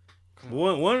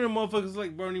 One of them motherfuckers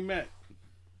like Bernie Mac.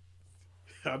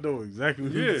 I know exactly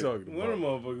what you're talking about. One of them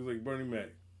motherfuckers like Bernie Mac.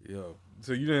 Yo.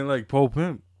 So you didn't like Poe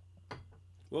Pimp?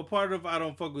 What part of I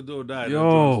don't fuck with Do or Die? Yo.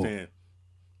 Don't you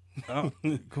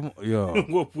understand? Come on,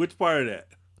 yo. Which part of that?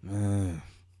 Man.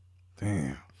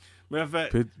 Damn. Matter of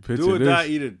fact, Do or Die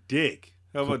eat a dick.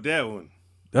 How about that one?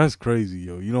 That's crazy,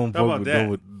 yo. You don't fuck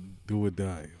with Do or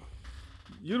Die, yo.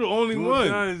 You the only one.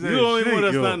 You the only one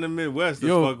that's not in the Midwest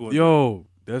that's fucking with. Yo,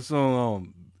 that's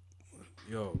on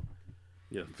yo.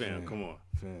 Yeah, fam, come on.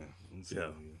 Fam. Yeah.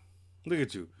 Look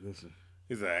at you. Listen.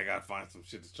 He's like, I gotta find some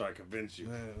shit to try to convince you.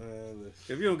 Man,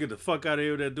 listen. If you don't get the fuck out of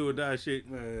here with that Do or Die shit,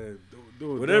 man,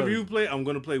 do whatever you play, I'm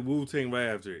gonna play Wu-Tang right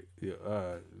after it. Yeah,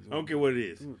 alright. I don't care what it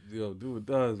is. Yo, Do or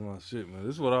Die is my shit, man.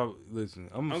 This is what listen.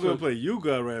 I'm gonna play You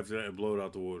Got right after that and blow it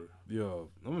out the water. Yo,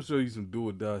 I'm gonna show you some Do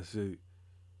or Die shit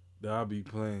that I be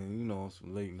playing, you know, on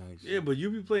some late night shit. Yeah, but you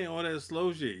be playing all that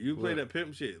slow shit. You play that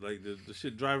pimp shit, like the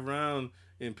shit drive around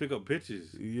and pick up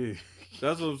bitches. Yeah.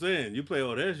 That's what I'm saying. You play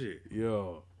all that shit.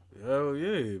 Yo. Hell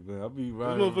yeah, man. I be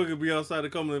riding. This motherfucker be outside the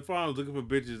Cumberland Farms looking for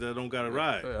bitches that don't got a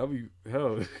ride. I be,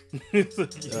 hell. You need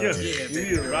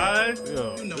a ride?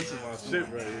 Yo, this is my shit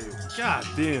right here. God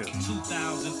damn.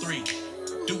 2003.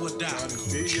 Do or Die.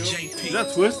 JP. Is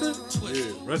that Twisted?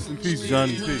 Yeah. Rest in peace,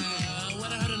 Johnny P.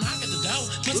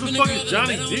 Who the fuck is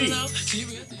Johnny D?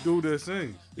 The dude that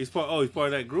sings. He's part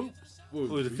of that group?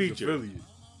 Or is it a feature? Affiliate.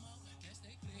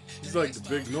 He's like the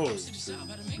Big Noise.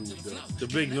 The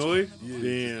Big Noise? Yeah.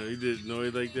 Damn, he did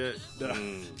noise like that? Nah.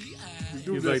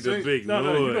 He's like the Big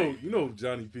Noise. You know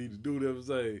Johnny P, the dude that was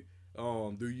like,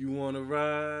 do you want to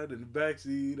ride in the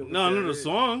backseat? No, I know the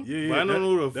song. Yeah, but I don't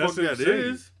know who the fuck that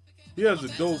is. He has a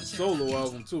dope solo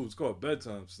album too. It's called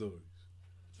Bedtime Stories.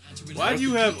 Why do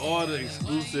you have all the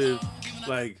exclusive,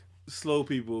 like, slow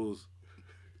people's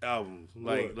albums?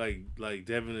 Like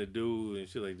Devin the Dude and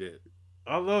shit like that.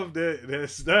 I love that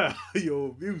style,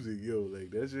 yo, music, yo,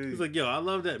 like that shit. It's like, yo, I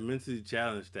love that mentally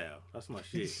challenged style. That's my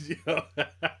shit.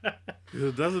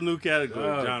 That's a new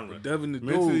category, genre. Devin the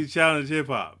Mentally Dude. challenged hip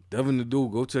hop. Devin the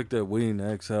Dude, go check that Waiting to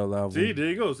Exhale album. See, there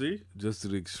you go. See, Just to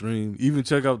the extreme. Even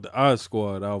check out the Odd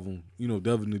Squad album. You know,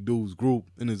 Devin the Dude's group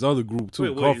and his other group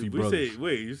too, Coffee Brothers.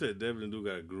 You said Devin and Dude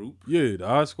got a group? Yeah, the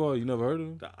Odd Squad. You never heard of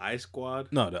them? The I Squad?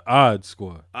 No, the Odd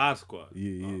Squad. Odd Squad.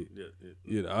 Yeah.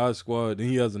 Yeah. The Odd Squad. Then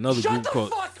he has another group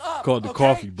called the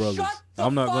Coffee Brothers.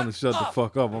 I'm not gonna shut the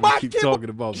fuck up. I'm gonna keep talking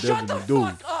about Devin the Dude.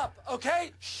 Shut the fuck up,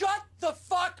 okay? Shut the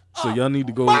fuck up. So y'all need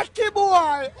to go. Monkey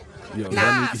boy. Yo,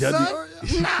 Nah, y'all sir.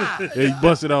 need, Nah. yeah, he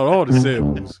busted out all the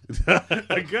samples.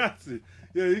 I got you.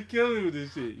 Yo, you killing me with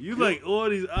this shit. You like all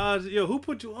these odds. Yo, who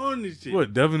put you on this shit?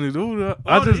 What, Devin the Dude?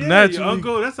 I Oh, just yeah, naturally. your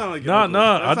uncle. That sound like your Nah, uncle.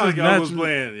 nah. That I sound just like your uncle was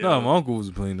naturally. playing. Nah, my uncle was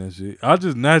playing that shit. I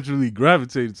just naturally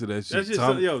gravitated to that shit. That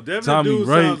shit. Devin Tommy the Dude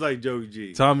Wright, sounds like Joey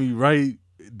G. Tommy Wright,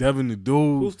 Devin the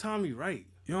Dude. Who's Tommy Wright?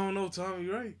 You don't know Tommy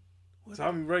Wright?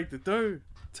 Tommy Wright the third.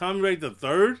 Tommy Wright the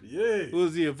third? Yeah. Who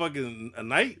is he? A fucking a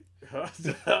knight?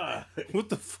 What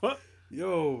the fuck?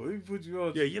 Yo, he put you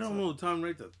on. Yeah, you don't know Tommy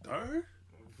Wright the third?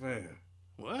 Man.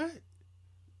 What?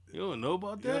 You don't know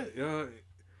about that? Yeah.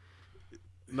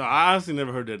 No, I honestly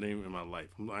never heard that name in my life.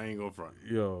 I ain't gonna front.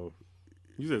 Yo.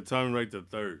 You said Tommy Wright the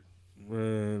third.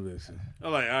 Man, listen.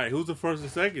 I'm like, all right, who's the first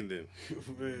and second then?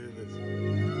 Man, listen.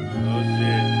 Oh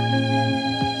shit.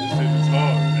 This shit is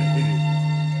hard,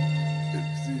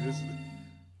 man. See, this is.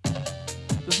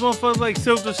 This motherfucker's like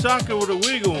Silk the Shocker with a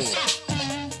wig on.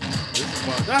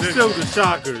 That's shit. Silk the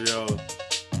Shocker, yo.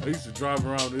 I used to drive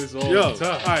around this all Yo, the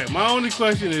time. all right, my only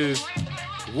question is,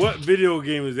 what video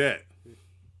game is that?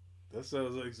 That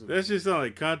sounds like some. That shit sound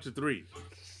like Contra 3.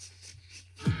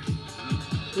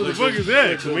 What the fuck is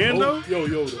that? Commando? Yo,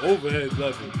 the overhead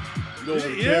level. You know,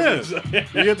 Yeah.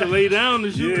 You have to lay down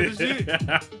and shoot Yeah. this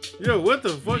shit. Yo, what the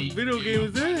fuck video game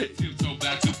is that? So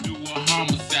back to do a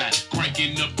homicide,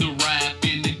 cranking up the ride,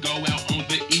 then to go out on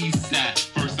the east side.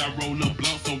 First I roll a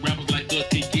blunt so rappers like us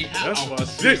can get out. That's my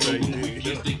So shit when right we there.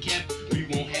 get the cap, we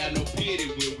won't have no pity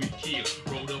when we kill.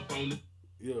 Rolled up on the.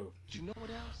 Yo. You know what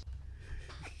else?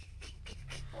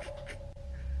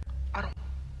 I don't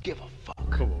give a fuck.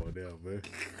 Come on now, man.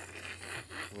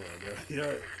 Come on now.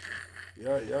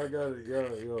 Y'all got it.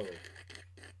 Yo.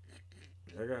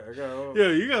 I got all. Yo,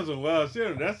 you got some wild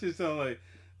shit. That shit sound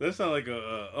like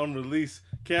a unreleased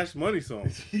Cash Money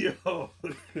song. Yo.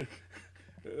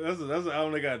 That's an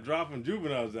album they got dropped from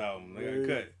Juvenile's album. They got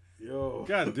cut. Yo.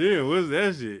 God damn, what's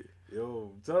that shit?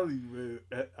 Yo, I'm telling you, man.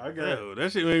 I got. Yo,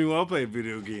 that shit made me want to play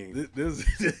video games. This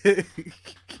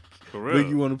For real. make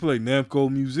you want to play Namco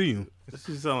Museum. That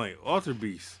shit sound like Alter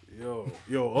Beast. Yo,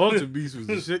 Alter Beast was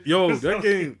the shit. Yo,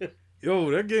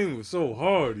 that game was so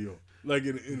hard, yo. Like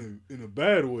in a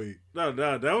bad way. No,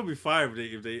 that would be fire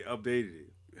if they updated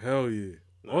it. Hell yeah.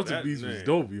 No, Alter that- Beast was man.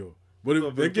 dope, yo. But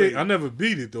Well, that game, I never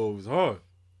beat it though. It was hard.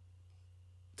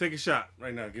 Take a shot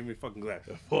right now. Give me a fucking glass.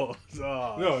 Oh,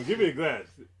 No, give me a glass.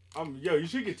 Yo, you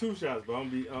should get 2 shots, but I'm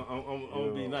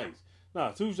gonna be nice.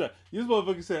 Nah, 2 shots. This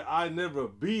motherfucker said I never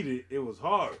beat it. It was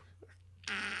hard.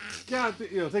 God,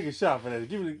 take a shot for that.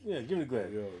 Give me the glass.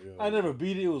 Yo. I never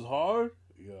beat it. It was hard.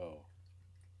 Yo.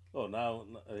 Oh, now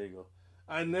there you go.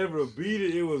 I never beat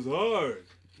it. It was hard.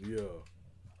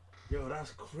 Yo,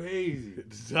 that's crazy.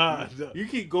 nah. You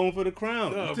keep going for the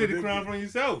crown. Nah, You but take the they- crown from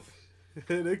yourself.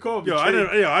 They called me. Yo,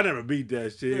 Cake. I never beat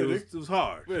that shit. Yeah, It was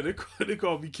hard. Man, they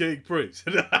called me Cake Prince.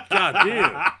 God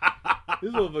damn.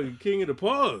 This motherfucking King of the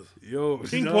Paws. Yo,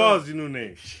 King nah. Paws your new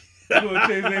name. You gonna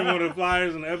change the name on the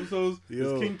flyers and the episodes?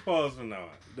 Yo. It's King Paws from now on.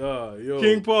 Nah, yo.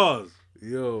 King Paws.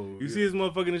 Yo. You see this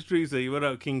motherfucker in the street say, what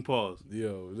up, King Paws?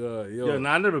 Yo. Yo,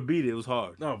 I never beat it. It was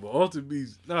hard. Nah, but Alter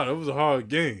Beast, that was a hard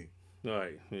game. All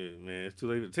right, yeah, man, it's too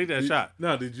late. Take that shot.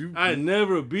 Nah, did you? I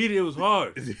never beat it. It was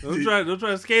hard. Don't try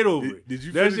to skate over it. Did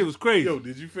you? That finish, shit was crazy. Yo,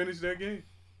 did you finish that game?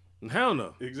 Hell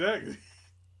no. Exactly.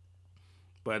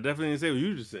 But I definitely didn't say what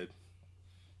you just said.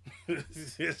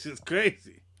 It's just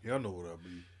crazy. Y'all know what I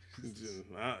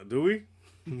mean. Do we?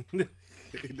 None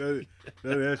of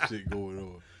that shit going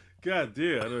on. God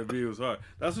damn, I never beat it was hard.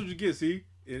 That's what you get, see?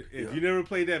 If you never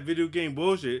played that video game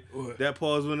bullshit, What? that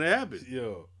pause wouldn't have happened.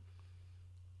 Yo.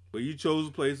 But you chose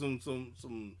to play some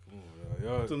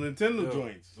Nintendo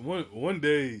joints. One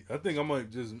day, I think I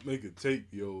might just make a tape,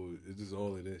 yo. It's just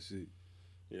all of that shit.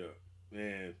 Yeah,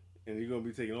 man. And you're gonna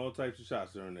be taking all types of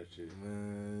shots during that shit.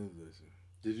 Man, listen.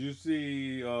 Did you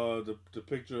see the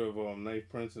picture of Knife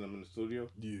Prince and them in the studio?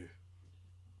 Yeah.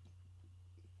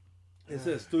 It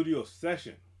says studio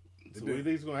session. So what do you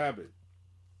think is gonna happen?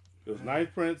 It was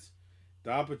Knife Prince,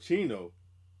 Don Pacino,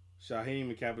 Shaheem,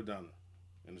 and Capadonna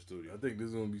in the studio. I think this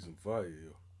is gonna be some fire,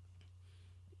 yo.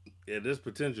 Yeah, there's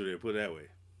potential there. Put it that way.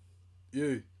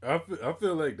 Yeah, I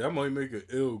feel like that might make an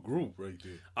ill group right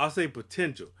there. I'll say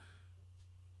potential.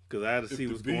 Because I had to see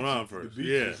what's going on first.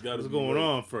 Yeah, what's going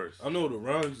on first. I know the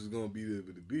rhymes is going to be there,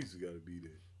 but the beats got to be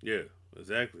there. Yeah,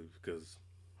 exactly. Because,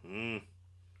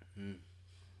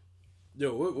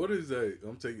 Yo, what is that?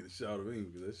 I'm taking a shot of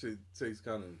ink because that shit tastes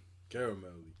kind of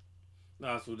caramelly.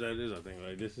 Nah, that's what that is, I think,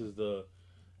 right? This is the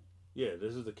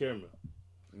caramel.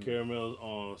 Caramel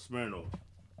on Smirnoff.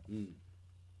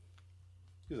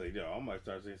 He's like, yo, I might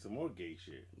start saying some more gay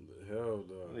shit. Hell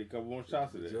no. I need a couple more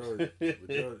shots of that.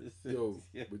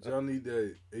 But y'all need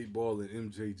that 8 Ball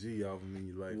and MJG album in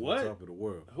your life What? on top of the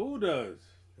world. Who does?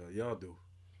 Y'all do.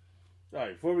 All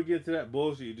right, before we get to that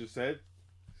bullshit you just said,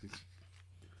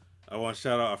 I want to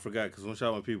shout out, I forgot, because I want to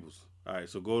shout out my peoples. All right,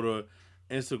 so go to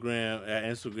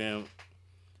Instagram,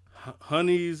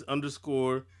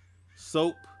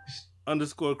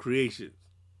 honeys_soap_creations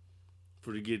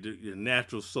for to get your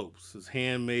natural soaps. It's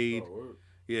handmade. Oh,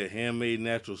 handmade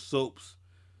natural soaps.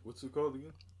 What's it called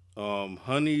again?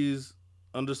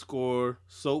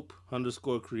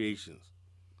 Honeys_soap_creations.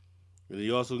 And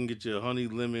you also can get your honey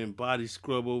lemon body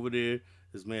scrub over there.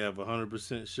 It's made out of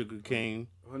 100% sugar cane.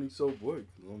 Honey soap what?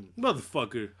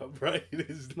 Motherfucker. Right,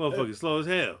 is that? Motherfucker slow as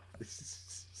hell.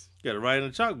 Got to write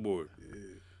on the chalkboard. Yeah.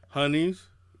 Honeys.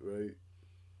 Right.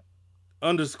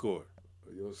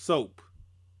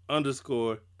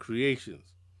 _soap_creations.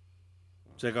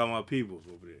 Check out my peoples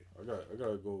over there. I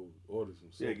gotta go order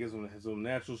some soap. Yeah, get some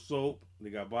natural soap. They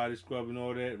got body scrub and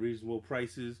all that. Reasonable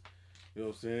prices. You know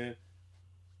what I'm saying?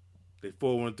 They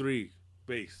 413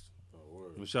 based.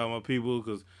 I'm shout out my people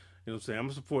because, you know what I'm saying,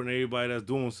 I'm supporting everybody that's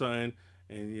doing something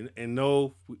and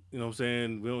know, you know what I'm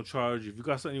saying, we don't charge. If you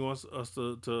got something you want us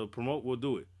to promote, we'll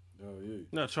do it. Oh, yeah.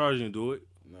 Not charging to do it.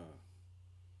 Nah.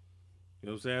 You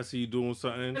know what I'm saying? I see you doing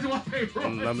something.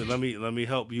 Let me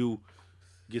help you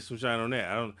get some shine on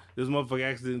that. This motherfucker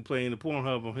accidentally playing the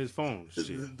Pornhub on his phone.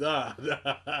 Shit. Nah,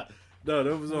 that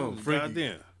was on Frankie.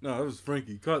 Goddamn. No, that was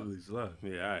Frankie Cutler's live.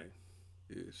 Yeah, all right.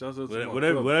 Yeah, shouts out to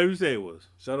whatever you say it was.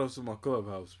 Shout out to my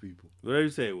Clubhouse people. Whatever you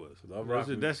say it was.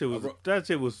 That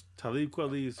shit was Talib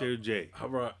Kweli and Sarah J.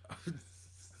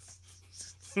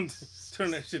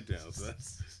 Turn that shit down, son.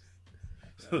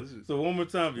 So one more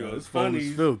time, yo. It's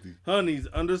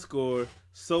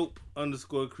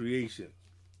honeys_soap_creation.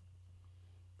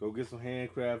 Go get some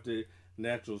handcrafted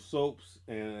natural soaps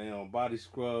and body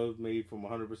scrubs made from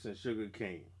 100% sugar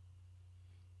cane.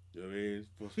 You know what I mean?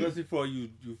 Especially for you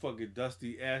fucking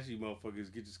dusty, ashy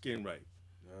motherfuckers, get your skin right.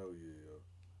 Hell yeah, yo.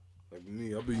 Like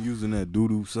me, I've been using that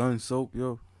Doo-Doo Sun soap,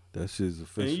 yo. That shit's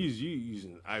official. And you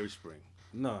using Irish Spring.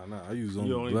 Nah, I use only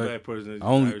You're the only black. black person that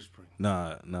uses Irish Spring.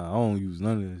 Nah, I don't use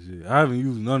none of that shit. I haven't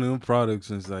used none of them products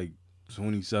since like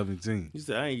 2017. You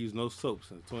said I ain't used no soap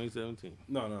since 2017.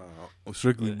 No.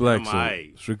 Strictly black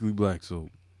soap. Strictly black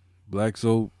soap. Black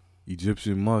soap,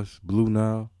 Egyptian musk, Blue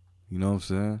Nile. You know what I'm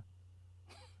saying?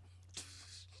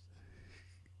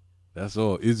 That's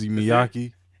all. Izzy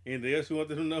Miyake. Anything else you want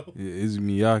them to know? Yeah, Izzy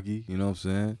Miyake. You know what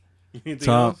I'm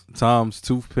saying? Tom's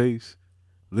toothpaste.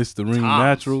 Listerine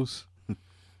Naturals.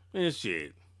 Man,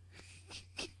 shit.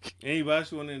 Anybody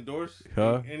you want to endorse?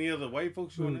 Huh? Any other white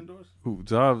folks you want to endorse? Who?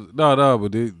 Tom's? No,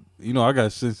 but they, I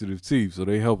got sensitive teeth, so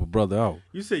they help a brother out.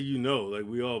 You say we know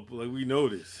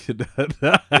this.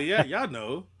 Yeah, y'all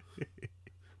know.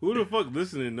 Who the fuck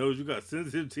listening knows you got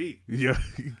sensitive teeth? Yeah.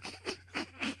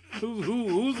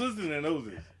 Who's listening that knows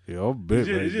this? Yeah, I'll bet.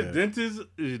 Is your dentist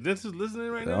listening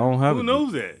right now? I don't have. Who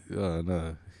knows that?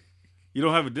 Nah. You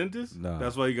don't have a dentist? Nah.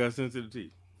 That's why you got sensitive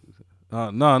teeth.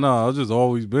 No. I've just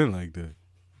always been like that.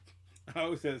 I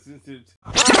always had sensitive teeth.